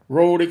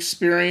road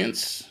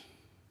experience.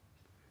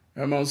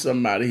 Come on,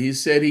 somebody. He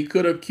said he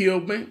could have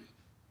killed me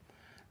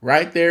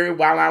right there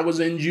while I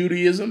was in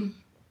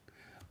Judaism,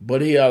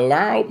 but he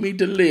allowed me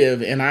to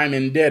live, and I'm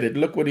indebted.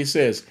 Look what he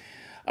says.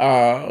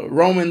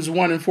 Romans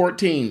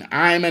 1:14.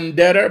 I'm in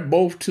debtor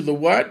both to the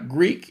what?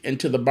 Greek, and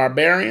to the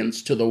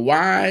barbarians, to the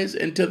wise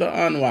and to the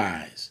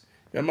unwise.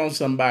 Come on,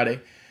 somebody.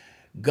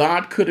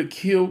 God could have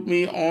killed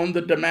me on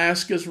the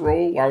Damascus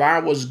road while I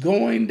was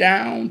going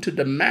down to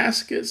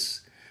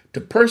Damascus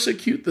to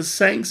persecute the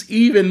saints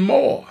even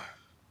more.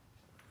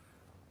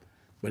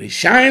 But he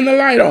shined the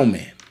light on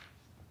me.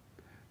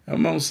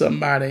 Come on,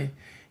 somebody.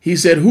 He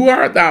said, who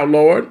art thou,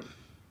 Lord?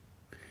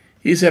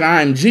 He said,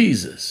 I am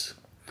Jesus,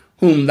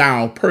 whom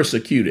thou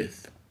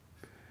persecutest.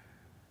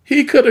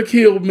 He could have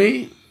killed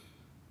me,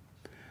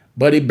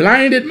 but he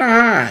blinded my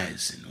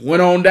eyes and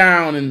went on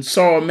down and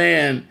saw a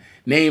man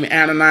named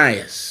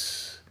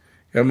Ananias.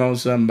 Come on,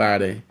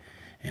 somebody.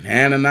 And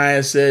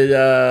Ananias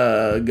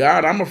said,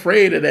 God, I'm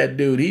afraid of that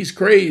dude. He's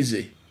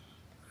crazy.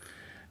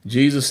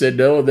 Jesus said,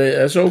 no,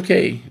 that's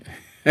okay.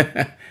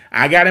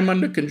 I got him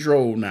under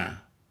control now.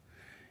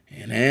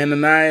 And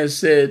Ananias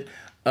said,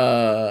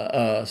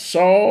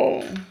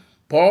 Saul,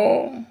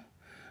 Paul,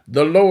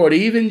 the Lord,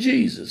 even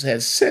Jesus,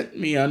 has sent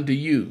me unto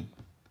you.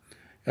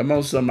 Come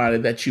on, somebody,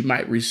 that you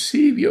might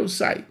receive your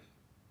sight.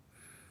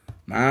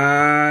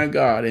 My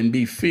God, and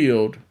be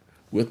filled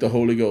with the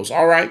Holy Ghost.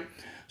 All right.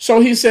 So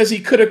he says he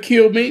could have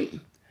killed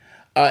me.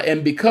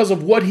 And because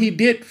of what he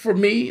did for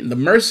me, and the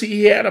mercy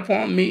he had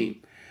upon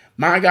me,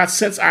 my God,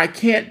 since I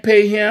can't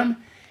pay him,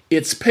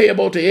 it's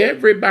payable to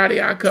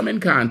everybody I come in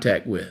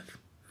contact with.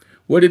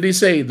 What did he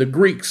say? The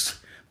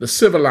Greeks, the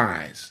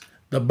civilized,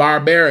 the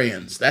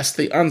barbarians, that's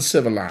the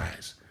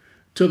uncivilized,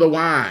 to the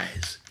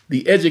wise,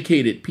 the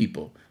educated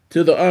people,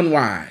 to the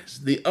unwise,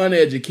 the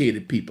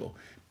uneducated people,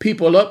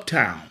 people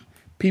uptown,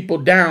 people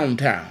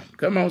downtown.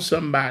 Come on,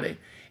 somebody.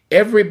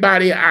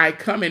 Everybody I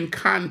come in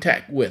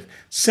contact with,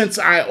 since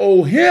I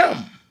owe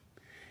him,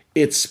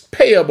 it's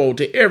payable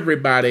to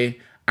everybody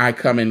I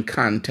come in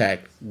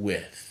contact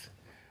with.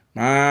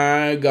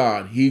 My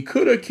God, he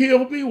could have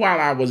killed me while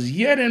I was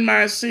yet in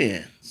my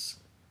sins.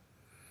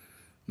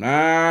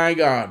 My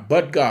God,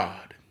 but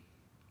God,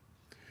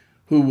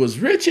 who was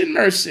rich in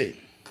mercy,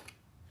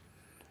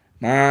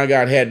 my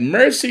God, had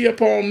mercy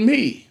upon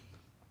me.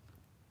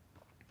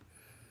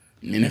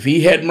 And if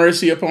he had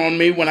mercy upon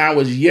me when I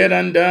was yet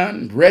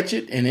undone,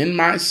 wretched, and in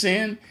my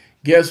sin,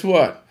 guess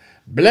what?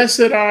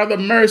 Blessed are the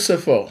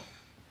merciful,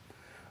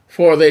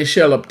 for they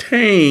shall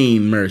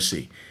obtain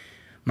mercy.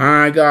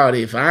 My God,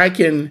 if I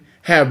can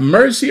have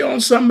mercy on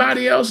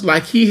somebody else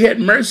like he had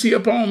mercy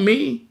upon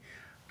me,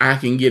 I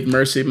can get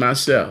mercy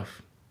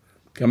myself.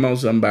 Come on,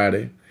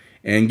 somebody.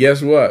 And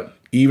guess what?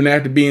 Even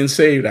after being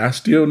saved, I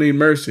still need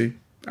mercy.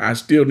 I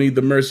still need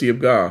the mercy of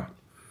God.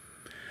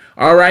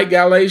 All right,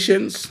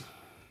 Galatians.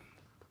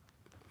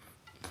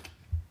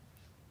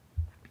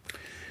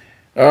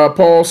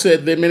 Paul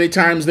said that many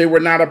times they were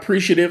not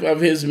appreciative of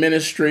his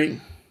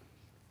ministry.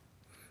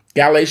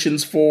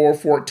 Galatians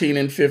 4:14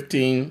 and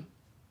 15.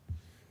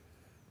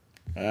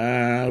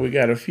 We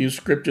got a few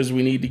scriptures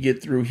we need to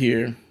get through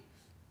here.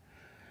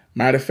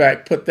 Matter of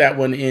fact, put that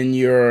one in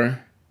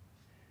your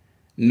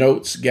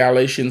notes,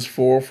 Galatians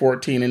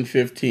 4:14 and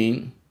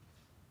 15.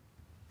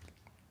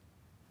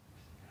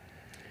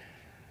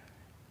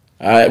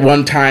 At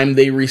one time,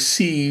 they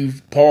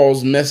received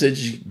Paul's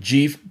message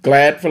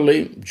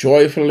gladly,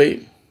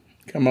 joyfully.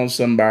 Come on,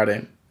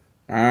 somebody.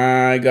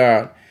 My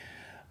God.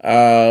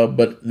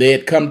 But they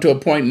had come to a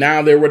point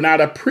now they were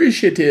not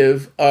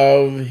appreciative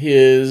of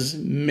his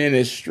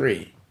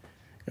ministry.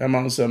 Come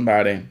on,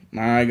 somebody.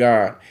 My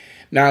God.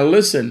 Now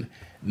listen,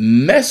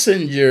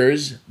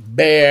 messengers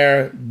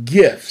bear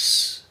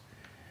gifts.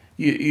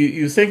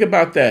 You think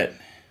about that.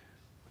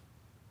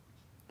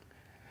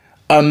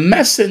 A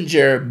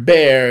messenger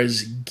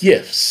bears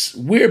gifts.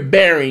 We're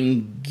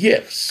bearing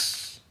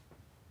gifts.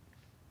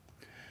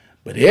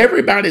 But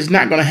everybody's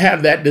not going to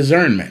have that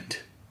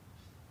discernment.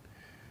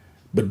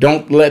 But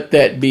don't let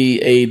that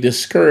be a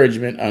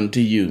discouragement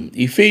unto you.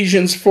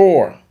 Ephesians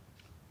 4,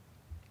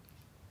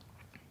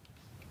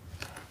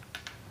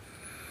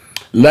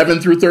 11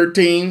 through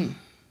 13.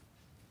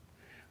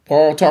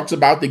 Paul talks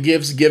about the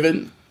gifts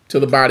given to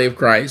the body of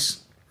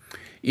Christ.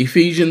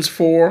 Ephesians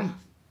 4.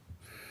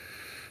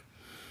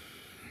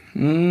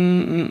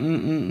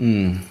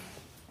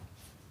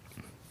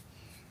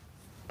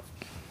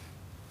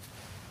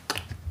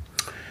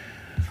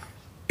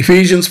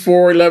 Ephesians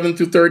 4, 11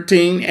 through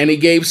 13. And he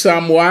gave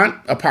some what?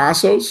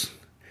 Apostles,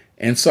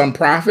 and some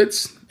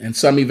prophets, and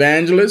some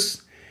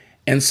evangelists,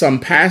 and some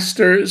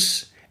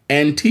pastors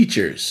and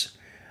teachers.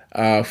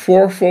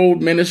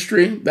 Fourfold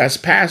ministry, that's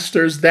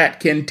pastors that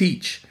can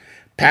teach.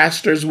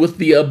 Pastors with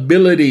the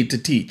ability to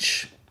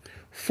teach.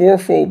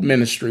 Fourfold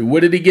ministry. What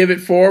did he give it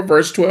for?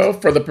 Verse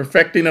 12, for the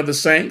perfecting of the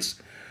saints,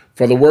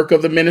 for the work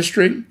of the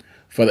ministry,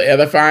 for the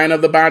edifying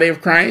of the body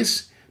of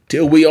Christ,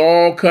 till we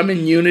all come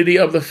in unity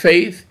of the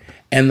faith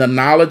and the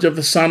knowledge of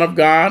the Son of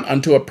God,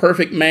 unto a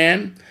perfect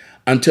man,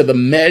 unto the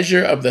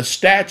measure of the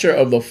stature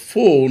of the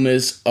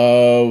fullness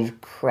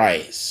of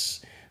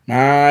Christ.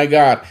 My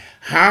God,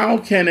 how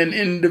can an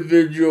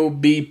individual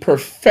be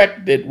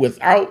perfected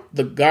without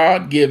the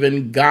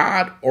God-given,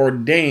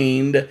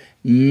 God-ordained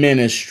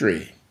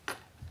ministry?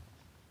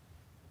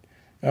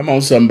 Come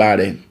on,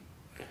 somebody.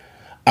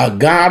 A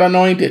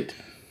God-anointed,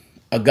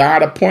 a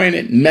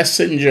God-appointed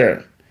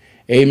messenger.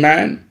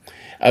 Amen.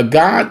 A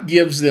God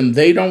gives them.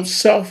 They don't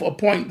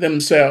self-appoint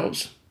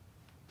themselves.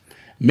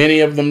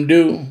 Many of them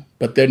do,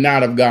 but they're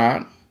not of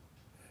God.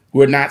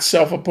 We're not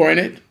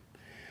self-appointed.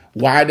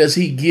 Why does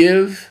he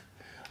give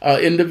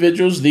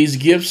individuals these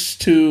gifts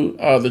to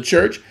the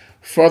church?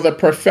 For the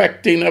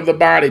perfecting of the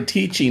body,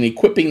 teaching,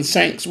 equipping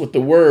saints with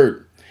the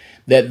word,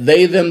 that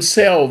they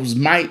themselves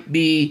might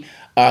be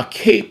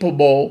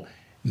capable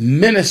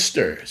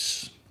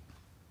ministers,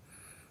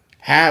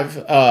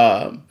 have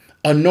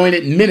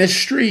anointed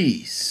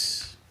ministries.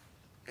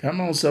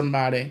 Come on,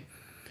 somebody.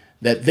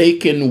 That they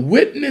can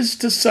witness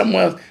to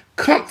someone,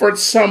 comfort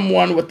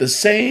someone with the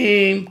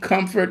same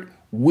comfort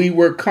we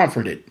were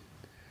comforted.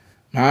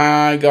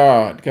 My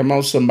God. Come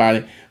on,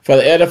 somebody. For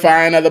the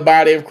edifying of the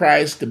body of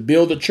Christ, to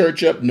build the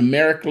church up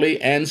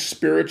numerically and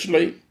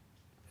spiritually.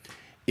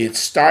 It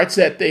starts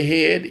at the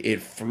head.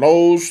 It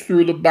flows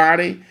through the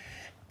body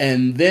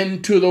and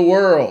then to the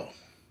world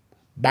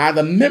by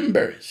the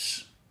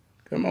members.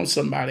 Come on,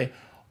 somebody.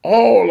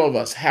 All of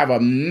us have a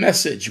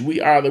message. We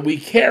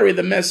carry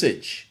the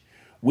message.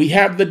 We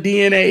have the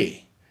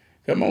DNA.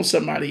 Come on,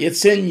 somebody.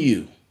 It's in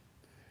you.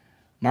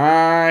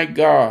 My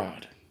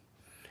God.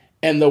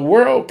 And the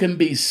world can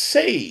be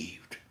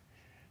saved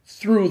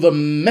through the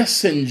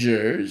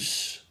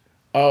messengers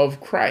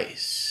of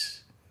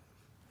Christ.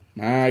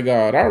 My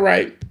God. All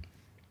right.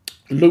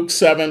 Luke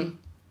 7.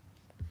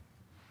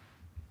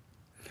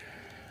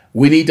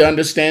 We need to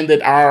understand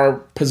that our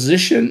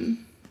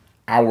position,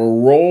 our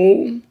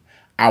role,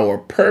 our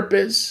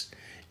purpose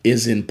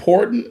is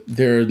important.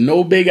 There are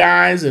no big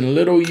I's and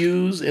little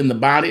U's in the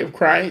body of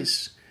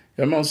Christ.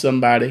 Come on,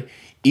 somebody.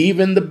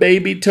 Even the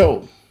baby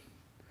toe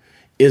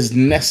is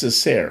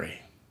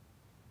necessary.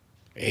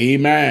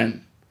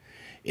 Amen.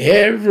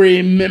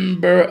 Every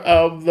member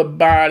of the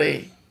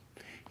body,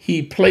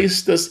 he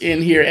placed us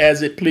in here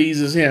as it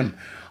pleases him.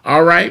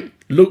 All right.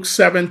 Luke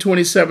 7,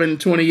 27,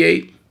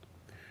 28.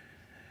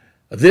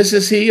 This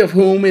is he of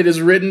whom it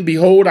is written,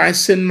 behold, I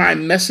send my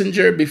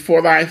messenger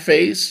before thy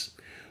face,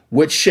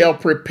 which shall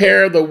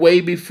prepare the way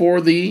before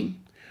thee.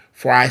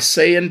 For I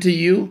say unto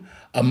you,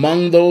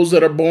 among those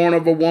that are born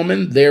of a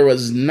woman, there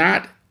is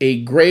not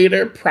a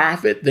greater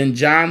prophet than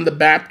John the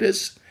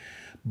Baptist,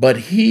 but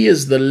he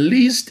is the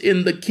least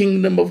in the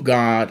kingdom of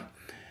God.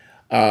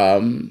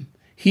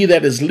 He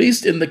that is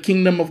least in the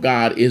kingdom of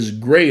God is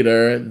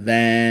greater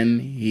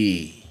than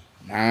he.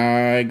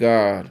 My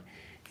God.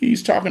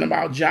 He's talking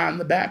about John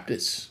the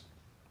Baptist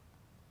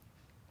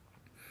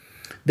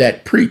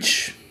that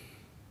preach.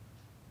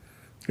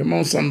 Come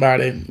on,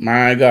 somebody.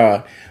 My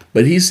God.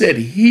 But he said,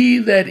 he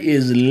that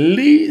is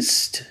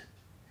least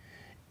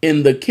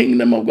in the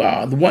kingdom of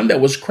God, the one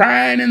that was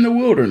crying in the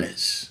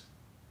wilderness.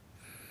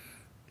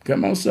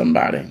 Come on,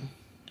 somebody.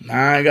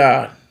 My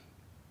God.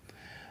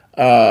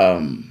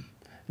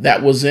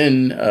 That was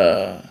in,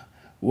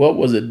 what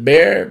was it?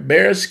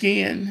 Bear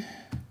skin.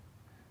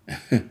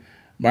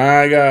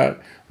 My God.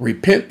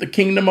 Repent, the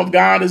kingdom of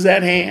God is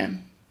at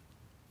hand.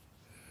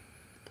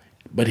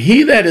 But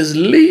he that is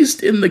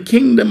least in the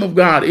kingdom of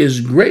God is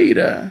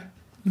greater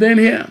than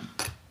him.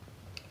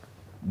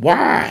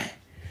 Why?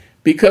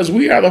 Because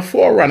we are the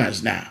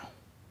forerunners now.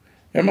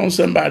 Come on,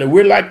 somebody.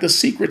 We're like the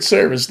Secret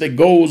Service that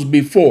goes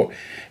before.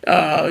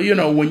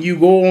 When you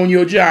go on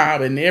your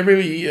job and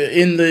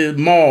in the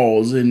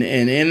malls and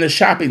in the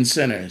shopping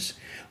centers,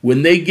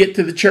 when they get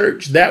to the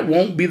church, that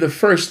won't be the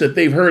first that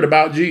they've heard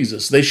about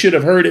Jesus. They should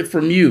have heard it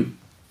from you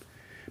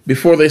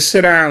before they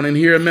sit down and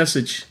hear a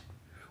message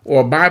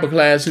or a Bible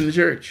class in the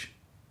church.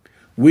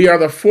 We are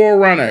the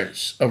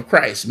forerunners of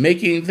Christ,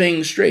 making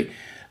things straight.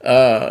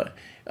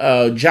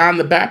 John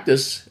the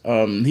Baptist,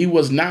 he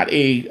was not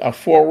a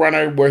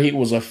forerunner where he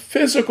was a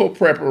physical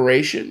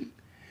preparation.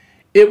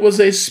 It was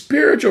a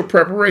spiritual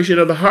preparation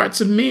of the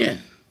hearts of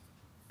men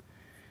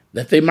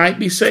that they might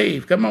be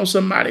saved. Come on,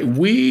 somebody.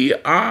 We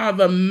are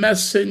the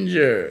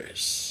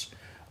messengers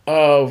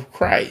of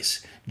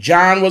Christ.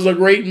 John was a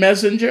great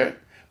messenger,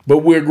 but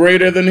we're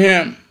greater than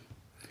him.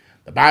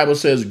 The Bible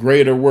says,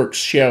 greater works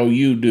shall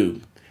you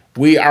do.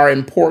 We are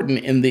important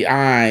in the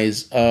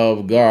eyes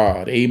of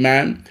God.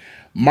 Amen.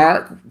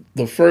 Mark,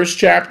 the first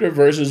chapter,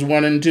 verses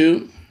 1 and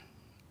 2.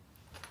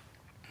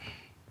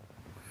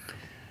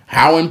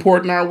 How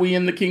important are we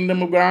in the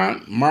kingdom of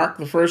God? Mark,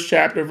 the first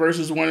chapter,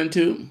 verses 1 and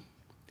 2.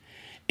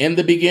 In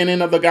the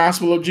beginning of the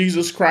gospel of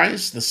Jesus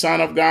Christ, the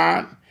Son of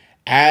God,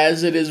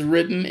 as it is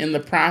written in the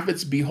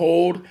prophets,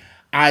 behold,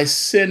 I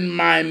send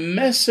my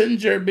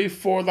messenger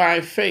before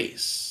thy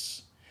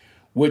face,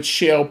 which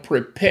shall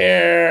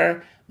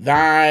prepare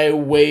thy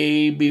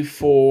way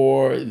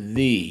before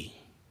thee.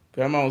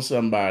 Come on,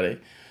 somebody.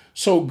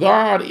 So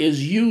God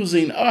is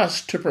using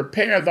us to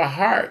prepare the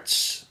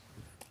hearts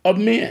of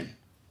men.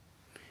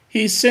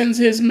 He sends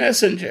his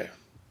messenger.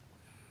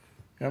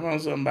 Come on,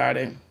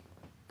 somebody.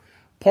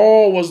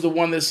 Paul was the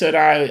one that said,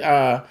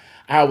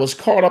 I was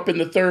caught up in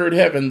the third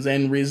heavens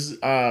and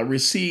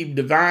received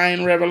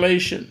divine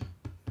revelation.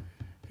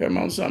 Come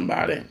on,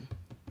 somebody.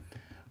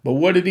 But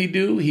what did he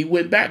do? He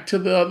went back to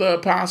the other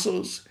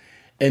apostles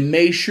and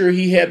made sure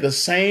he had the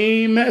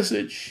same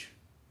message.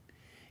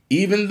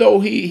 Even though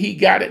he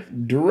got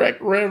it direct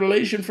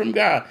revelation from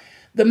God.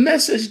 The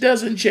message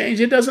doesn't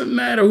change. It doesn't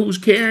matter who's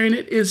carrying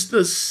it. It's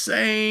the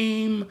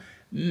same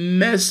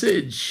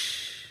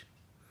message.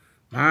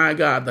 My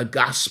God, the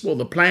gospel,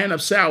 the plan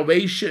of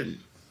salvation,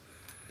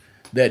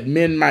 that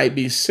men might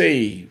be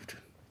saved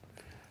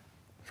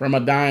from a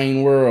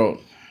dying world.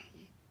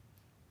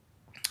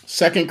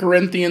 2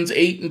 Corinthians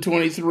 8 and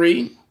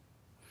 23,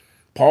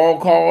 Paul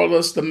called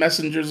us the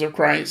messengers of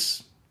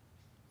Christ.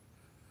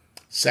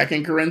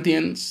 2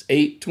 Corinthians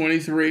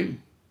 8:23.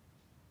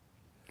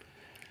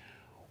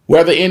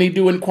 Whether any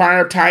do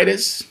inquire of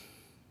Titus,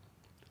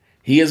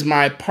 he is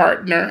my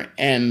partner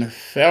and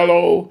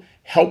fellow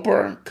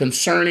helper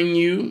concerning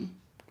you.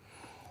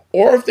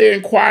 Or if they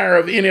inquire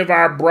of any of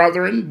our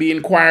brethren, be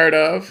inquired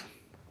of.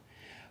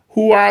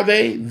 Who are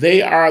they?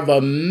 They are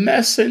the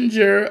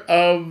messenger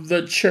of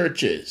the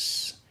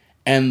churches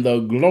and the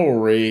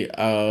glory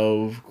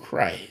of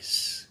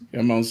Christ.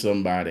 Come on,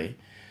 somebody.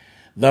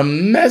 The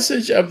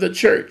message of the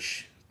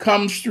church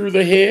comes through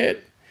the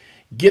head,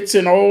 gets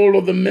in all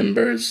of the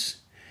members,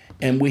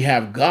 and we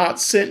have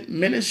God-sent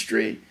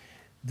ministry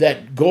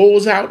that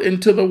goes out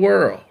into the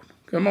world.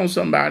 Come on,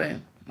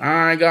 somebody.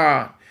 My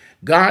God.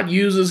 God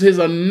uses his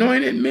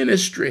anointed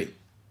ministry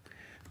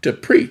to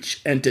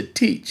preach and to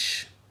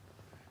teach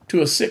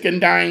to a sick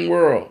and dying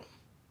world.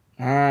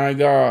 My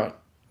God.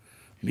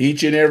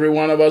 Each and every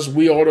one of us,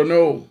 we ought to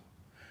know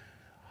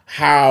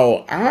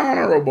how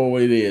honorable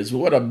it is,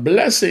 what a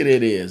blessing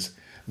it is,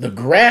 the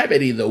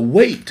gravity, the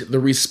weight, the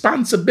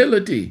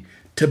responsibility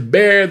to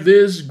bear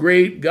this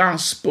great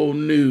gospel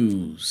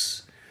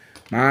news.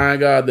 My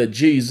God, that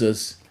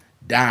Jesus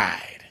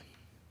died.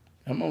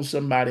 Come on,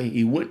 somebody.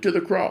 He went to the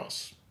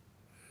cross.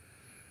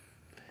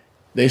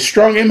 They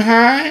strung him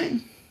high,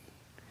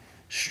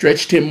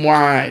 stretched him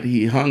wide.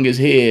 He hung his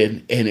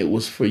head, and it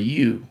was for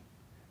you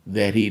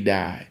that he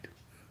died.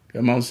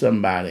 Come on,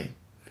 somebody.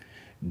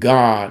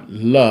 God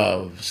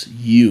loves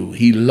you.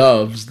 He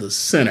loves the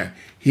sinner.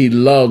 He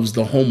loves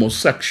the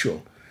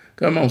homosexual.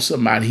 Come on,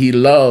 somebody. He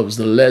loves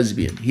the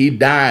lesbian. He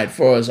died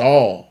for us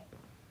all.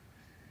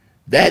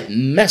 That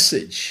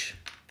message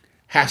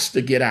has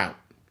to get out.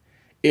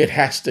 It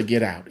has to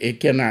get out.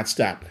 It cannot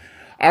stop.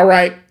 All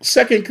right.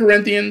 2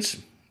 Corinthians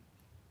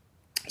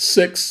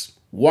 6,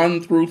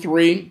 1 through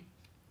 3.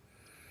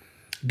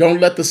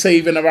 Don't let the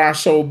saving of our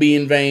soul be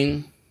in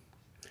vain.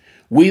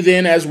 We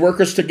then, as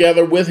workers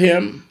together with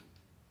him,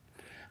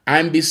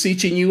 I'm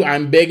beseeching you,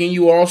 I'm begging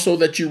you also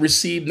that you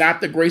receive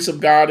not the grace of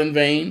God in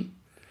vain.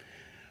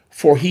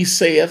 For he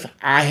saith,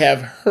 I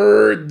have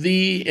heard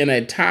thee in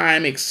a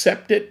time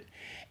accepted,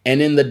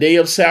 and in the day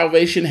of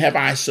salvation have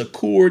I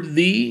succored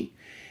thee.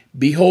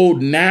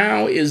 Behold,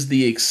 now is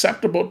the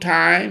acceptable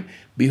time.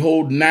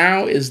 Behold,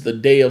 now is the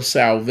day of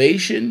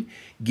salvation,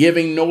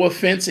 giving no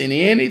offense in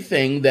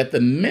anything, that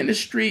the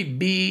ministry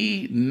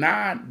be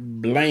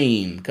not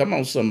blamed. Come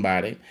on,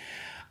 somebody.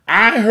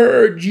 I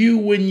heard you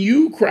when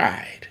you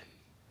cried.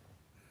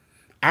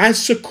 I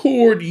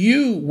succored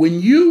you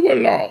when you were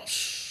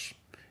lost.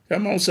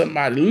 Come on,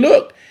 somebody.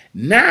 Look,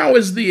 now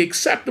is the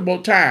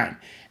acceptable time.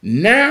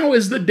 Now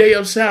is the day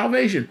of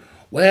salvation.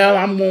 Well,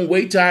 I'm going to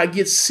wait till I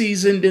get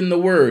seasoned in the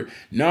word.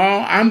 No,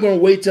 I'm going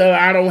to wait till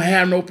I don't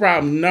have no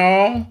problem.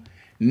 No,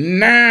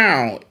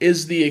 now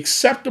is the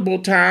acceptable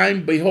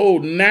time.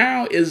 Behold,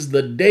 now is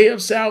the day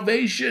of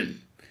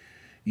salvation.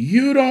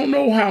 You don't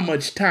know how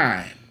much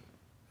time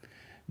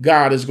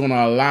God is going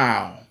to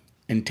allow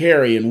and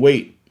tarry and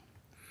wait,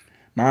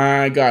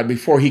 my God,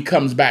 before he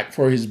comes back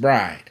for his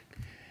bride.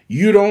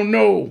 You don't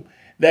know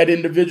that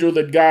individual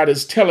that God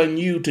is telling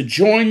you to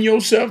join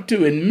yourself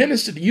to and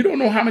minister to. You don't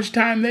know how much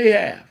time they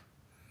have.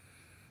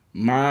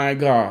 My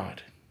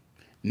God,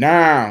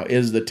 now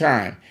is the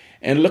time.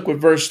 And look what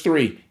verse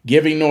 3,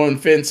 giving no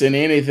offense in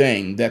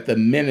anything, that the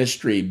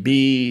ministry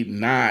be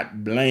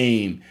not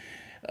blamed.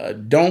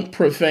 Don't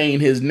profane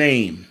his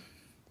name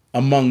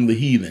among the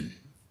heathen.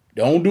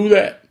 Don't do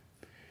that.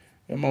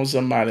 Come on,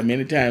 somebody.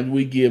 Many times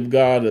we give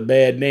God a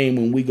bad name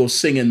when we go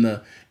singing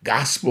the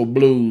gospel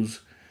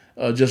blues,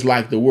 just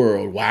like the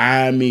world.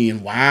 Why me,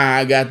 and why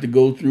I got to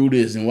go through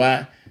this, and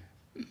why?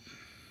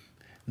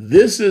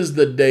 This is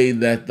the day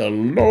that the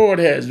Lord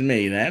has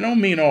made. I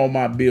don't mean all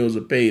my bills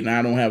are paid and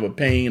I don't have a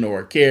pain or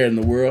a care in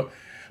the world,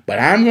 but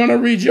I'm going to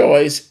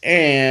rejoice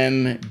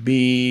and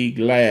be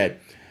glad.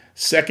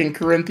 2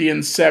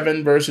 Corinthians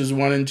 7 verses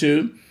 1 and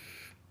 2.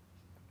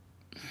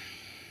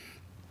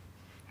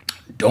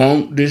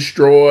 Don't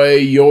destroy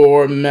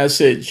your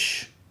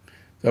message.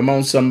 Come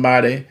on,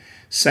 somebody.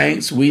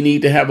 Saints, we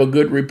need to have a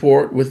good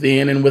report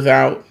within and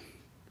without.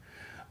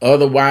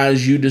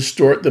 Otherwise, you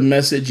distort the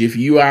message. If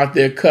you out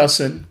there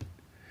cussing,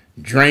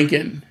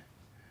 drinking,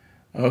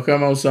 oh,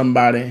 come on,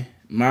 somebody.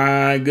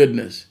 My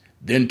goodness.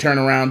 Then turn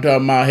around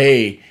talking about,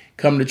 hey,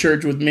 come to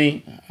church with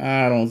me.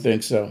 I don't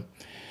think so.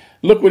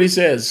 Look what he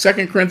says.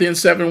 2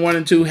 Corinthians 7, 1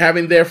 and 2.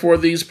 Having therefore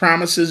these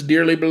promises,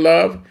 dearly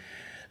beloved,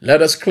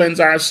 let us cleanse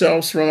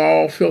ourselves from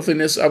all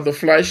filthiness of the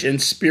flesh and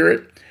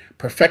spirit,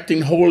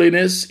 perfecting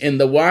holiness in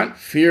the what?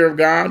 Fear of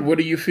God. What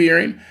are you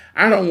fearing?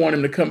 I don't want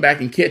him to come back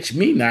and catch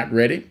me not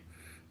ready.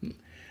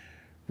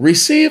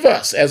 Receive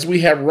us as we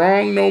have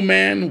wronged no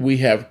man, we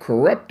have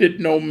corrupted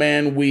no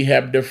man, we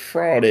have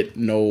defrauded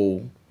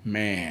no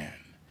man.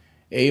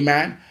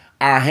 Amen.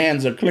 Our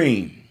hands are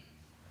clean.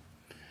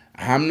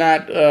 I'm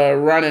not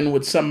running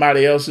with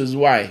somebody else's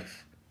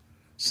wife,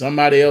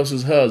 somebody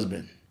else's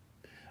husband,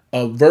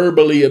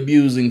 verbally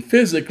abusing,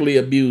 physically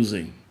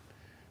abusing.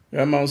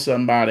 Come on,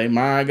 somebody.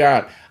 My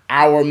God.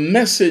 Our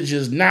message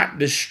is not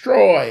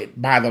destroyed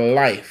by the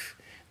life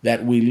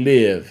that we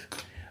live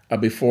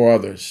before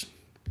others.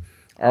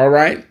 All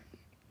right.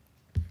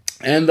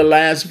 And the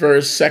last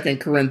verse, 2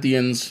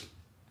 Corinthians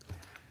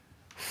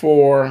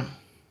 4,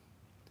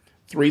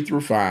 3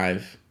 through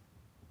 5.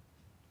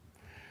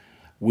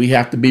 We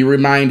have to be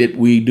reminded,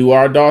 we do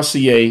our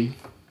dossier.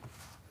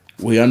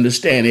 We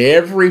understand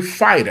every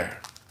fighter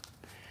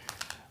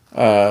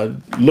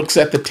looks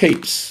at the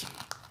tapes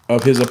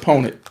of his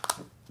opponent.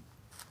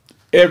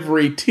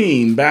 Every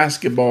team,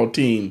 basketball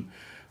team,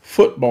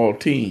 football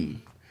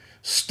team,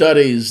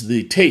 studies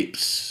the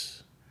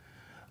tapes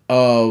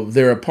of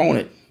their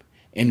opponent.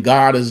 And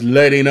God is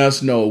letting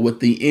us know what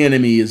the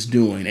enemy is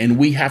doing. And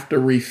we have to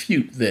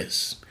refute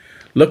this.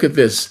 Look at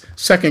this.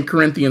 2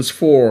 Corinthians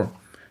 4,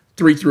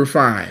 3 through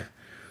 5.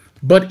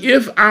 But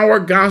if our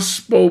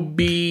gospel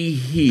be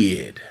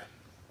hid,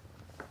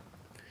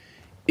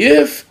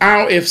 if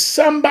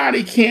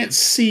somebody can't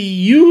see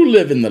you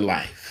living the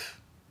life,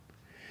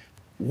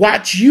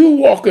 watch you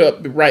walk up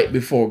right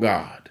before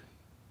God.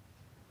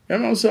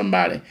 Come on,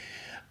 somebody.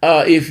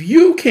 If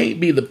you can't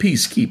be the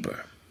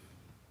peacekeeper,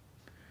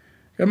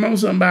 come on,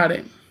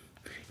 somebody.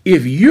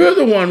 If you're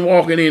the one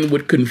walking in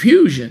with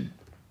confusion,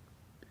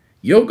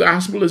 your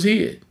gospel is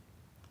hid.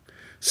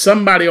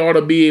 Somebody ought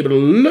to be able to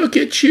look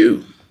at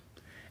you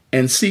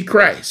and see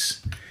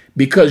Christ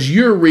because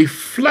you're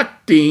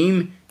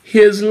reflecting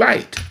his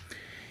light.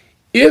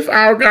 If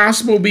our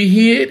gospel be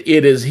hid,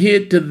 it is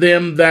hid to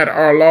them that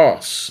are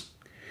lost,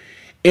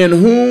 in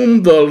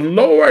whom the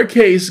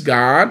lowercase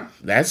God,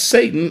 that's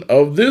Satan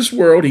of this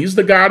world, he's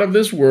the God of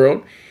this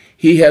world,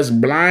 he has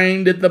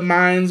blinded the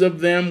minds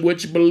of them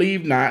which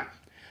believe not,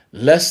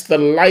 lest the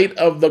light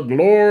of the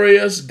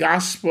glorious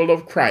gospel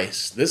of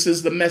Christ. This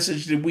is the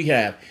message that we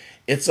have.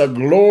 It's a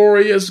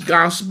glorious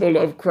gospel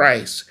of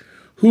Christ,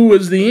 who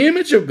is the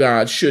image of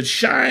God, should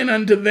shine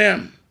unto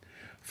them.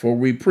 For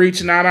we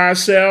preach not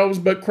ourselves,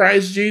 but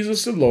Christ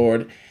Jesus the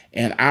Lord,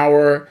 and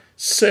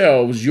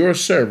ourselves your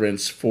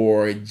servants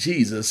for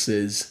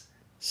Jesus'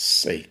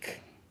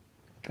 sake.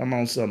 Come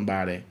on,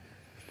 somebody.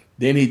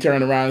 Then he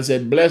turned around and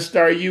said, blessed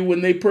are you when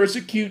they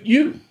persecute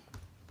you.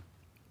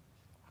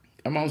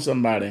 Come on,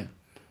 somebody.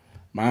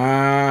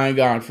 My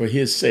God, for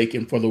his sake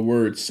and for the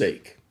word's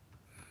sake.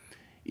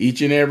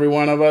 Each and every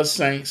one of us,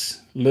 saints,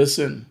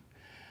 listen,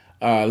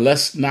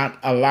 let's not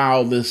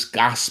allow this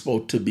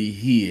gospel to be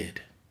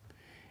hid.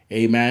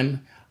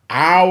 Amen.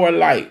 Our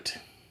light,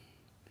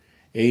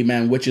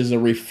 amen, which is a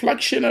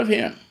reflection of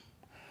him,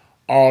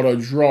 ought to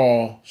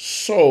draw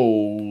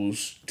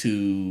souls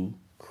to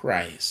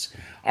Christ.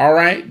 All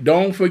right?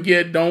 Don't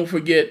forget,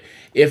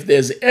 if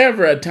there's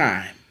ever a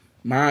time,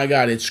 my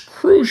God, it's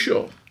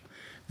crucial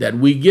that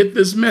we get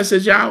this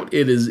message out.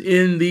 It is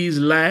in these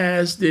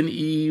last and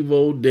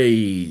evil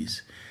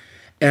days.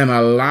 And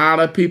a lot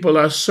of people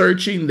are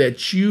searching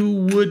that you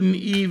wouldn't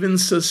even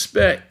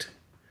suspect.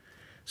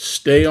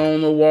 Stay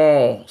on the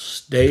wall.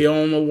 Stay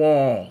on the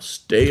wall.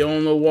 Stay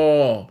on the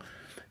wall.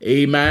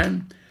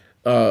 Amen.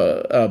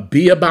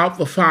 Be about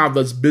the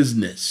Father's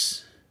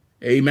business.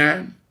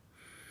 Amen.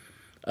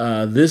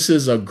 This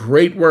is a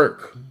great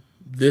work.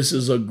 This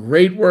is a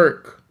great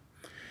work.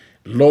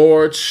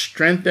 Lord,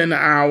 strengthen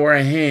our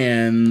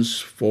hands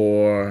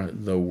for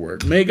the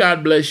work. May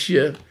God bless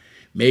you.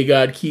 May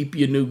God keep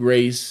you, New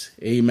Grace.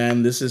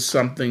 Amen. This is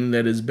something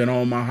that has been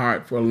on my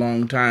heart for a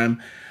long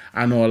time.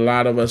 I know a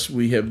lot of us,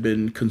 we have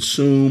been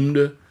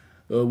consumed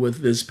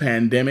with this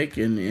pandemic,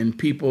 and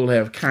people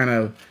have kind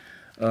of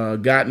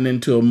gotten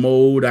into a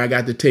mode. I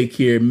got to take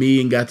care of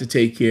me and got to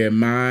take care of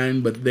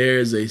mine. But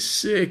there's a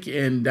sick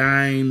and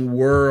dying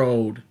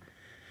world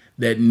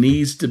that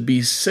needs to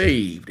be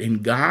saved.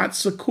 And God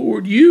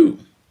secured you.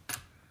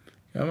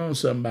 Come on,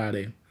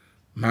 somebody.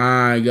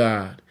 My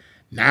God.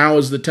 Now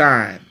is the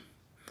time.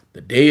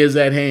 The day is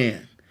at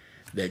hand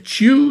that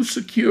you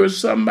secure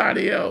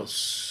somebody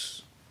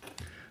else.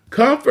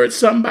 Comfort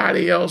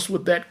somebody else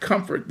with that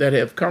comfort that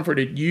have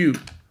comforted you.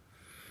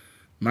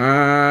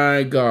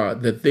 My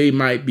God, that they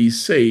might be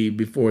saved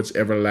before it's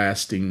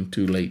everlasting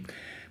too late.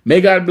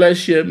 May God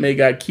bless you. May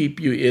God keep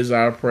you is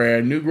our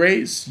prayer. New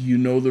Grace, you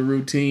know the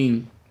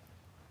routine.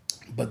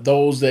 But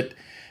those that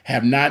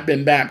have not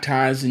been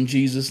baptized in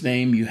Jesus'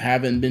 name, you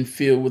haven't been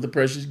filled with the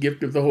precious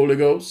gift of the Holy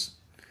Ghost,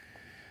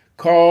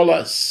 call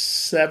us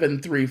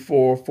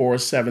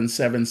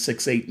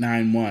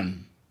 734-477-6891.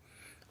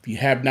 If you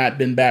have not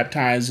been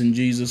baptized in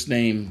Jesus'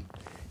 name,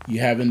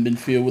 you haven't been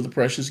filled with the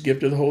precious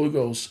gift of the Holy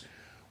Ghost,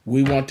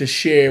 we want to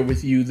share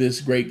with you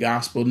this great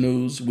gospel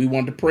news. We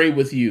want to pray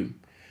with you.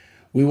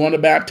 We want to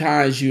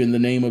baptize you in the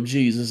name of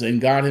Jesus,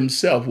 and God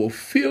himself will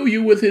fill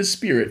you with his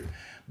Spirit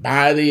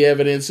by the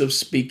evidence of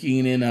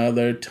speaking in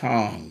other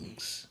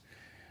tongues.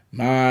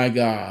 My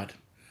God,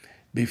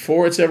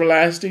 before it's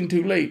everlasting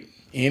too late.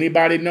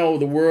 Anybody know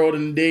the world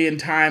and day and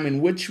time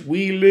in which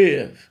we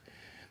live?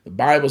 The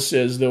Bible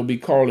says they'll be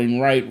calling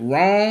right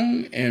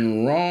wrong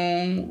and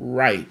wrong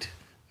right.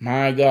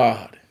 My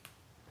God.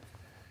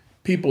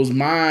 People's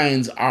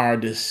minds are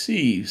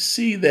deceived.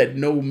 See that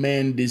no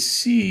man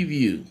deceive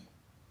you.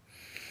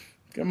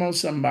 Come on,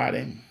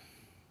 somebody.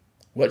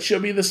 What shall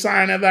be the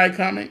sign of thy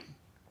coming?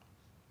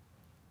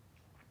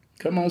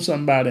 Come on,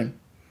 somebody.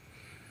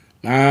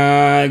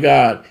 My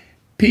God.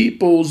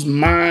 People's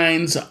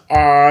minds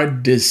are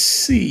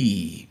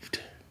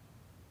deceived.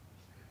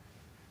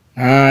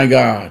 My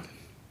God.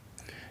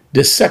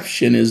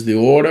 Deception is the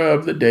order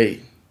of the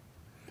day.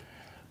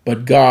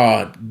 But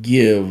God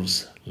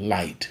gives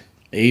light.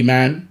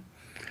 Amen.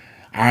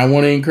 I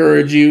want to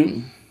encourage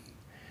you,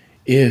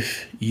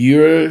 if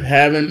you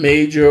haven't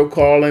made your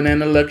calling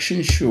and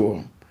election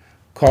sure,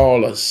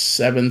 call us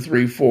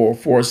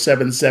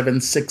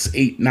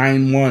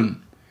 734-477-6891.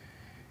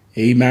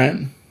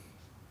 Amen.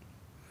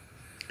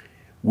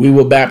 We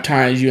will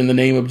baptize you in the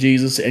name of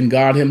Jesus, and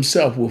God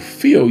himself will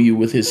fill you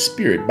with his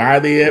Spirit by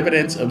the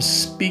evidence of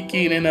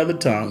speaking in other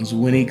tongues.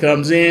 When he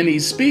comes in, he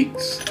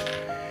speaks,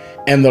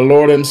 and the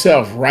Lord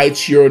himself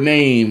writes your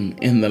name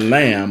in the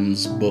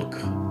Lamb's book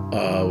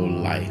of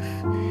life.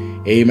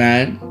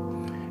 Amen.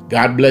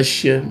 God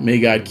bless you.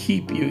 May God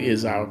keep you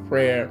is our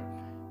prayer.